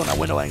damage too on that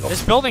window angle.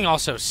 This building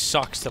also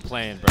sucks to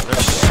play in, bro.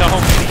 There's so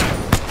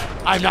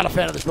many. I'm not a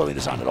fan of this building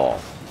design at all,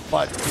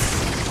 but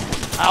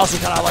I also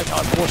kind of like how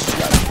it forces you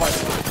guys to fight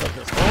a little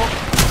quicker.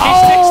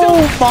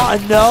 Oh my,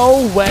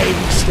 no way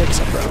he sticks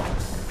him, bro.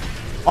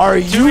 Are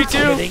you 2v2.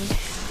 kidding?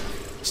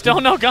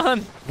 Still no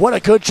gun. What a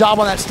good job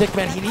on that stick,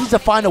 man. He needs to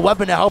find a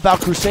weapon to help out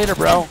Crusader,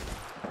 bro.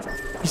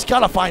 He's got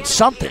to find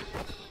something.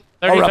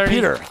 30, or a 30.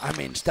 Peter. I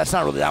mean, that's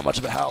not really that much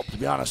of a help, to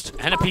be honest.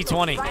 And a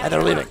P20. And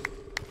they're leaving.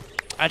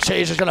 And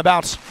Chase is going to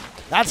bounce.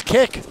 That's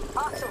Kick.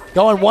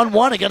 Going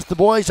 1-1 against the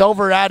boys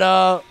over at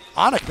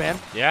Onyx, man.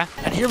 Yeah.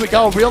 And here we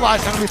go.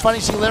 Realize they're going to be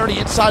fighting Singularity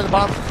inside the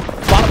bottom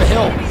of the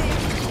hill.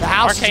 The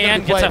house is going RKN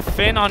to be gets played. a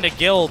fin onto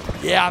Guild.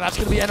 Yeah, that's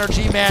going to be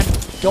NRG, man.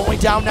 Going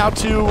down now,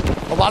 too.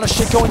 A lot of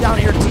shit going down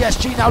here.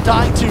 TSG now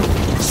dying, too.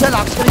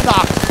 Senox getting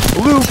knocked.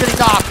 Lou getting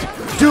knocked.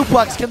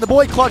 Duplex, can the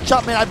boy clutch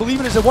up, man? I believe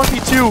it is a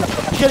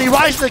 1v2. Can he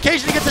rise to the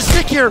occasion to get the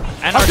stick here?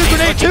 And a good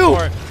grenade, too.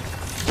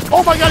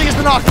 Oh, my God, he gets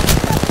the knock.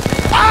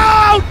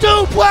 Oh,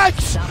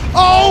 Duplex!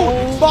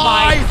 Oh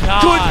my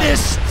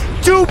goodness!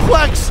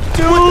 Duplex with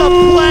the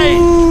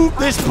play.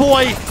 This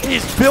boy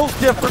is built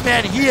different,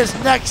 man. He is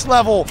next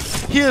level.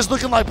 He is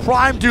looking like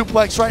prime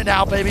Duplex right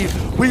now, baby.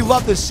 We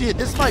love to see it.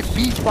 This might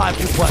be prime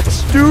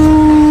Duplex.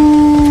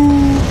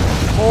 Dude!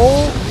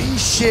 Holy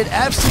shit.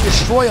 FC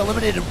Destroy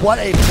eliminated. What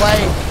a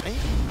play.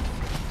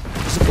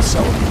 This is a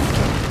facility.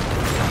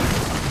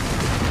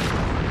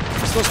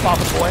 Still spot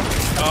the boy.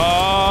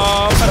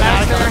 Oh,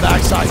 Fnatic on the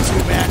backside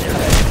too, man. Here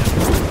they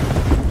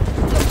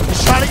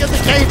He's trying to get the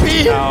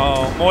KP.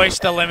 Oh,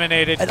 Moist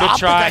eliminated. And Good Optic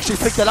try. actually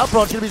picked that up,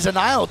 bro. It's going to be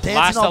Zanile dancing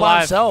Last all by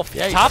alive. himself.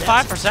 Yeah, Top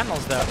 5 for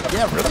Sentinels, though.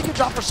 Yeah, really good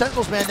job for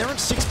Sentinels, man. They're in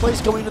 6th place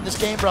going into this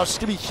game, bro. It's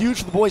going to be huge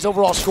for the boys'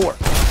 overall score.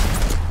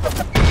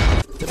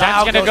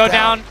 That's going to go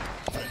down.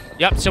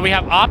 Yep, so we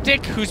have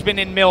Optic, who's been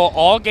in mill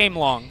all game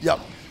long. Yep.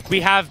 We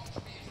have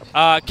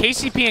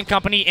KCP and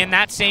company in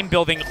that same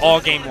building all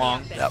game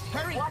long. Yep.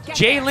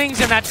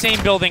 J-Ling's in that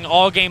same building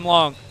all game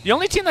long. The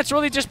only team that's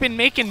really just been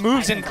making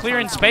moves and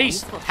clearing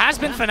space has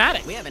been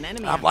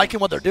Fnatic. I'm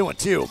liking what they're doing,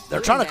 too. They're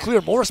trying to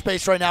clear more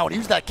space right now and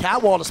use that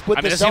cat wall to split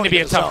I mean, this it's going to be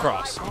a zone tough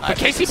cross. But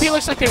KCP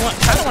looks like they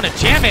kind of want to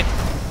jam it.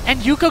 And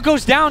Yuka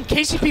goes down.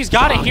 KCP's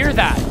got to hear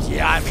that.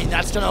 Yeah, I mean,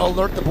 that's going to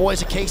alert the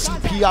boys at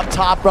KCP up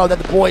top, bro, that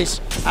the boys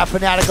at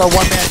Fnatic are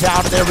 1 man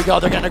down. And there we go.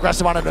 They're getting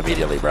aggressive on it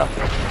immediately, bro.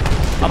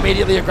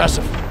 Immediately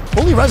aggressive.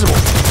 Fully resible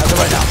as of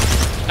right now.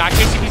 Nah,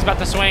 KCP's about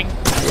to swing.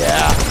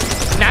 Yeah.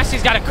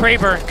 Nasty's got a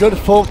Kraber. Good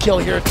full kill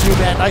here, too,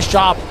 man. Nice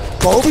job.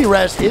 Moby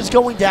Res is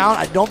going down.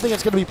 I don't think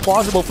it's going to be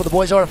plausible for the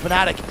boys over at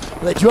Fnatic.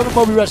 But they do have a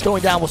Moby Res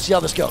going down. We'll see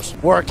how this goes.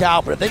 Work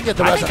out, but if they can get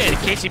the res. I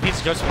think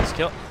KCP goes for this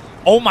kill.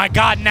 Oh my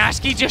God,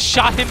 Nasky just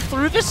shot him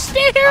through the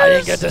stairs. I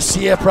didn't get to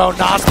see it, bro.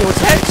 Nasky was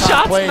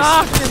headshots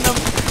knocked in them.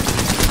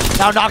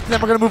 Now knocked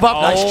them. We're going to move up.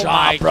 Oh nice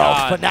job, bro.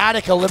 God.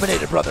 Fnatic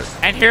eliminated, brother.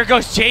 And here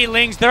goes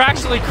J-Lings. They're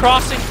actually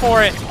crossing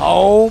for it.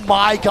 Oh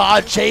my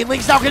God.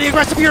 J-Ling's now getting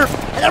aggressive here.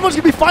 And everyone's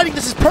going to be fighting.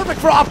 This is perfect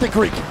for Optic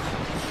Greek.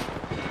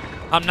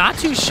 I'm not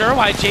too sure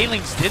why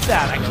J-Lings did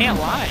that. I can't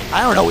lie.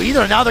 I don't know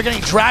either. Now they're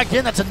getting dragged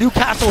in. That's a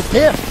Newcastle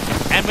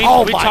diff. And we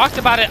talked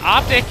about it.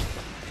 Optic,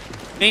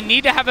 they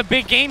need to have a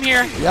big game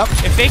here. Yep.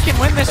 If they can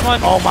win this one.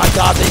 Oh my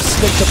God, they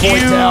stick the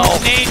point down.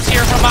 Huge nades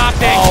here from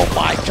Optic. Oh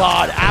my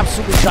God,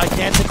 absolutely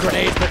gigantic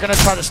grenades. They're going to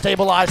try to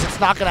stabilize. It's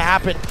not going to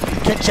happen.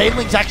 Can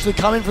J-Lings actually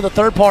come in for the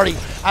third party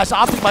as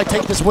Optic might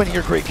take this win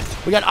here, Greek?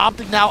 We got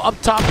Optic now up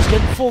top. He's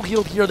getting full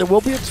healed here. There will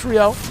be a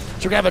trio.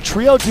 So we're going to have a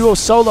trio duo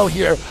solo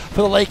here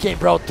for the late game,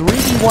 bro.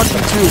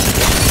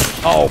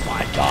 3v1v2. Oh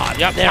my God.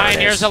 Yep,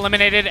 Pioneers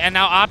eliminated, and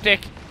now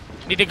Optic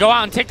need to go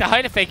out and take the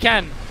height if they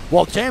can.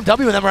 Well,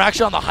 JMW and them are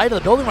actually on the height of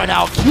the building right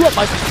now. Q-up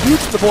might be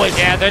huge for the boys.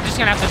 Yeah, they're just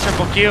going to have to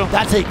triple Q.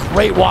 That's a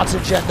great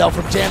Watson gen, though,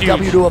 from JMW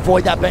Huge. to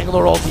avoid that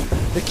Bangalore ulti.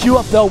 The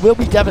Q-up, though, will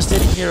be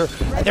devastating here,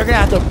 and they're going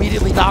to have to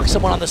immediately knock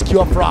someone on this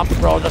Q-up for Optic,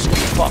 bro. That's going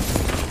to be fucked.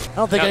 I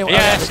don't think anyone...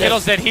 Yeah,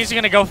 Skittles did. He's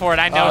going to go for it.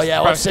 I know. Oh,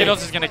 yeah, bro,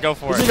 Skittles is going to go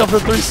for it. He's going to go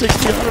for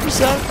 360,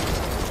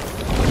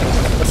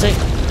 100%. Let's see.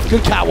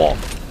 Good catwall.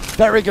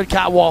 Very good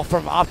catwall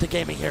from Optic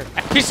Gaming here.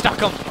 He stuck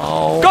him.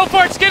 Oh. Go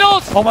for it,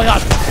 Skittles! Oh, my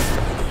God.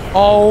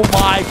 Oh,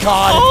 my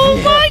God.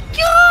 Oh, my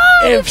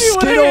God! If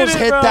Skittles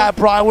hit that,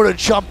 bro, I would have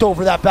jumped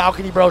over that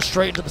balcony, bro,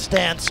 straight into the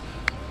stands.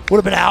 Would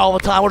have been a hell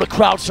of a time. Would have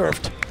crowd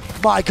surfed.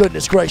 My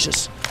goodness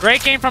gracious.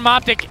 Great game from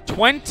Optic.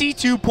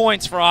 22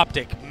 points for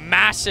Optic.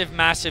 Massive,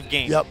 massive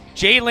game. Yep.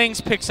 J-Lings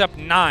picks up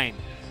 9.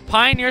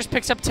 Pioneers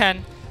picks up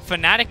 10.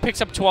 Fnatic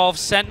picks up 12.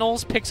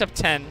 Sentinels picks up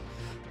 10.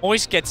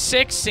 Moist gets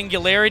 6.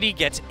 Singularity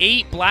gets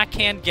 8.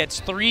 Blackhand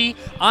gets 3.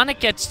 Onyx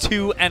gets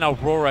 2. And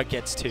Aurora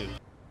gets 2.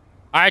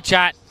 All right,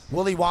 chat.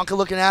 Willy Wonka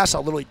looking ass,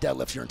 I'll literally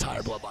deadlift your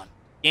entire bloodline.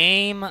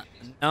 Game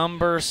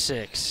number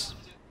 6.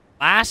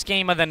 Last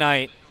game of the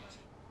night.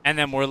 And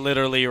then we're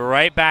literally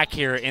right back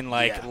here in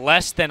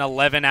less than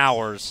 11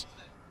 hours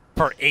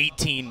for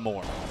 18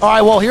 more. All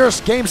right, well, here's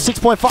game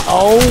 6.5.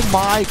 Oh,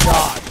 my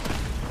God.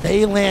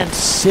 They land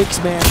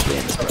 6-man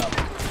wins, bro.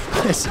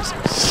 This is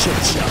a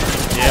shit show.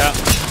 Yeah.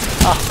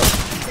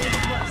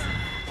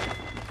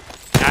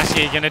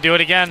 Nasty, gonna do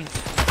it again.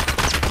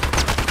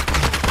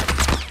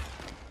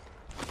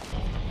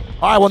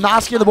 All right, well,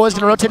 Noski and the boys are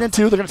going to rotate in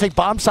 2. They're going to take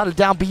bottom side of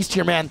Down Beast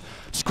here, man.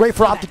 It's great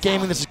for Optic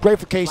Gaming. This is great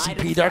for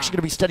KCP. They're actually going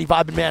to be steady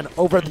vibing, man,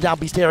 over at the Down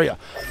Beast area.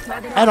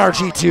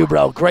 NRG too,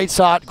 bro. Great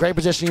shot, great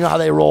position. You know how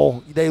they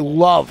roll. They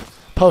love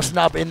posting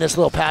up in this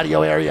little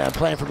patio area and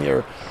playing from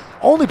here.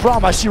 Only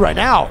problem I see right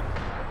now,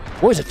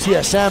 boys at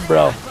TSM,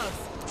 bro,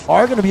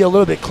 are going to be a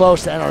little bit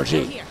close to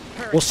NRG.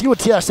 We'll see what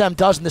TSM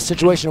does in this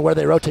situation and where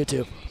they rotate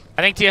to.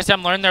 I think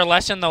TSM learned their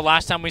lesson though.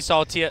 Last time we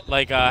saw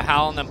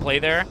Hal and them play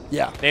there.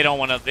 Yeah. They don't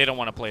want to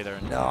play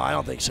there. No, I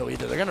don't think so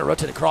either. They're going to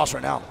rotate across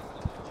right now.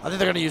 I think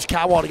they're going to use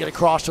Catwall to get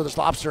across to this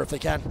lobster if they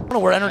can. I don't know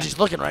where Energy's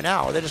looking right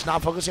now. Are they just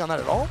not focusing on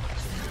that at all?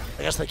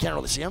 I guess they can't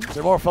really see him.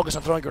 They're more focused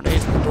on throwing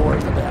grenades at the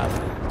doors that they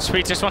have.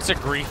 Sweet just wants to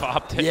grief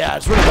Optic. Yeah,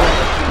 it's really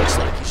what he looks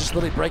like. He's just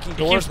literally breaking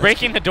doors. He keeps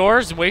breaking the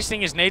doors,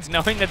 wasting his nades,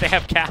 knowing that they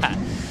have Cat. Yeah, I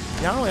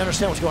don't really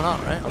understand what's going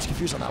on, right? I was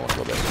confused on that one a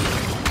little bit.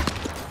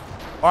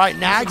 All right,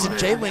 Nags and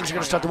J-Lings are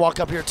going to start to walk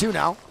up here too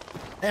now.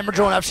 Hammer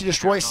Joe and FC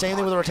Destroy, same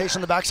thing with the rotation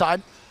on the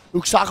backside.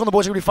 Uksako and the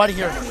boys are going to be fighting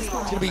here. It's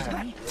going to be,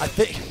 I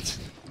think...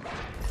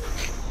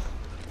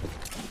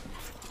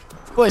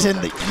 Boys in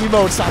the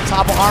emotes on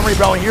top of Armory,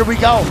 bro, and here we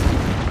go.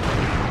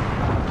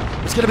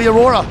 It's going to be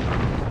Aurora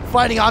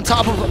fighting on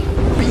top of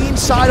Bean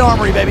side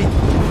Armory, baby.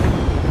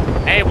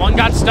 Hey, one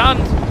got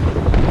stunned.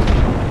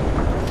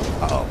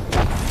 Uh-oh.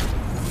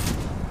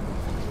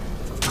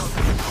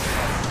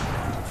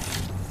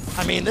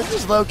 I mean, this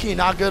is low-key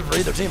not good for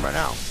either team right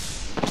now.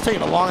 It's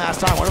taking a long-ass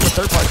time. I wonder what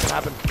third party's going to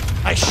happen.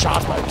 Nice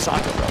shot by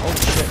Uksako, bro. Holy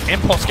shit.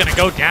 Impulse going to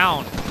go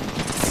down.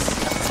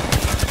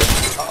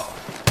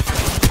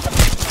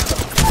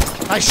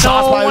 Nice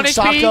shot by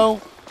Uksako.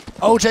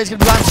 OJ's going to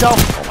be by himself.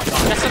 Oh, my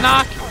God. That's a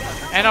knock.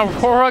 And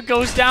Aurora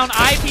goes down.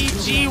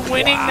 IBG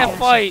winning the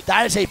fight.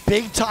 That is a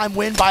big-time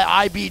win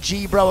by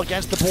IBG, bro,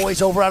 against the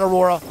boys over at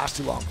Aurora. That's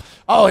too long.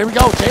 Oh, here we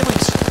go.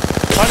 J-Lings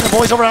fighting the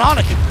boys over at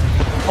Onyx.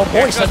 Oh,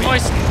 Moist.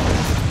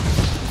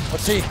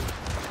 Let's see.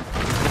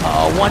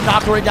 One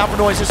knock right down for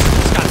Noises.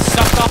 Just got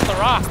sucked off the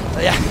rock.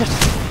 Yeah.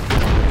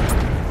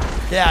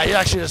 Yeah, he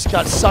actually just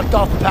got sucked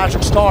off the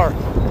Patrick Star to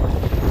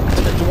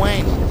the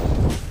Dwayne.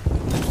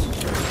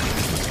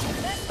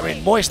 I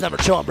mean, Moist never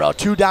chilling, bro.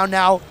 2 down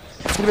now.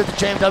 He's going to be at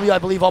the JMW, I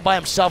believe, all by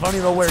himself. I don't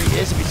even know where he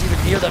is, if he's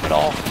even near them at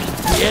all.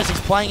 He is. He's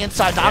playing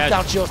inside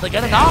knockdown shields. They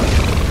get a knock.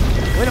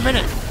 Wait a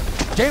minute.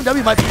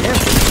 JMW might be him.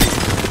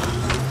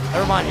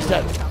 Never mind, he's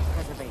dead.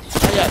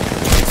 Not yet.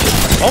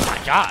 Oh, my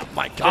God.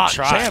 My God.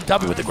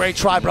 JMW with a great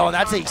try, bro. And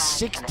that's a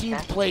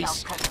 16th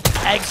place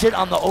exit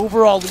on the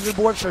overall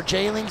leaderboard for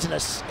J-Lings and a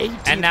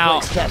 18th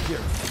place step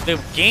here. The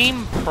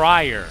game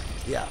prior,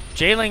 yeah,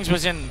 J-Lings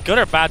was in good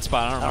or bad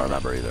spot? I don't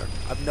remember either.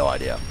 I have no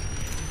idea,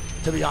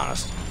 to be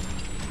honest.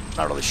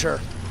 Not really sure.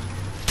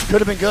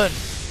 Could have been good,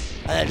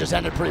 and it just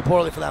ended pretty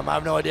poorly for them. I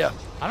have no idea.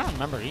 I don't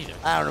remember either.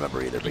 I don't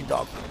remember either, big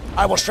dog. All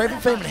right, well, straight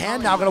from Fame in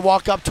hand, now going to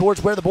walk up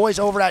towards where the boys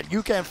over at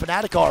Yuka and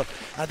Fnatic are.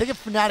 And I think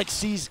if Fnatic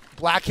sees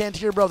Blackhand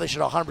here, bro, they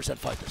should 100%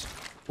 fight this,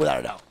 without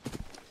a doubt.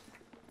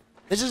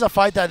 This is a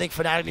fight that I think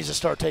Fnatic needs to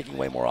start taking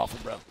way more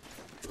often, bro.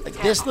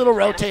 Like, this little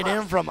rotate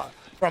in from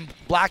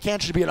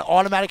Blackhand should be an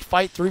automatic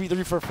fight,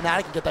 3v3 for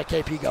Fnatic, and get that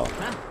KP going.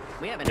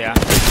 Yeah,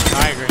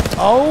 I agree.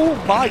 Oh,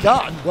 my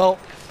God. Well,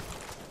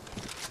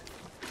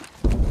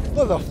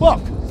 what the fuck?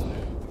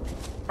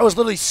 That was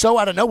literally so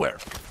out of nowhere.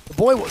 The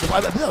boy was, I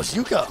think that was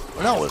Yuka.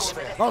 Or no, it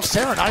was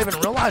Sarah, not even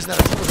realizing that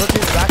it was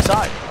rotating the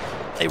backside.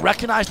 They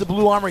recognize the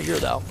blue armor here,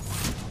 though.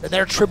 And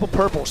they're triple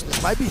purple, so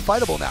this might be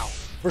fightable now,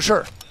 for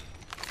sure.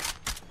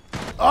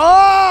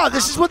 Oh,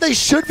 this is what they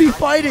should be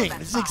fighting.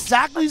 This is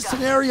exactly the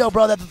scenario,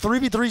 bro, that the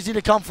 3v3s need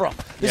to come from.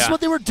 This is what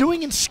they were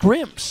doing in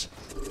scrims.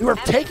 They were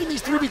taking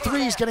these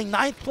 3v3s, getting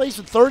 9th place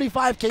with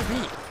 35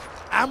 KP.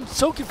 I'm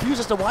so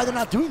confused as to why they're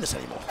not doing this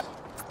anymore.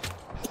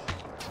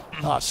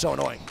 Oh, it's so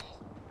annoying.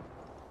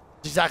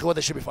 It's exactly what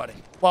they should be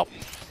fighting. Well,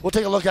 we'll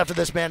take a look after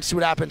this, man, see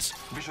what happens.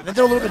 And then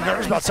they're a little bit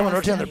nervous about someone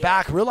rotating on their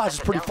back. Realize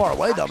it's pretty far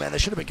away, though, man. They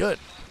should have been good.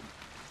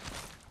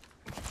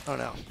 Oh,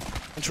 no.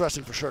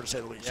 Interesting for sure, to say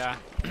the least. Yeah.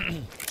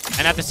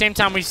 And at the same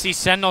time, we see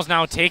Sentinels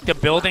now take the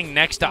building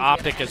next to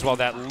Optic as well,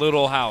 that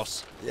little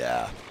house.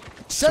 Yeah.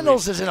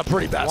 Sentinels is in a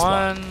pretty bad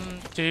spot.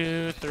 1,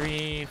 2,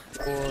 3,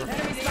 4,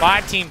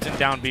 5 teams in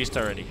down beast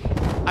already.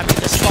 I mean,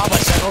 this spot by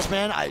Sentinels,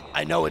 man,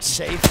 I know it's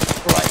safe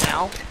for right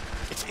now.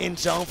 It's in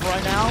zone for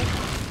right now,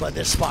 but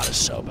this spot is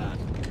so bad.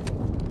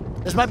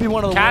 This might be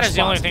one of the worst Cat is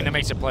the only spots thing that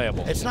makes it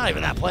playable. It's not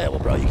even that playable,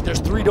 bro. There's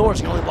 3 doors,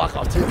 you can only block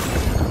off 2.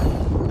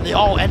 And they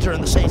all enter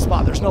in the same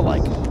spot. There's no,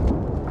 like,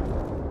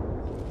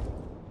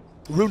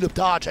 room to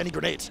dodge any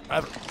grenades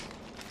ever.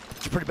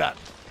 It's pretty bad.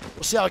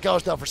 We'll see how it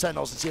goes, though, for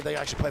Sentinels and see if they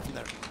actually play from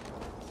there.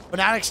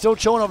 Fnatic's still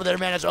chilling over there,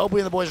 man, as Obi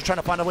and the boys are trying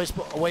to find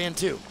a way in,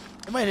 too.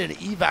 They might hit an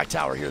evac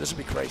tower here. This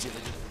would be crazy if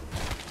they did.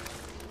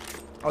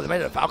 Oh, they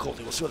made it a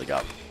faculty. We'll see where they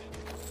go.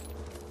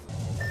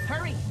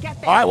 Hurry, get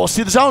there. All right, we'll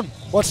see the zone.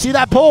 Let's see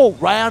that pull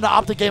right onto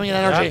Optic Gaming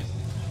and Energy. Yeah.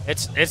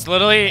 It's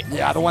literally...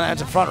 Yeah, the one that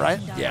ends in front, right?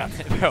 Yeah.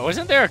 Bro,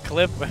 wasn't there a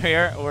clip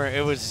here where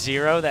it was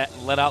Zero that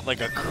let out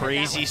like a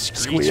crazy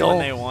screech when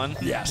they won?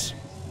 Yes.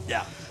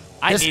 Yeah.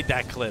 I need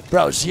that clip.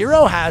 Bro,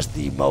 Zero has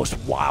the most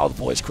wild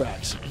voice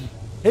cracks.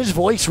 His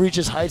voice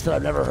reaches heights that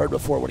I've never heard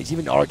before when he's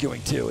even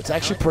arguing, too. It's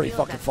actually pretty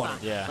fucking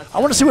funny. Yeah. I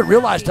want to see what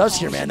Realize does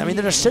here, man. I mean,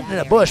 they're just sitting in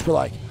a bush, but,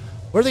 like,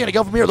 where are they going to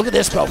go from here? Look at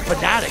this, bro.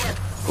 Fnatic.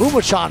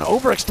 Umachan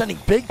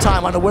overextending big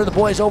time onto where the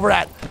boys over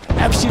at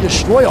FC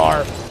Destroy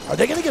are. Are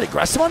they going to get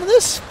aggressive onto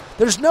this?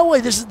 There's no way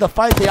this is the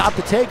fight they opt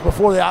to take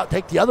before they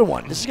take the other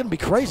one. This is going to be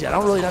crazy. I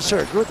don't really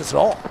necessarily agree with this at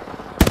all.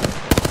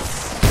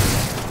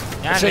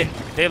 Yeah,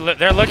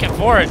 they're looking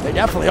for it. They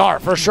definitely are,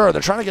 for sure.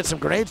 They're trying to get some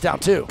grenades down,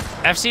 too.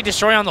 FC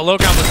Destroy on the low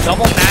ground with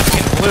double mask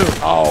in blue.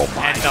 Oh,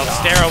 my And God.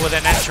 Delstero with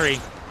an entry.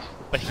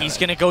 But he's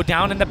going to go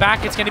down in the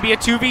back. It's going to be a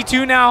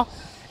 2v2 now.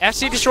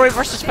 FC Destroy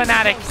versus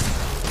Fnatic.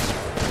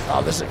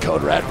 Oh, this is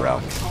Code Red,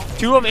 bro.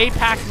 2 of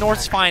APAC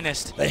North's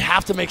finest. They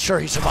have to make sure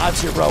he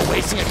survives here, bro.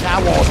 Wasting a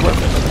cat wall is worth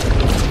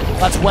it.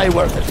 That's way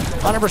worth it.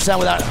 100%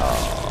 without...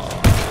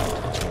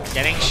 Oh.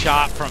 Getting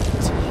shot from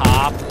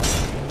top.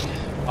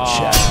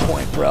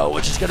 Checkpoint, bro,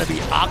 which is going to be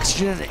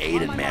Oxygen and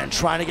Aiden, man,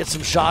 trying to get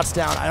some shots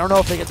down. I don't know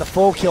if they get the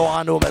full kill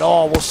onto him at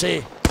all. We'll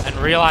see. And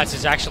Realize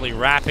is actually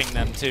wrapping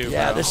them, too.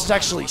 Yeah, bro. this is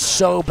actually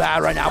so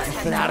bad right now for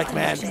Fnatic,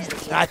 man.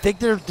 And I think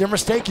their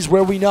mistake is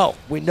where we know.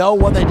 We know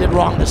what they did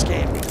wrong this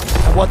game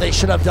and what they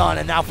should have done,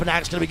 and now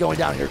Fnatic's going to be going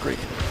down here, Greek.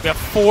 We have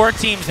 4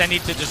 teams that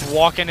need to just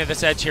walk into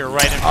this edge here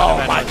right in front of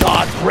them. Oh, my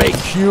God. Great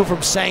cue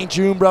from St.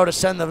 June, bro, to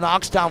send the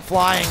Nox down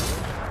flying.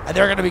 And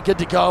they're going to be good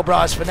to go, bro.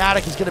 As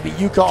Fnatic is going to be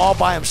Yuka all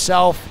by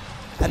himself.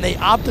 And they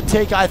opt to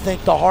take, I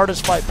think, the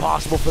hardest fight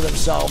possible for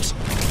themselves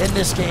in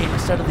this game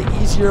instead of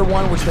the easier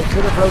one, which they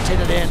could have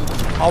rotated in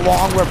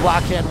along where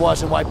Blackhand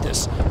was and wiped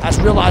this. As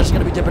Realize is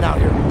going to be dipping out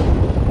here.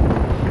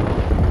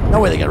 No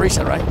way they get a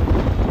reset, right?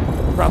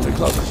 Round 3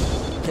 closer.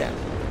 Can't.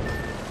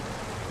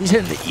 He's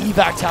hitting the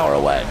evac tower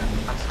away.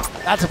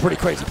 That's a pretty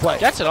crazy play.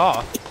 Gets it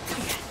off.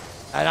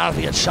 And I don't know if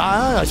he gets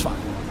shot. No, he's fine.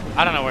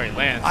 I don't know where he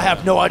lands. I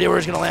have no idea where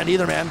he's going to land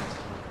either, man.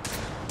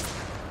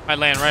 Might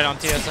land right on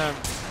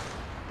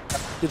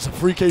TSM. Get some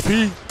free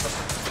KP.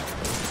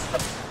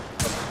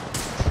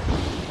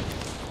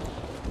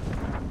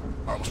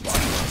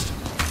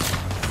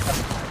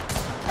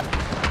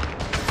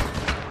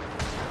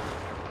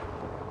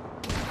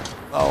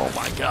 Oh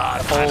my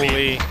God.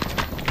 Holy.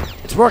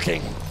 It's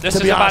working. This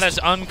is about as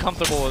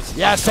uncomfortable as...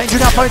 Yeah, Sangju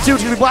now fighting too.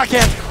 It's going to be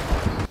Blackhand.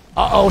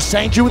 Uh-oh,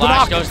 Sangju with the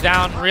knock. Flash goes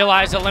down.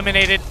 Realize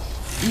eliminated.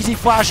 Easy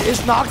Flash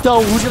is knocked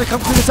though. Who's going to come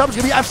clean this up? It's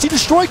going to be FC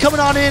Destroy coming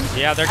on in.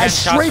 Yeah, they're getting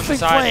shots from the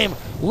side. Flame.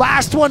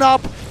 Last one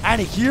up.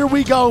 And here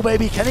we go,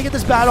 baby. Can he get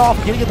this bat off?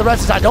 Can he get the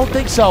rest of this? I don't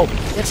think so.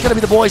 It's going to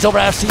be the boys over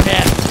at FC,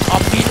 man.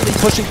 Immediately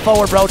pushing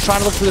forward, bro. Trying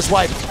to look for this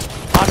wipe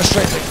on the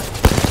strafing.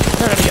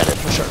 They're going to get it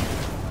for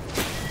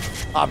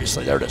sure.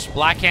 Obviously, there it is.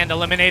 Blackhand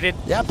eliminated.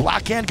 Yeah,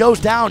 Blackhand goes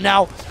down.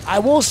 Now, I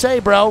will say,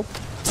 bro,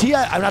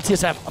 I'm not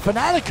TSM.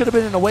 Fnatic could have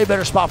been in a way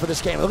better spot for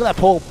this game. Look at that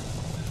pull.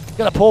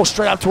 Got to pull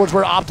straight up towards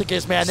where Optic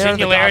is, man.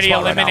 Singularity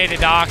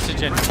eliminated right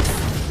Oxygen.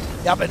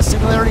 Yep, and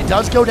Singularity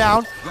does go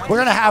down. We're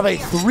going to have a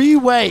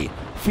 3-way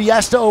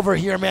fiesta over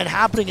here, man,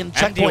 happening in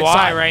checkpoint MDY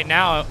side. right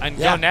now and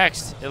Go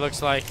Next, it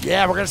looks like.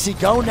 Yeah, we're going to see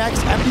Go Next,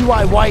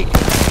 MDY White,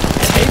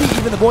 and maybe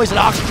even the boys at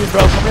Oxygen,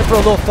 bro, come in for a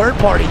little third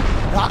party.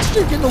 And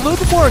Oxygen getting a little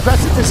bit more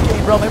aggressive this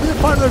game, bro. Maybe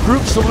they're part of their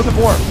group just a little bit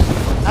more.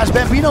 As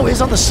Bambino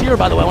is on the Seer,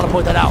 by the way, I want to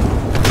point that out.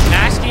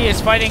 Nasky is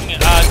fighting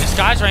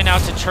Disguise right now.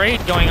 It's a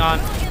trade going on.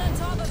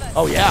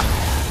 Oh, yeah.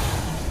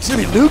 It's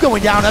going to be Lou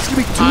going down. That's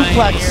going to be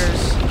Duplex.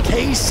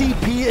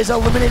 KCP is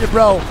eliminated,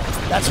 bro.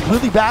 That's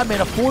really bad,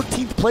 man. A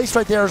 14th place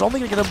right there is only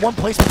going to get him 1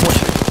 placement point.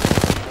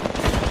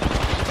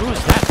 Who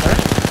is that,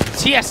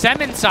 TSM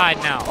inside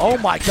now. Oh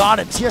my God,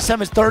 and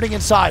TSM is thirding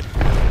inside.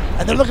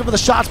 And they're looking for the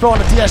shots, bro, on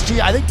the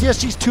TSG. I think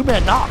TSG's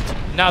two-man knocked.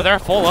 No, they're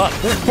full up.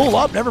 They're full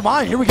up, never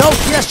mind. Here we go.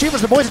 TSG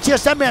versus the boys at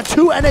TSM, man.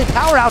 Two NA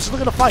powerhouses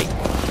looking to fight.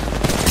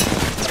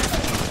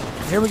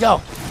 Here we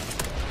go.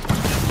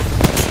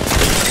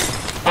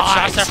 Good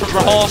shots there from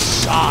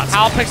Rahul.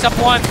 Hal picks up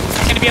one.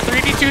 It's going to be a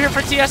 3v2 here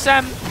for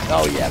TSM.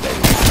 Oh, yeah,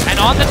 baby. And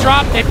on the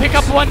drop, they pick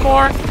up one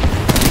more.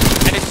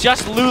 And it's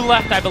just Lou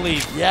left, I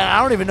believe. Yeah,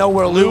 I don't even know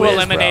where Lou is,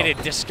 eliminated,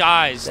 bro.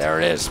 Disguised. There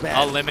it is,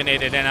 man.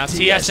 Eliminated. And now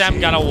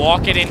TSM got to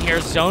walk it in here.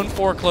 Zone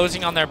 4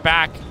 closing on their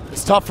back.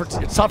 It's tough for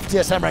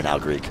TSM right now,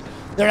 Greek.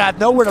 They're gonna have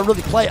nowhere to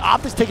really play.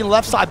 Optics taking the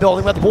left side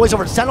building. We have the boys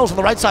over at Sentinels on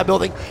the right side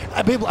building.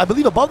 I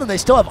believe above them they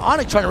still have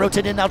Onyx trying to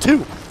rotate in now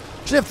too.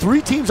 So they have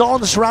 3 teams all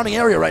in the surrounding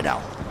area right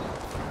now.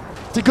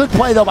 It's a good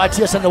play though by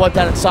TSM to wipe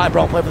that inside,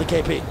 bro, and play for the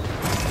KP.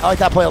 I like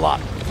that play a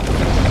lot.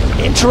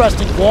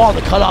 Interesting wall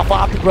to cut off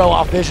Optic, bro,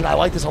 off vision. I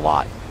like this a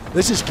lot.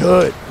 This is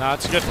good. No,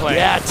 it's a good play.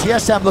 Yeah,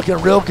 TSM looking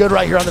real good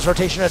right here on this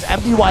rotation as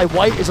MDY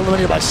White is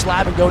eliminated by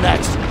Slab and go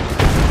next.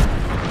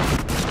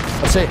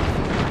 Let's see.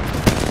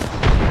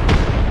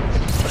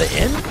 Are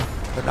they in?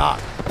 They're not.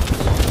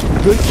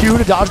 Good Q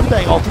to dodge the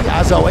bang ulti,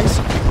 as always.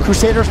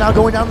 Crusaders now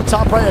going down the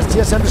top right as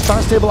TSM is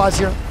trying to stabilize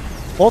here.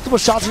 Multiple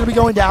shots are going to be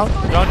going down.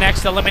 Go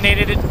next,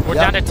 eliminated it. We're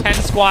down to 10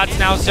 squads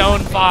now,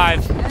 zone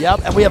 5.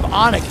 Yep, and we have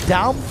Onyx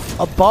down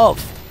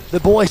above the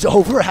boys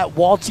over at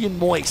Walty and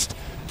Moist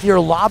near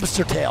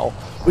Lobster Tail.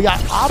 We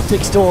got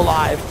Optic still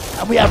alive,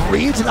 and we have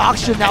Reeds and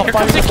Oxygen now Here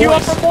fighting comes the the Q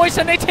up boys. for Moist,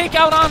 and they take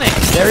out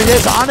Onyx. There it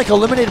is, Onyx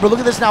eliminated, but look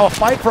at this now, a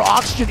fight for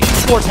Oxygen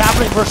Esports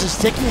happening versus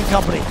Sticky and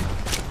company.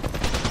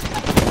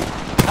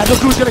 And look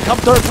who's gonna come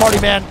third party,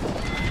 man.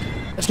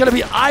 It's gonna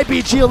be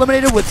IBG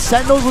eliminated with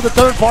Sentinels with the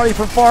third party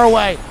from far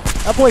away.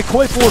 That boy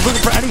Koiful is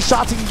looking for any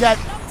shots he can get.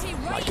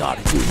 My God,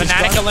 dude,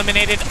 Fnatic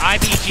eliminated,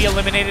 IBG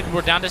eliminated.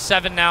 We're down to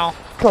 7 now.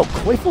 Bro,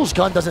 Koiful's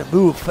gun doesn't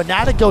move.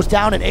 Fnatic goes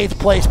down in 8th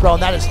place, bro,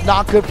 and that is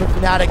not good for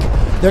Fnatic.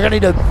 They're gonna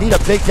need a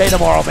big day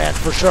tomorrow, man,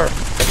 for sure.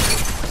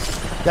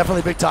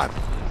 Definitely big time.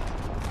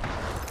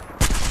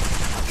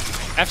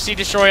 FC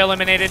Destroy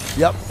eliminated.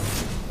 Yep.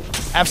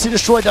 FC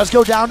Destroy does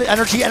go down to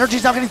Energy.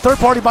 Energy's now getting third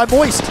party by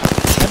Moist.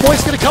 And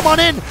Moist's gonna come on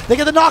in. They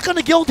get the knock on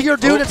the guild here,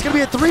 dude. It's gonna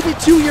be a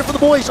 3v2 here for the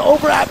boys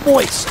over at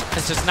Moist.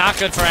 This is not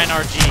good for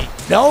NRG.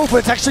 No, but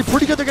it's actually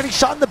pretty good. They're getting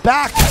shot in the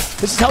back.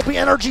 This is helping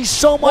NRG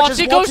so much.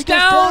 Walty goes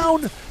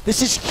down.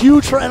 This is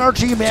huge for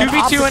NRG, man.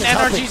 2v2 and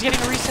Optic NRG's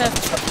getting a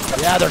reset.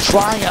 Yeah, they're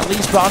trying at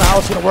least, but I don't know how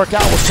it's gonna work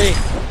out. We'll see.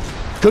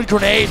 Good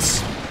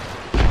grenades.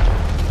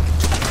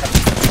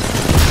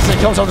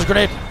 He comes on this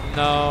grenade.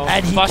 No.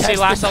 And he Fussy gets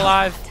last the-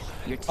 alive.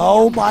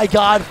 Oh my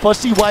God,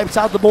 Fussy wipes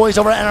out the boys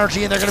over at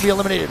NRG and they're gonna be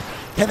eliminated.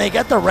 Can they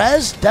get the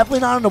res?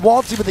 Definitely not on the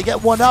Waltzy, but they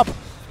get one up.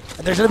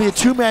 And there's gonna be a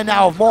 2-man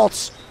now of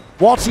Maltz,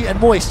 Waltzy and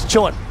Moist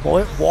chilling.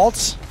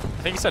 Waltz?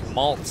 I think he said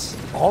malts.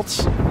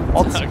 Maltz?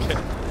 Maltz? Okay.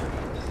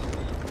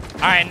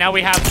 All right, now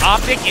we have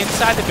Optic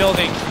inside the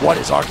building. What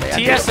is RK?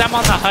 TSM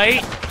on the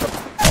height.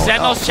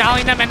 Sentinels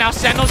challenging them, and now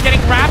Sentinels getting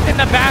wrapped in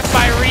the back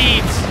by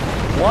Reeds.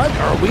 What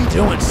are we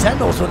doing?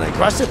 Sentinels with an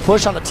aggressive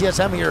push on the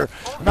TSM here.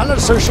 I'm not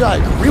necessarily sure I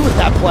agree with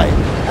that play,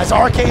 as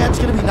RKN's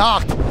going to be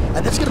knocked,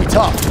 and this is going to be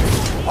tough.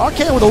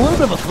 RKN with a little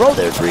bit of a throw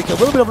there, Greek, a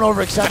little bit of an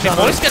overextension.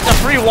 Moist gets a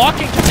free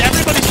walking because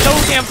everybody's so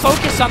damn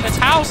focused on this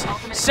house.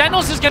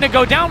 Sentinels is going to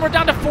go down. We're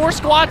down to 4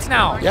 squads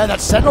now. Yeah, that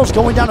Sentinels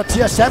going down to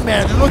TSM,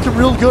 man. They're looking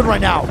real good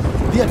right now.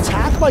 The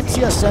attack by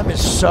TSM is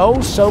so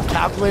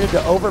calculated to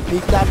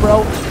overpeak that,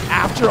 bro.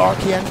 After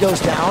RKN goes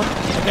down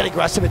and get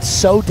aggressive, it's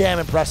so damn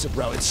impressive,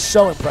 bro. It's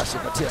so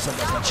impressive that TSM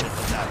does that shit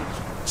like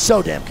that.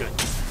 So damn good.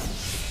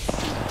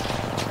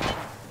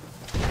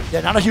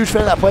 Yeah, not a huge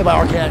fan of that play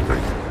by RKN,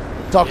 Greek.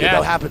 Talking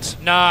about happens.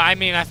 No, I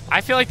mean,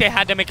 I feel like they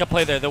had to make a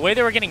play there. The way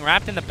they were getting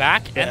wrapped in the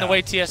back and the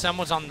way TSM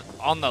was on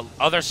the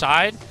other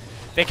side,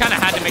 they kind of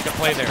had to make a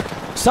play there.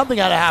 Something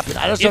had to happen.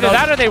 I just Either don't know.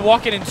 that or they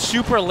walk in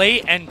super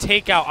late and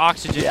take out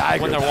Oxygen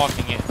when they're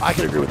walking in. I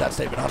can agree with that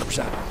statement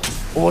 100%.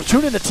 Well, we'll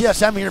tune into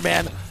TSM here,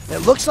 man. It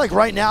looks like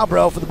right now,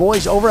 bro, for the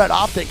boys over at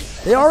Optic,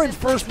 they are in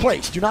first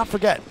place. Do not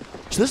forget.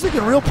 So this is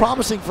looking real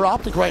promising for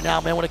Optic right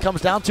now, man, when it comes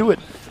down to it,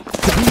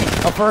 to be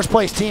a first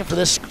place team for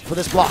this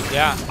block.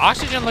 Yeah,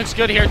 Oxygen looks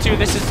good here too.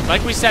 This is,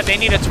 like we said, they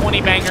need a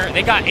 20 banger.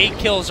 They got 8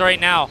 kills right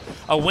now.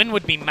 A win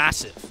would be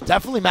massive.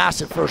 Definitely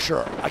massive for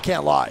sure. I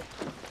can't lie.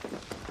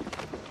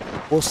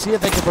 We'll see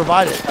if they can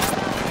provide it.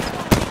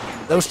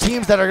 Those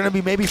teams that are going to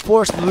be maybe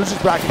forced in the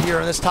losers bracket here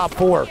in this top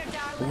 4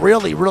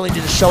 really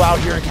need to show out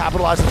here and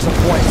capitalize on some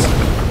points.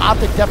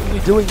 Optic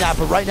definitely doing that,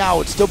 but right now it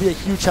would still be a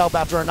huge help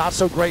after a not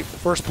so great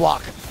first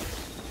block.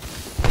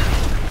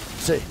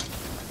 Let's see.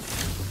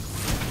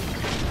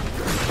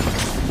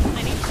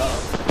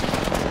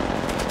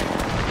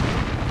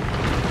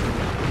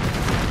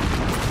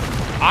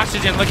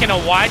 Oxygen looking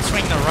a wide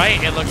swing to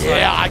right, it looks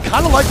like. Yeah, I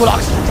kind of like what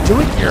Oxygen's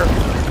doing here.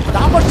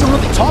 Not much to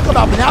really talk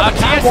about, but now the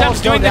catwalk's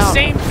TSM's doing the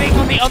same thing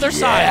on the other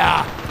side.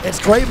 Yeah, it's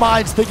great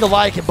minds think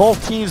alike, and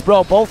both teams,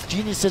 bro, both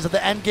geniuses of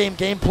the end game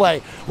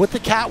gameplay. With the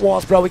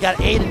catwalls, bro, we got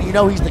Aiden. You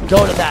know he's the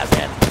goat of that,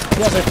 man.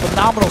 He has a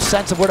phenomenal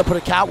sense of where to put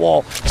a cat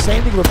wall.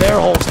 Same thing with bear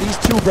holes. These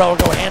two, bro,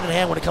 go hand in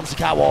hand when it comes to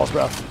cat walls,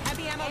 bro.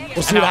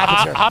 We'll see what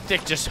happens here.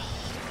 Optic just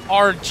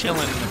hard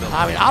chilling in the building.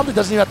 I mean, Optic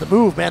doesn't even have to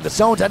move, man. The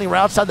zone's anywhere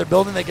outside their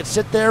building. They can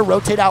sit there,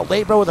 rotate out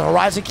late, bro, with a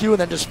Horizon Q, and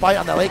then just fight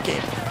on the late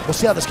game. We'll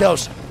see how this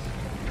goes.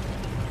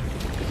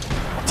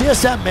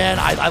 TSM, man,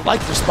 I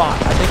like their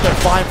spot. I think they're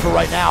fine for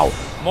right now.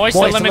 Moist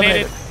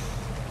eliminated.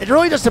 It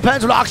really just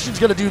depends what Oxygen's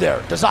going to do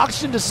there. Does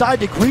Oxygen decide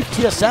to grief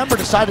TSM or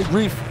decide to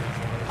grief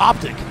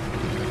Optic?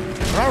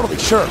 I'm not really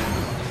sure.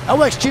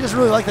 LXG doesn't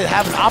really like to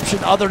have an option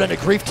other than to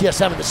grief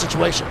TSM in this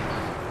situation.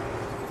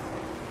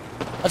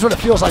 That's what it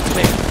feels like to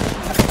me.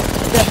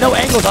 They have no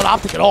angles on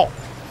Optic at all.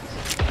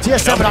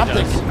 TSM and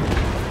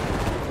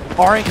Optic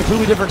are in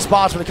completely different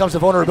spots when it comes to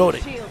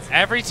vulnerability.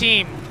 Every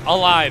team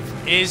alive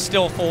is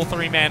still full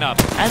 3-man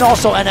up. And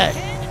also NA.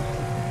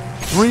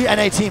 3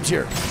 NA teams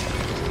here.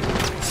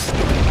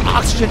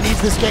 Oxygen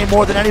needs this game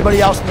more than anybody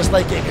else in this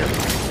late game here.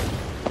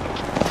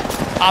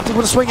 Optic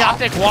with a swing out.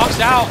 Optic walks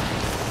out.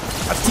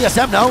 That's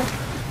TSM, no?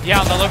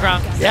 Yeah, on the low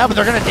ground. Yeah, but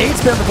they're going to nade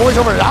spam the boys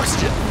over at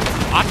Oxygen.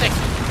 Optic.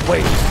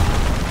 Wait.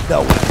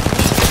 No way.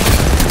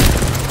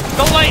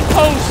 The light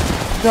post.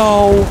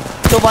 No.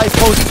 The light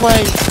post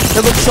play.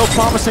 It looks so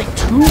promising.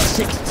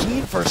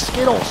 216 for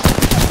Skittles.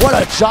 What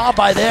a job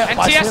by there. And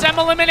TSM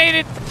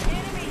eliminated.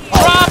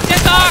 Oh. Dropped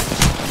and knocked.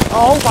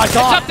 Oh my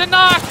god. It's up to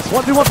knocked.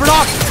 1v1 for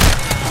knocked.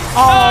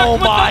 Oh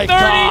my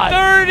god.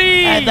 30-30.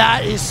 And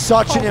that is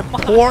such an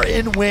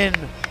important win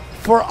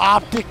for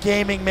Optic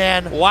Gaming,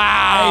 man.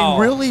 Wow. A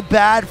really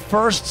bad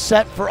first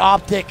set for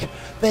Optic.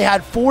 They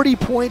had 40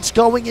 points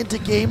going into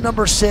game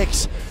number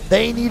 6.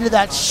 They needed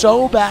that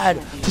so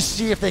bad to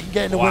see if they can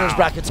get in the winner's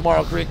bracket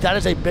tomorrow, Greek. That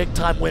is a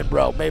big-time win,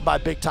 bro, made by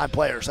big-time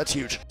players. That's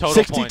huge. Total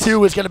 62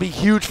 points. is going to be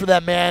huge for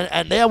them, man.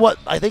 And they have, what,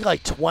 I think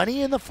like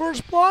 20 in the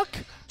first block?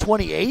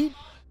 28?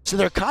 So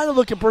they're kind of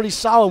looking pretty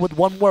solid with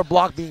one more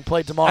block being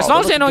played tomorrow. As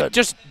long as they don't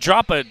just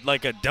drop a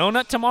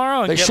donut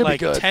tomorrow and get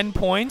like 10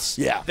 points,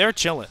 yeah, they're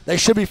chilling. They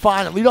should be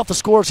fine. And lead off the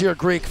scores here,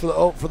 Greek,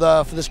 for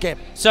this game.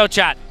 So,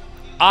 chat,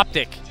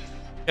 Optic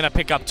gonna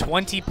pick up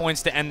 20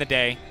 points to end the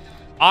day.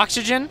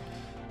 Oxygen,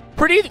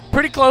 pretty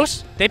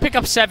close. They pick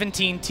up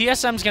 17.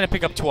 TSM's gonna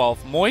pick up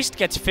 12. Moist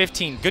gets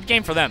 15. Good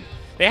game for them.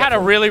 They had a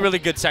really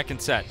good second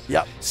set.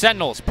 Yep.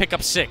 Sentinels pick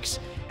up 6.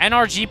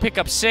 NRG pick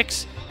up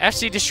 6.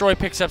 FC Destroy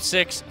picks up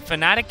 6.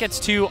 Fnatic gets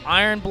 2.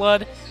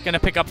 Ironblood gonna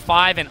pick up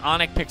 5, and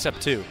Onyx picks up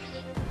 2.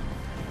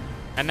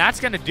 And that's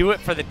gonna do it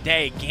for the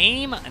day.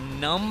 Game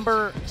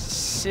number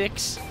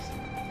 6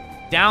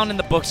 down in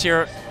the books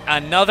here.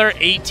 Another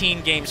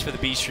 18 games for the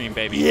B stream,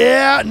 baby.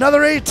 Yeah,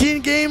 another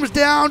 18 games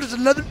down. Just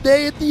another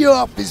day at the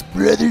office,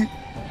 brother.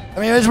 I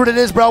mean, it is what it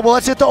is, bro. Well,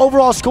 let's hit the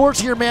overall scores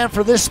here, man,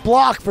 for this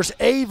block versus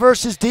A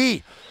versus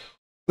D.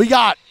 We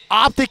got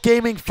Optic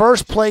Gaming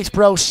first place,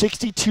 bro,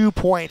 62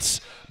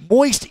 points.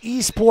 Moist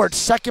Esports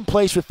second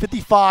place with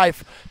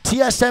 55.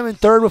 TSM in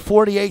third with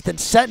 48. And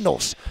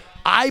Sentinels,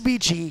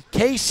 IBG,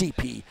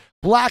 KCP,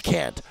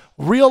 Blackhand,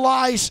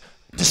 Realize,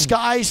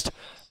 Disguised,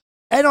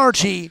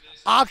 NRG,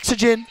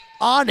 Oxygen,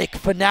 Onyx,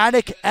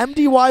 Fnatic,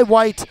 MDY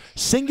White,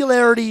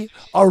 Singularity,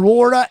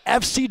 Aurora,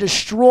 FC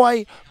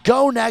Destroy,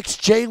 Go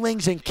Next,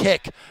 J-Lings, and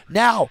Kick.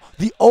 Now,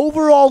 the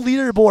overall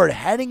leaderboard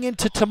heading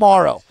into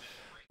tomorrow.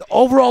 The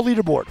overall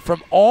leaderboard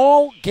from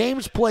all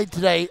games played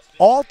today,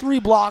 all 3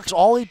 blocks,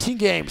 all 18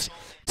 games.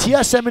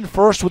 TSM in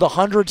first with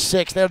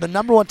 106. They're the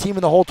 #1 team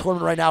in the whole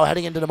tournament right now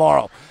heading into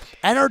tomorrow.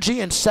 NRG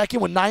in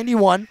second with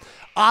 91.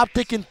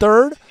 Optic in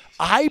third.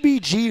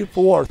 IBG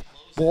fourth.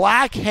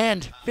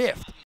 Blackhand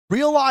fifth.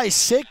 Realize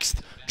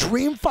 6th,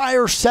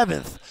 Dreamfire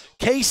 7th,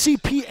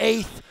 KCP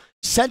 8th,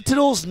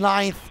 Sentinels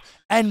 9th,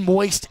 and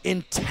Moist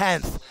in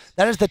 10th.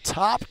 That is the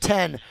top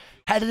 10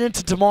 headed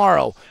into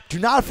tomorrow. Do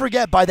not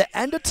forget, by the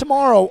end of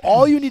tomorrow,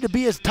 all you need to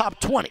be is top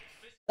 20.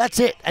 That's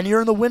it, and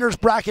you're in the winner's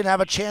bracket and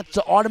have a chance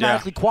to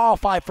automatically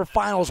qualify for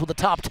finals with the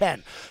top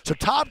 10. So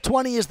top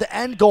 20 is the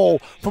end goal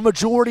for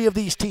majority of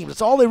these teams.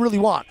 That's all they really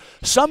want.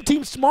 Some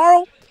teams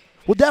tomorrow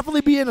will definitely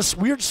be in a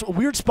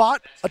weird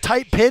spot, a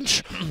tight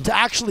pinch to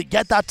actually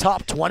get that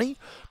top 20.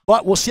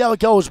 But we'll see how it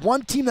goes.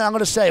 One team that I'm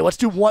going to say, let's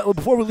do one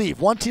before we leave.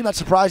 One team that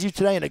surprised you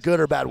today in a good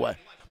or bad way.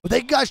 But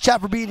thank you guys,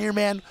 chat, for being here,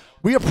 man.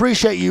 We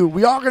appreciate you.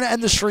 We are going to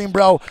end the stream,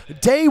 bro.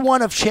 Day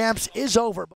 1 of Champs is over.